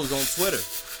Meadows on Twitter.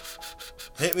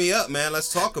 Hit me up, man.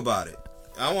 Let's talk about it.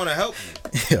 I want to help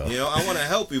you. You know, I want to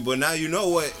help you, but now you know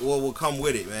what will come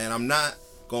with it, man. I'm not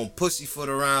gonna pussyfoot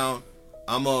around.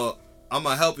 I'm a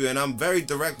help you, and I'm very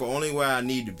direct, but only where I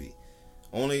need to be.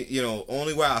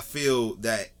 Only where I feel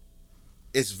that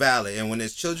it's valid. And when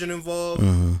there's children involved,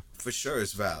 for sure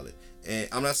it's valid. And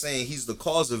I'm not saying he's the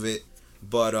cause of it,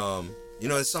 but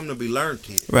there's something to be learned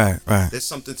here. Right. There's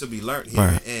something to be learned here.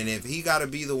 Right. And if he got to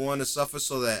be the one to suffer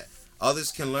so that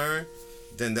others can learn,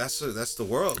 then that's the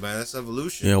world, man. That's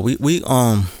evolution. Yeah, we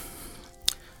I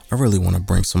really want to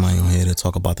bring somebody on here to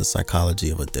talk about the psychology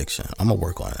of addiction. I'm gonna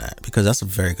work on that because that's a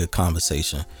very good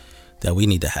conversation that we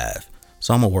need to have.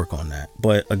 So I'm gonna work on that.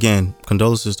 But again,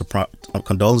 condolences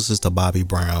to Bobby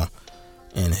Brown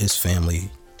and his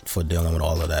family for dealing with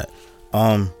all of that.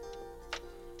 I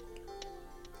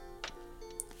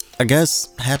guess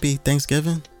happy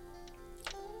Thanksgiving.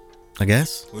 I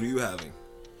guess. What are you having?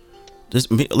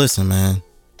 Listen, man.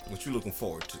 What you looking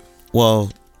forward to?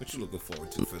 Well, what you looking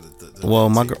forward to for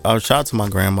the shout out to my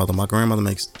grandmother. My grandmother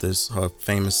makes her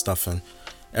famous stuffing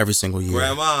every single year.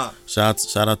 Grandma.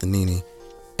 Shout out to Nene.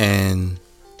 And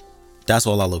that's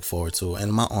all I look forward to.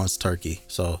 And my aunt's turkey,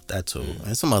 so that too.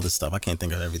 And some other stuff. I can't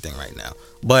think of everything right now.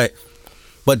 But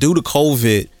due to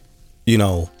COVID,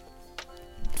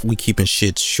 we keeping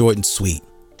shit short and sweet.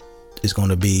 It's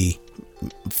gonna be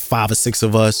 5 or 6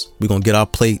 of us. We're gonna get our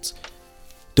plates.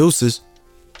 Deuces.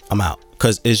 I'm out.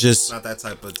 Cause it's not that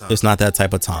type of time. It's not that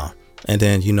type of time. And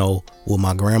then, with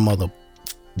my grandmother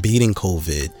beating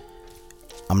COVID,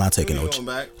 I'm not taking no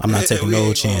chances. I'm not taking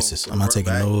no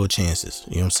chances.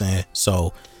 You know what I'm saying?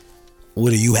 So,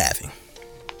 what are you having?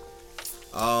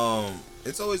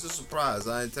 It's always a surprise.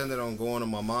 I intended on going to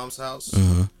my mom's house.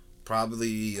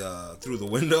 Probably through the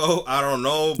window. I don't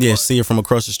know. Yeah, see her from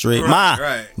across the street.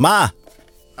 Right. Ma.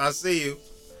 I see you.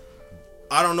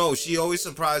 I don't know. She always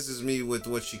surprises me with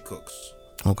what she cooks.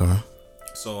 Okay.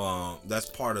 So that's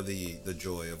part of the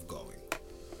joy of going.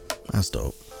 That's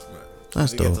dope. Right.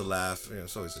 That's dope. Get to laugh.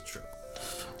 It's always a trip.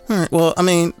 All right. Well, I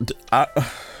mean, I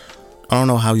don't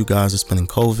know how you guys are spending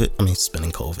COVID.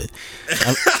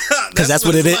 Because that's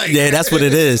what it is. Yeah, that's what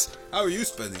it is. How are you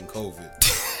spending COVID?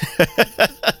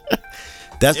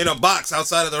 That's in a box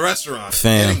outside of the restaurant.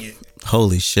 Fam,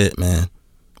 holy shit, man.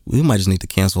 We might just need to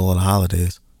cancel all the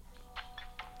holidays.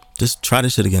 Just try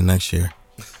this shit again next year.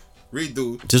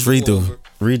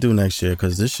 Redo next year,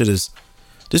 because this shit is.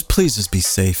 Please just be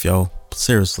safe, yo.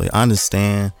 Seriously, I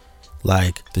understand.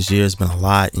 Like, this year has been a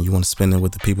lot, and you want to spend it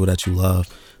with the people that you love,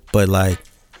 but like,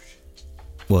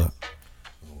 what?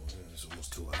 It's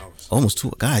almost 2 hours. Almost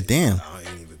 2. God damn. I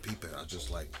ain't even peep it. I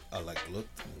look.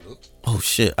 Oh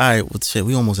shit! All right, well, shit.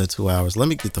 We almost at 2 hours.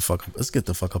 Let's get the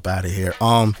fuck up out of here.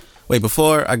 Wait,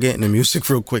 before I get into music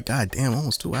real quick. God damn,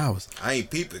 almost 2 hours. I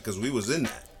ain't peep it because we was in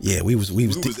that. Yeah, we was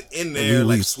in there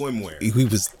like swimwear. We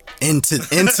was into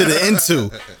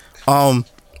the.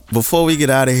 Before we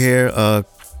get out of here,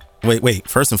 wait.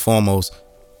 First and foremost,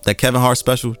 that Kevin Hart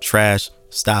special, trash.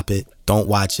 Stop it. Don't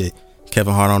watch it.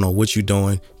 Kevin Hart, I don't know what you're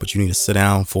doing, but you need to sit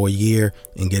down for a year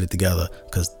and get it together,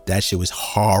 because that shit was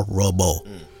horrible.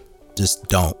 Just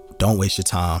don't waste your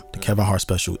time. The Kevin Hart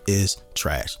special is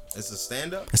trash. It's a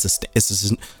stand-up?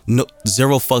 No,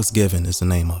 Zero Fucks Given is the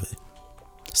name of it.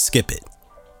 Skip it.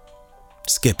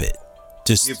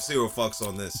 Just give 0 fucks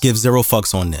on this. Give 0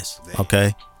 fucks on this. Damn.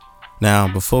 Okay. Now,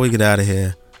 before we get out of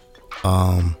here,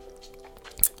 let's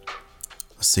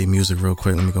see music real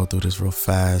quick. Let me go through this real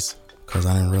fast, because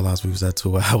I didn't realize we was at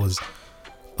 2 hours.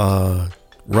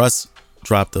 Russ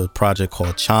dropped a project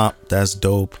called Chomp. That's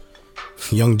dope.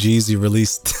 Young Jeezy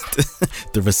released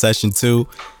The Recession 2.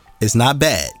 It's not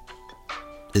bad.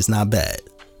 He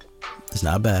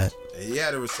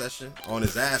had a recession on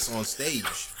his ass on stage.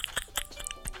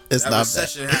 It's that not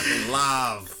recession bad. happened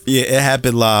live. Yeah, it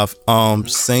happened live.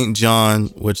 St. John,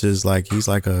 which is he's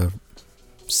like a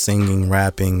singing,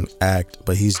 rapping act,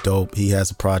 but he's dope. He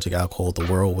has a project out called The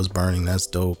World Was Burning. That's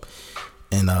dope.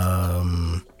 And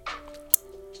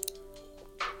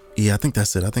yeah, I think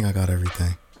that's it. I think I got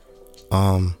everything.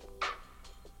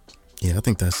 Yeah, I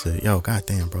think that's it. Yo,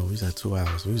 goddamn, bro, we was at 2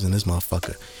 hours. We was in this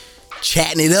motherfucker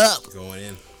chatting it up. Going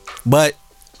in. But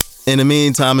in the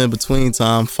meantime, in between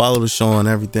time, follow the show on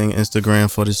everything.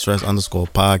 Instagram for the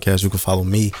stress_podcast. You can follow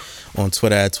me on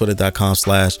Twitter at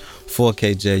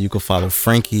twitter.com/4KJ. You can follow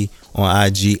Frankie on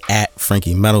IG at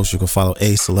Frankie Metals. You can follow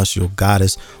A Celestial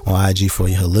Goddess on IG for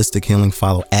your holistic healing.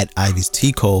 Follow at Ivy's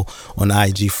Tico on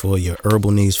IG for your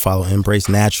herbal needs. Follow Embrace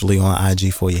Naturally on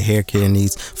IG for your hair care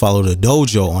needs. Follow the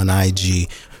Dojo on IG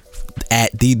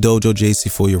at the Dojo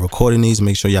JC for your recording needs.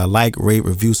 Make sure y'all like, rate,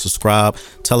 review, subscribe.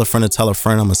 Tell a friend to tell a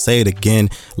friend. I'm gonna say it again.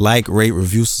 Like, rate,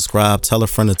 review, subscribe. Tell a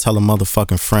friend to tell a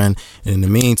motherfucking friend. And in the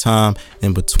meantime,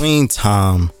 in between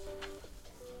time,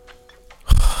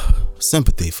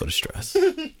 sympathy for the stress.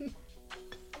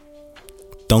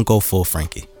 Don't go full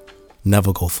Frankie.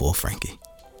 Never go full Frankie.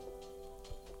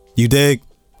 You dig?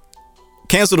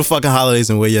 Cancel the fucking holidays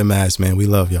and wear your mask, man. We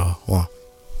love y'all. One.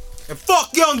 And fuck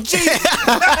Young G.